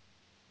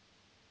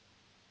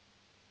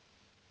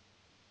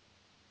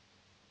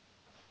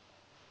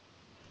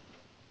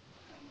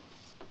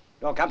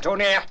 Don't come too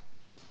near.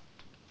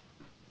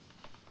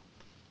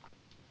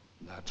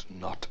 That's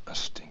not a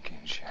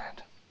stinking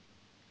shed.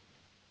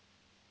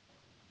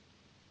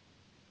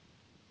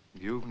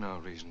 You've no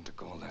reason to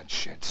call that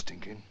shed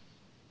stinking.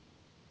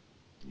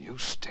 You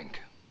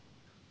stink.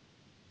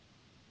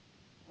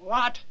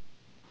 What?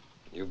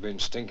 You've been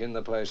stinking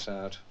the place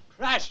out.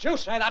 Christ, you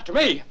say that to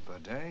me. For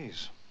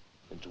days.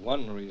 It's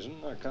one reason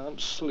I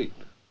can't sleep.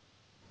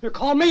 You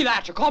call me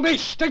that? You call me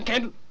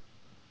stinking?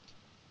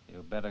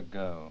 You better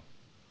go.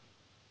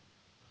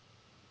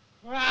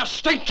 Ah,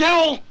 stink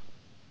you!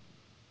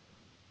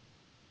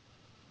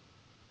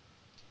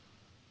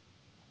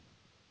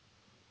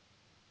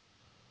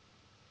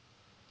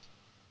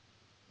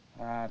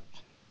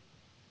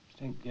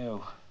 Stink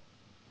you.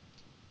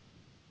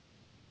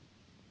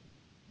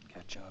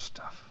 Get your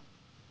stuff.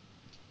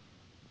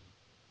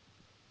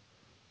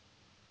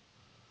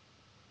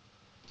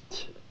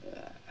 You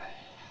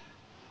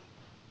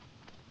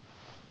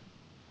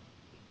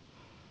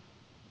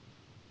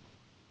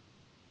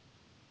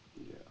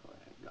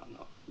ain't got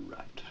no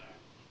right.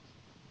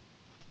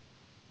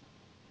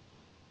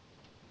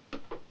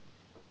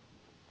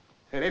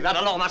 Hey, leave that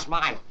alone, that's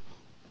mine.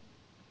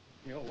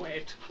 You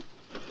wait.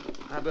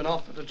 I've been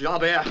offered a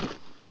job here.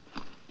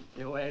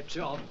 You wait,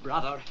 your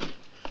brother.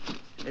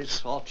 He'll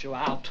sort you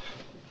out.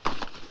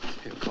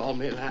 You call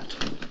me that.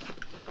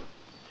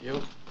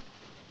 You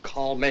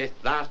call me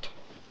that.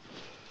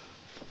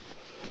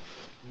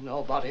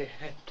 Nobody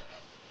had.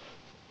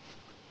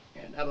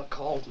 You never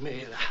called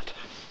me that.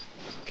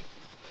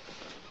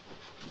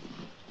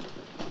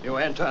 You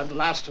ain't heard the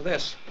last of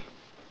this.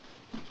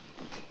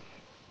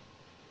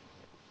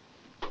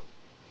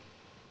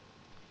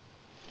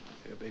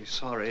 You'll be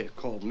sorry you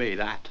called me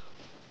that.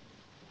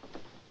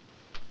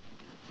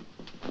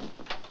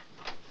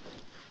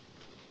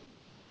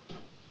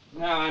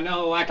 Now I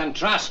know who I can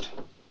trust.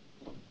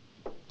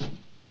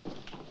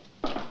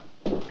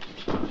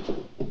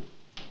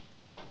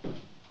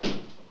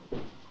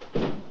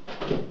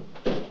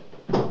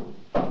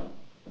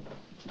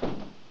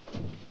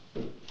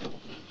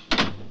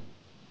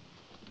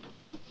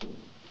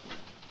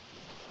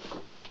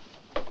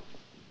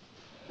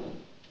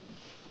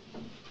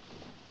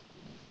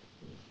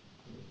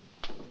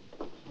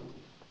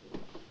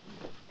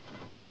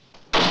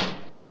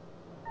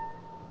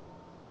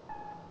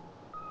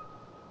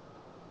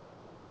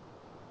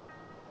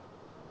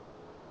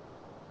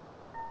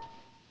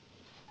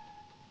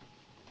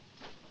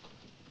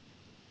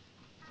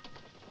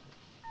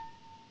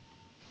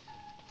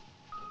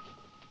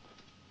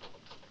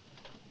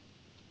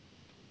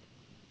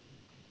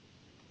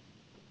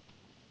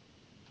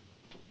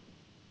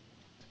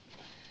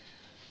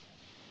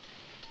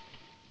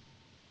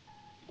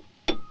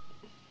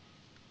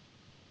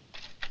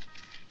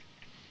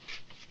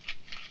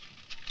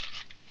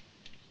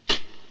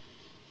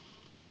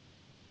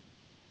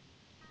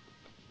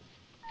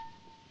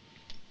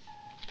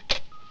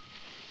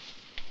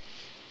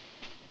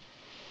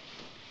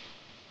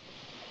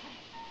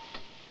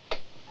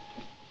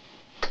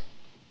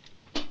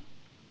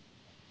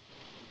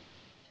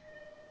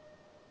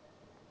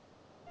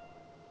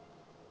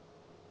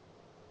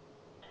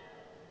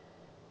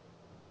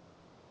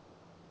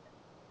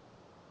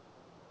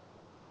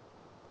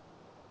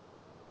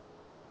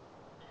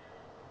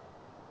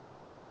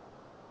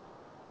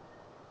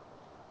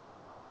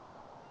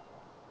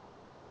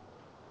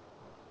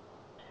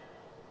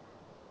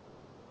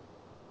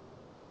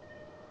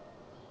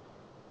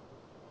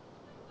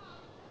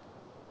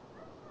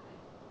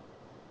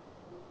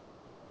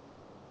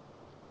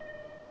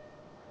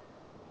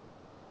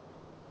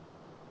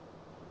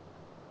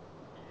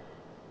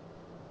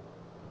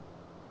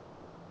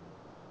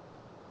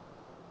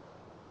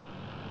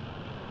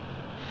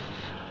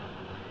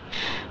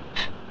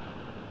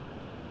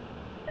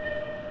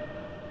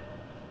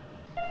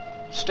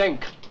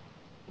 stink.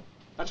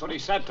 That's what he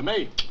said to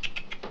me.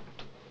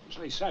 That's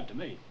what he said to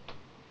me.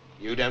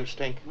 You don't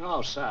stink.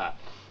 No, sir.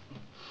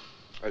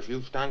 If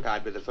you stank,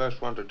 I'd be the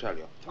first one to tell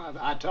you.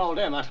 I told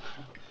him.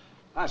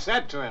 I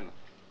said to him.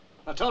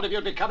 I told him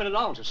you'd be coming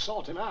along to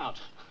sort him out.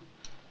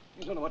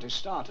 You don't know what he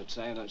started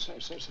saying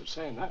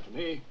that to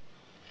me.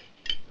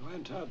 You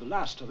ain't heard the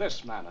last of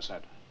this man, I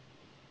said.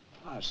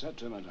 I said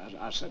to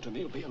him,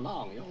 he'll be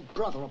along. Your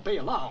brother will be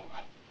along.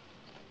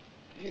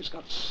 He's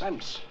got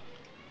sense.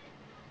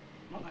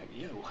 Not like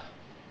you.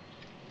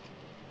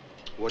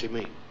 What do you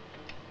mean?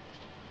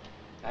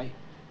 Eh?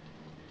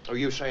 Are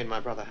you saying my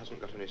brother hasn't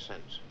got any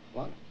sense?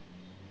 What?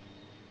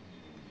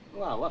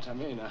 Well, what I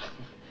mean,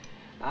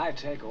 I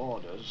take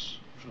orders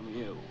from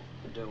you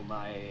to do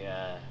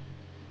my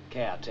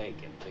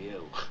caretaking for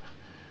you.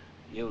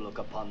 You look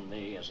upon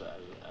me as a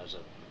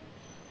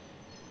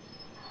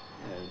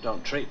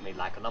don't treat me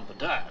like a lump of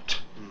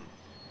dirt. Hmm.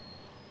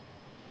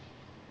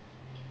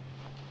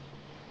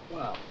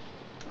 Well,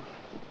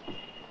 do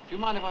you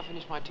mind if I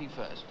finish my tea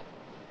first?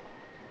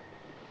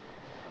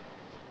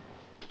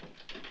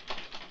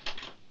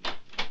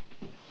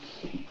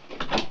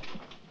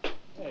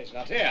 he's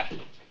not here.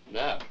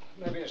 No.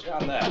 Maybe he's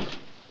down there.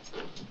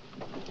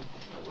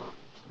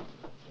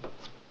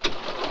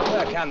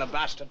 Where can the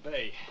bastard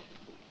be?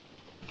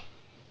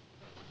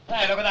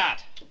 Hey, look at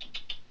that.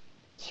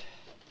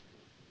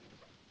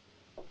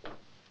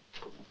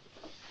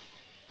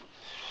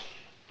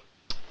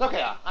 Look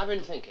here, I've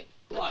been thinking.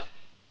 What?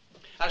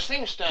 As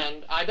things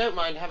stand, I don't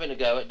mind having a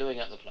go at doing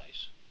up the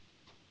place.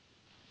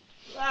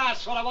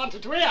 That's what I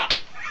wanted to hear.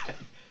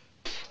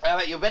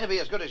 Well, you better be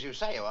as good as you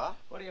say you are.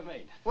 What do you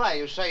mean? Why,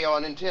 you say you're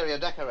an interior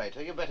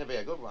decorator. You better be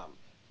a good one.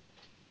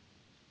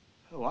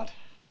 A what?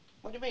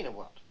 What do you mean, a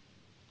what?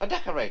 A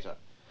decorator.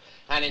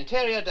 An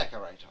interior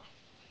decorator.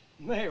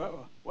 Me?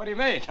 What do you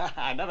mean?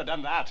 I've never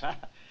done that.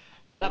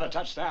 Never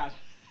touched that.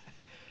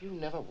 You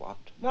never what?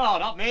 No,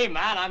 not me,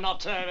 man. I'm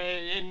not an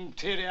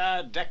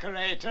interior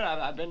decorator.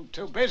 I've been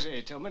too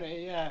busy. Too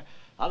many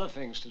other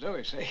things to do,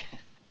 you see.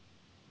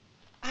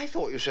 I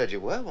thought you said you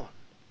were one.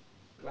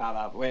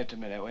 Well, wait a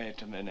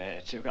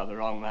minute. You've got the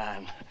wrong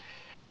man.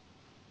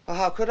 Well,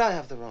 how could I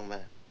have the wrong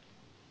man?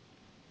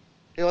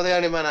 You're the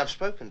only man I've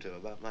spoken to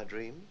about my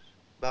dreams,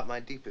 about my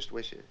deepest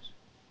wishes.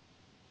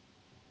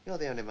 You're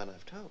the only man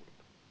I've told.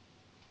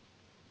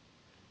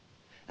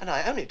 And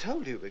I only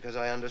told you because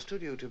I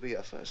understood you to be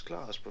a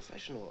first-class,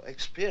 professional,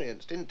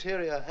 experienced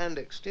interior and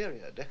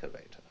exterior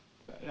decorator.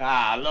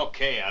 Ah, look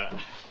here.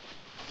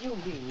 You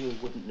mean you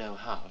wouldn't know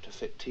how to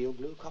fit teal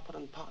blue, copper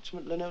and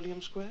parchment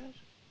linoleum squares?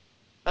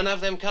 And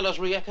have them colours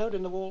re-echoed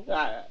in the wall?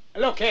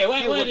 Look here, You where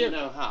do you... wouldn't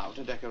know how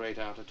to decorate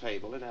out a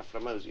table in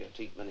Aframosia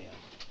teak veneer.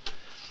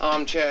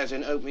 Armchairs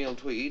in oatmeal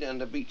tweed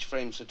and a beech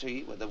frame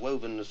settee with a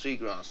woven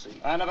seagrass seat.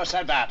 I never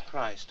said that.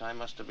 Christ, I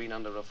must have been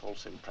under a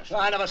false impression.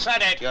 I never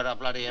said it. You're a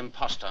bloody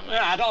imposter, mate.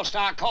 Yeah, don't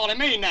start calling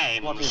me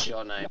names. What is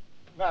your name?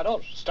 No,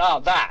 don't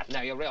start that.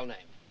 No, your real name.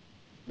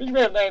 His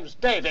real name's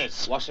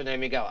Davis. What's the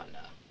name you go under?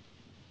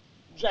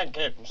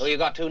 Jenkins. Oh, you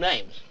got two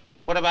names.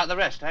 What about the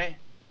rest, eh?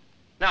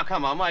 Now,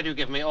 come on, why do you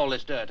give me all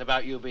this dirt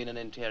about you being an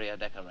interior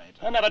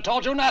decorator? I never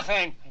told you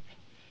nothing.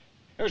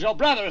 It was your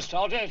brother who's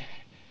told you.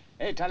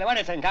 He'd tell you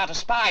anything out of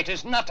spite.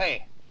 He's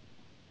nutty.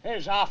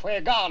 He's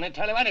halfway gone. He'd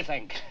tell you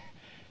anything.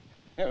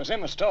 It was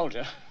him who's told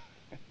you.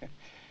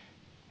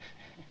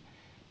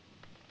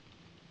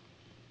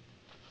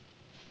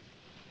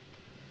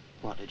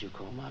 What did you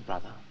call my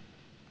brother?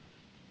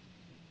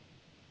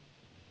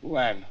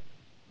 When?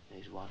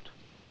 He's what?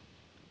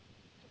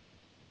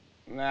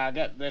 Now,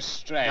 get this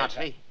straight.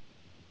 Nutty.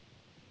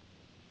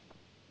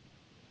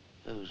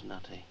 Who's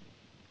nutty?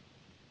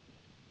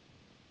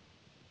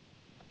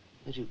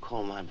 Did you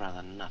call my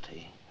brother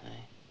nutty, eh?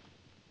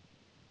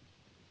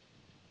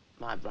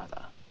 My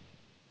brother?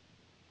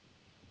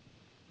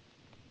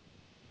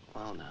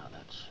 Well, now,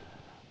 that's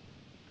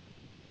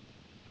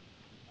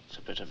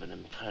a bit of an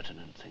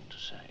impertinent thing to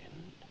say,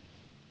 isn't it?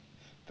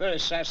 Very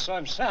says so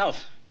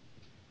himself.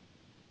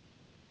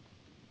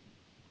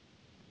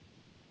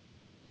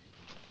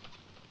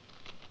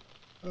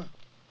 Huh.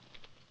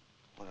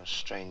 What a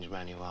strange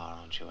man you are,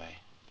 aren't you, eh?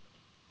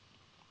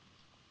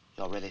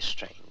 You're really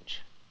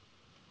strange.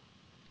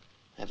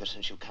 Ever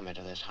since you come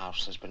into this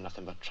house, there's been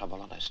nothing but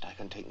trouble, honest. I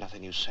can take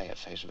nothing you say at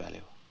face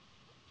value.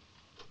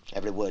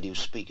 Every word you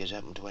speak is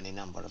open to any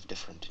number of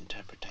different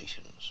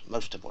interpretations.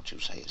 Most of what you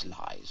say is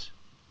lies.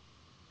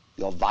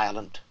 You're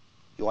violent,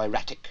 you're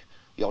erratic,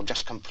 you're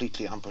just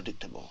completely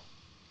unpredictable.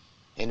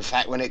 In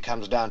fact, when it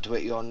comes down to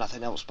it, you're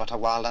nothing else but a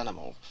wild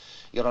animal.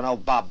 You're an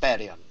old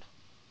barbarian.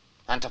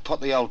 And to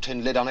put the old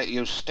tin lid on it,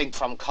 you stink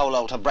from coal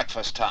hole to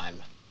breakfast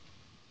time.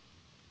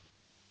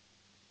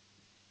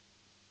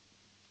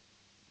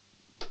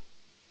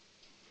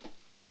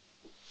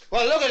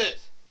 Well, look at it.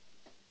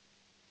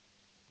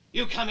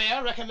 You come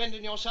here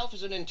recommending yourself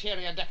as an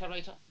interior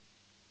decorator.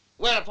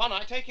 Whereupon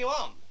I take you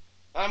on.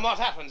 And what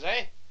happens,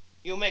 eh?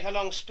 You make a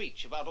long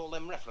speech about all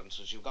them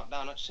references you got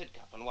down at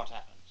Sidcup, and what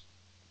happens?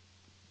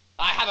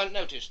 I haven't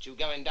noticed you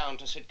going down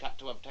to Sidcup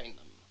to obtain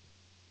them.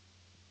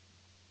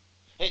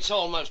 It's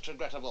almost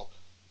regrettable,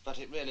 but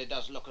it really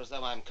does look as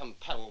though I'm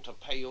compelled to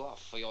pay you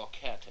off for your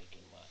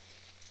caretaking work.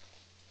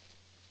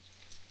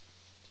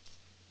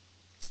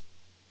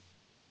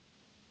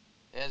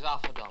 Here's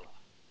 $50.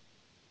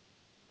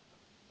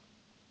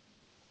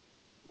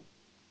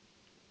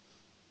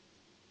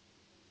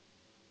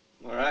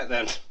 All right,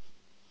 then.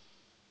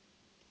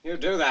 You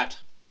do that.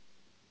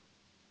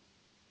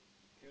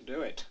 You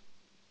do it.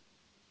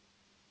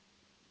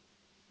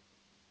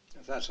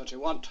 If that's what you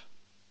want.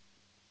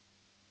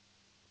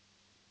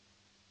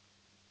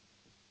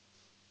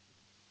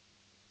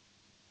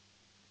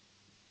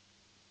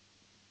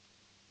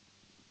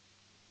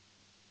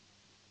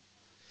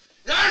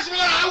 That's what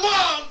I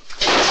want!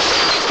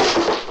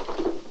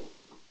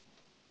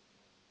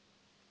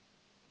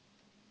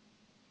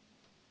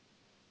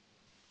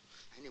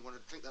 Anyone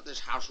would think that this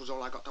house was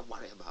all I got to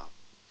worry about.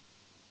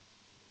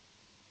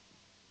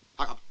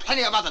 I got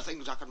plenty of other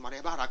things I can worry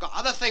about. I got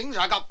other things.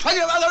 I got plenty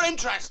of other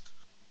interests.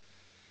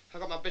 I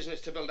got my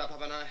business to build up,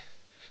 haven't I?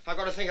 I've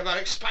got to think about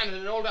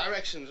expanding in all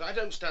directions. I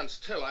don't stand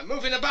still. I'm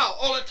moving about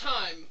all the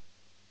time.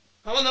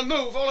 I'm on the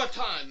move all the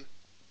time.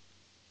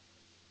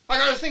 I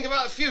got to think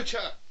about the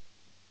future.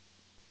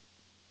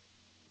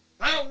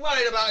 I'm not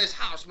worried about his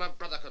house. My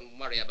brother can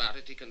worry about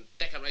it. He can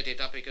decorate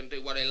it up. He can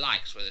do what he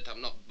likes with it. I'm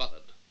not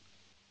bothered.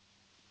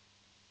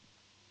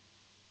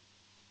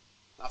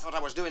 I thought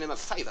I was doing him a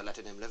favor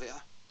letting him live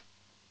here.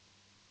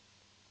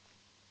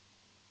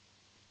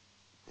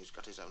 He's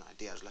got his own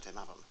ideas. Let him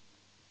have them.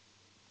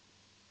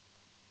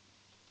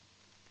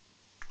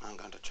 I'm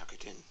going to chuck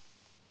it in.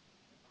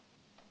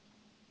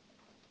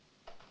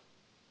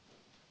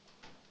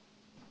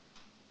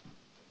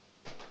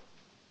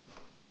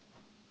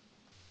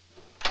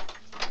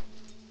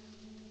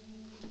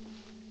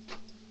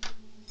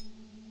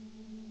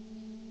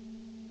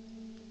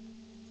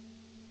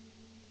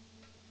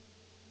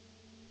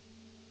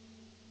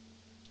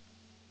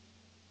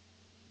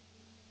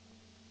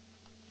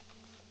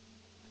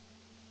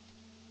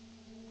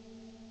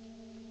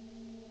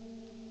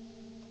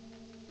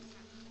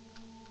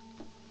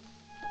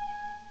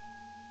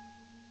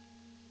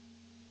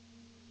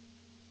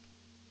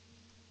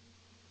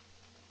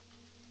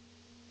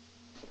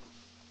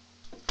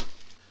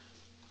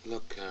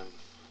 Look, I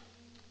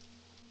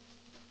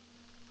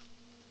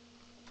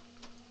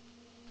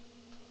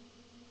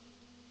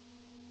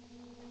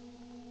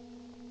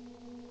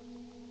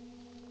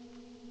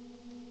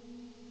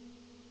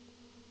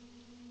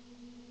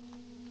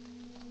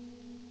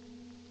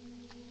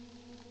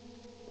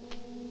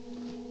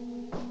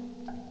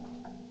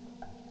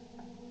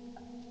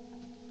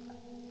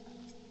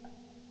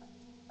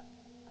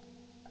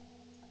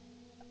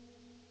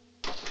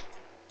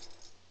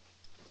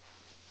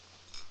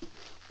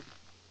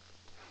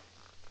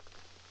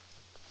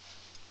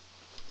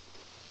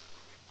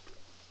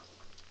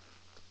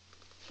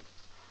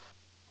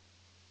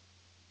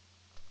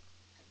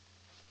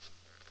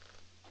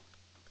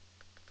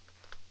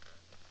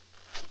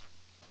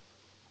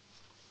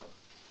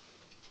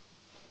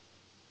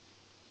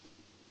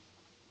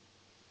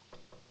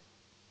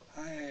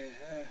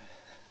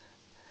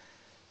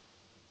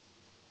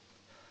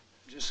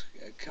just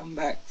come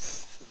back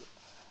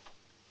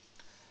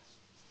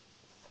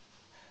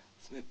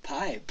for my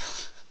pipe.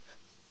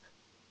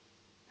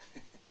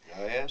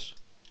 Oh, yes?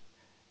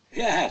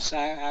 Yes,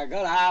 I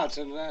got out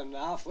and then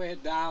halfway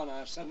down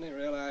I suddenly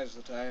realized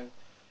that I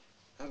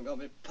hadn't got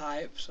my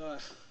pipe, so I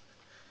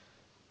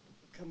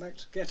come back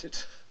to get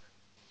it.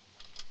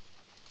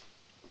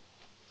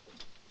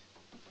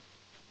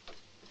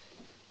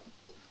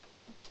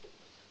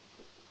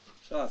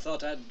 So I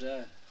thought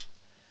I'd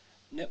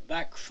nip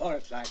back for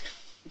it, like.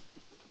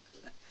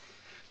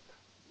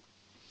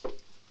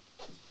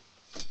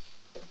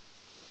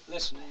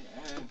 Listen,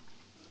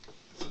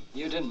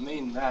 you didn't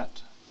mean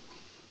that,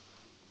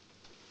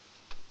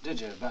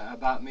 did you,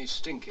 about me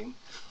stinking?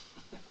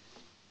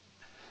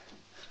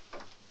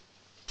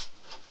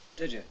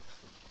 Did you?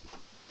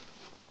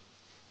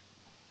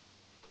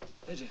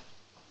 Did you?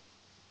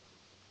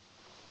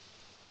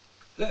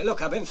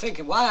 Look, I've been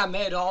thinking why I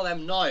made all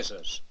them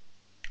noises.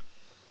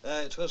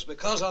 It was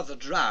because of the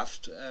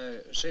draft.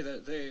 See,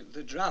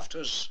 the draft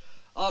was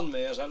on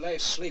me as I lay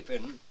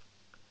sleeping.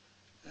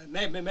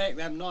 Made me make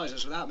them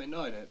noises without me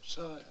knowing it.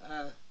 So,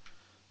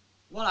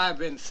 what I've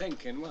been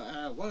thinking,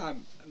 what I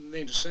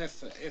mean to say,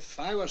 if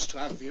I was to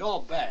have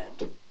your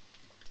bed,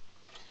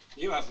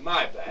 you have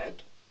my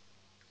bed,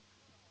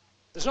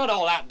 there's not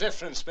all that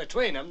difference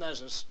between them.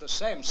 There's the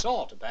same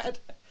sort of bed.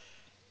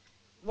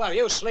 Well,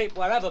 you sleep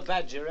wherever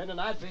bed you're in, and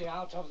I'd be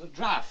out of the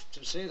draft.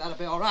 You see, that'd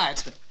be all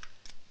right.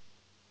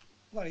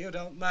 Well, you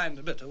don't mind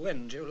a bit of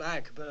wind. You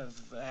like a bit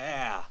of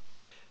air.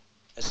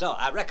 So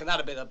I reckon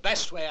that'd be the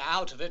best way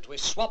out of it. We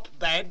swap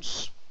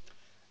beds.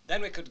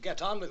 Then we could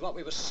get on with what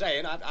we were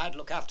saying. I'd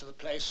look after the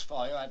place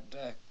for you. I'd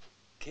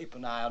keep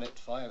an eye on it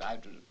for you.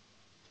 I'd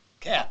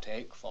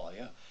caretake for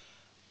you.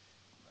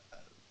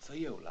 For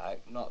you,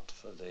 like, not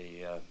for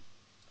the other,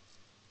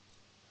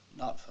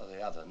 not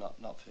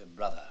for your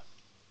brother.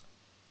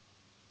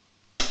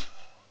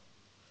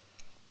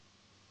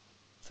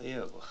 For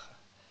you.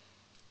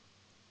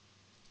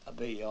 I'll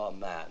be your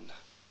man.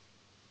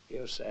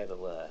 You say the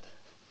word.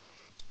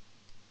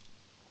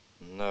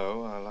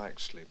 No, I like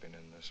sleeping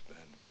in this bed.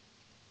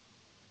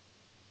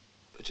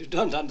 But you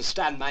don't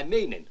understand my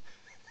meaning.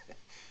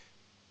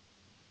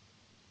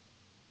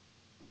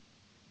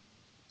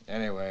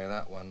 Anyway,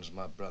 that one's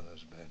my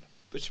brother's bed.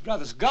 But your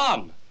brother's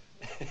gone.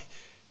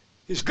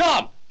 He's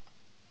gone.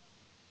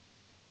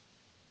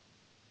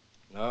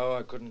 No,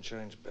 I couldn't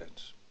change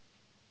beds.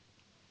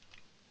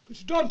 But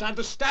you don't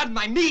understand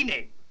my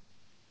meaning.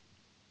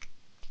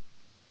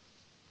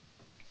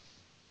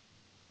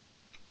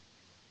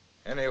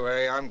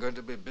 Anyway, I'm going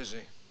to be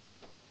busy.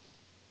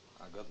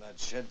 I've got that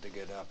shed to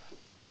get up.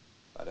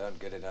 If I don't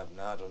get it up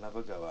now, it'll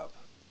never go up.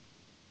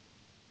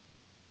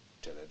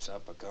 Till it's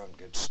up, I can't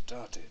get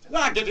started.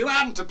 I'll give you a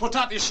hand to put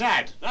up your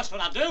shed. That's what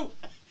I'll do.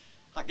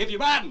 I'll give you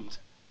a hand.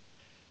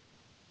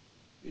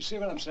 You see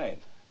what I'm saying?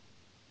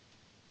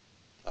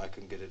 I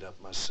can get it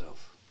up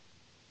myself.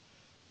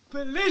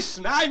 But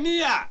listen, I'm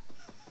here.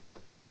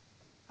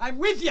 I'm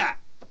with you.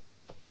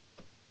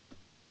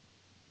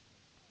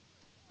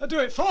 I'll do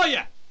it for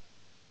you.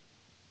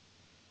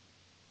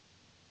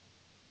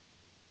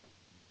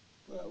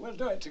 We'll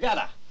do it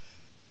together.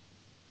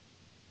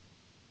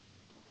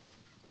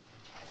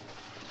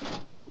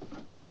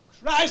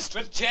 Christ,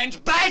 we'll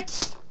change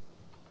beds!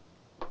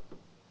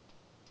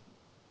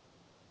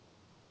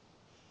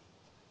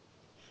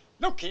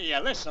 Look here,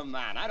 listen,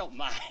 man, I don't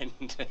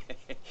mind.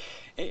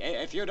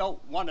 If you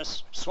don't want to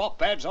swap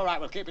beds, all right,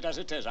 we'll keep it as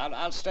it is.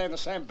 I'll stay in the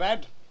same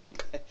bed.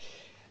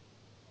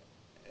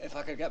 If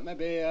I could get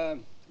maybe a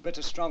bit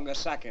of stronger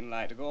sacking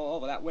light to go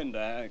over that window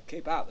and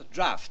keep out the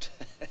draft.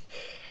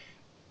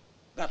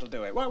 That'll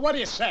do it. What do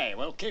you say?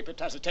 We'll keep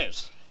it as it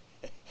is.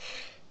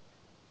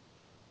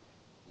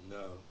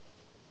 No.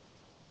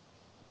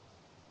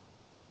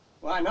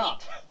 Why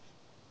not?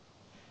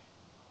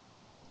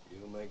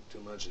 You make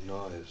too much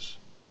noise.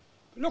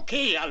 Look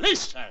here,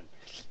 listen.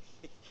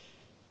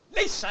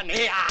 Listen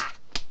here.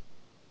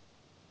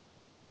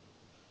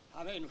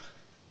 I mean,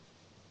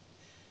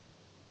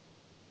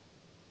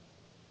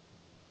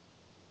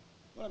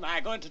 what am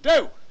I going to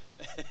do?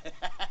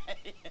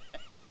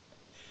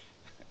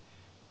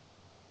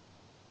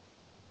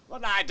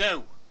 What do I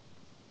do?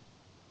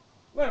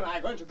 Where am I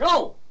going to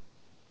go?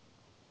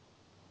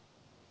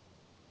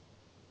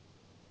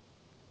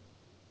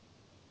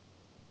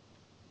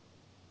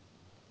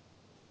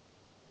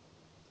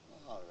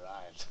 All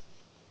right. If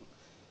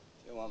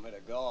you want me to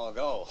go, I'll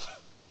go.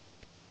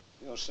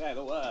 You'll say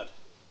the word.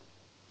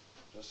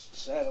 Just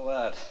say the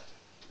word.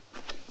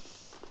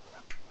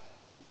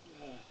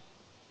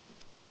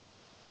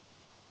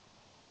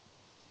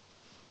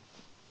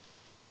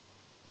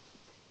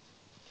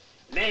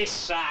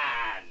 Listen!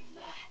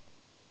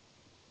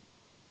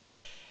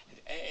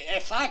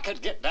 If I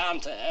could get down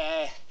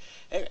to,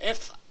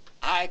 if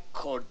I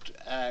could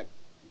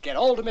get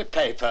hold of my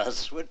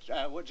papers,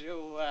 would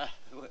you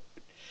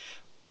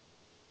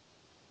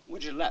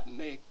let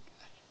me?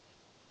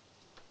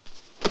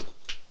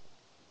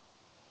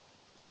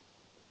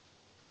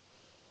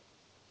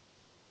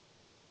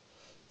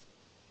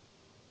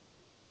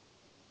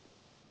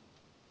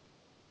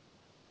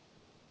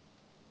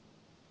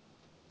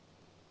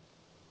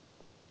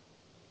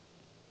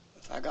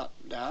 If I got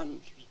down.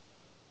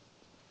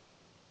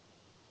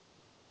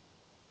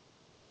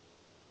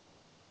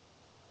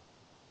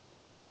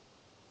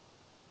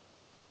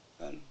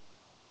 And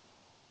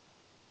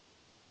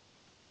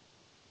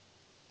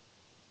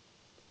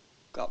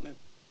got me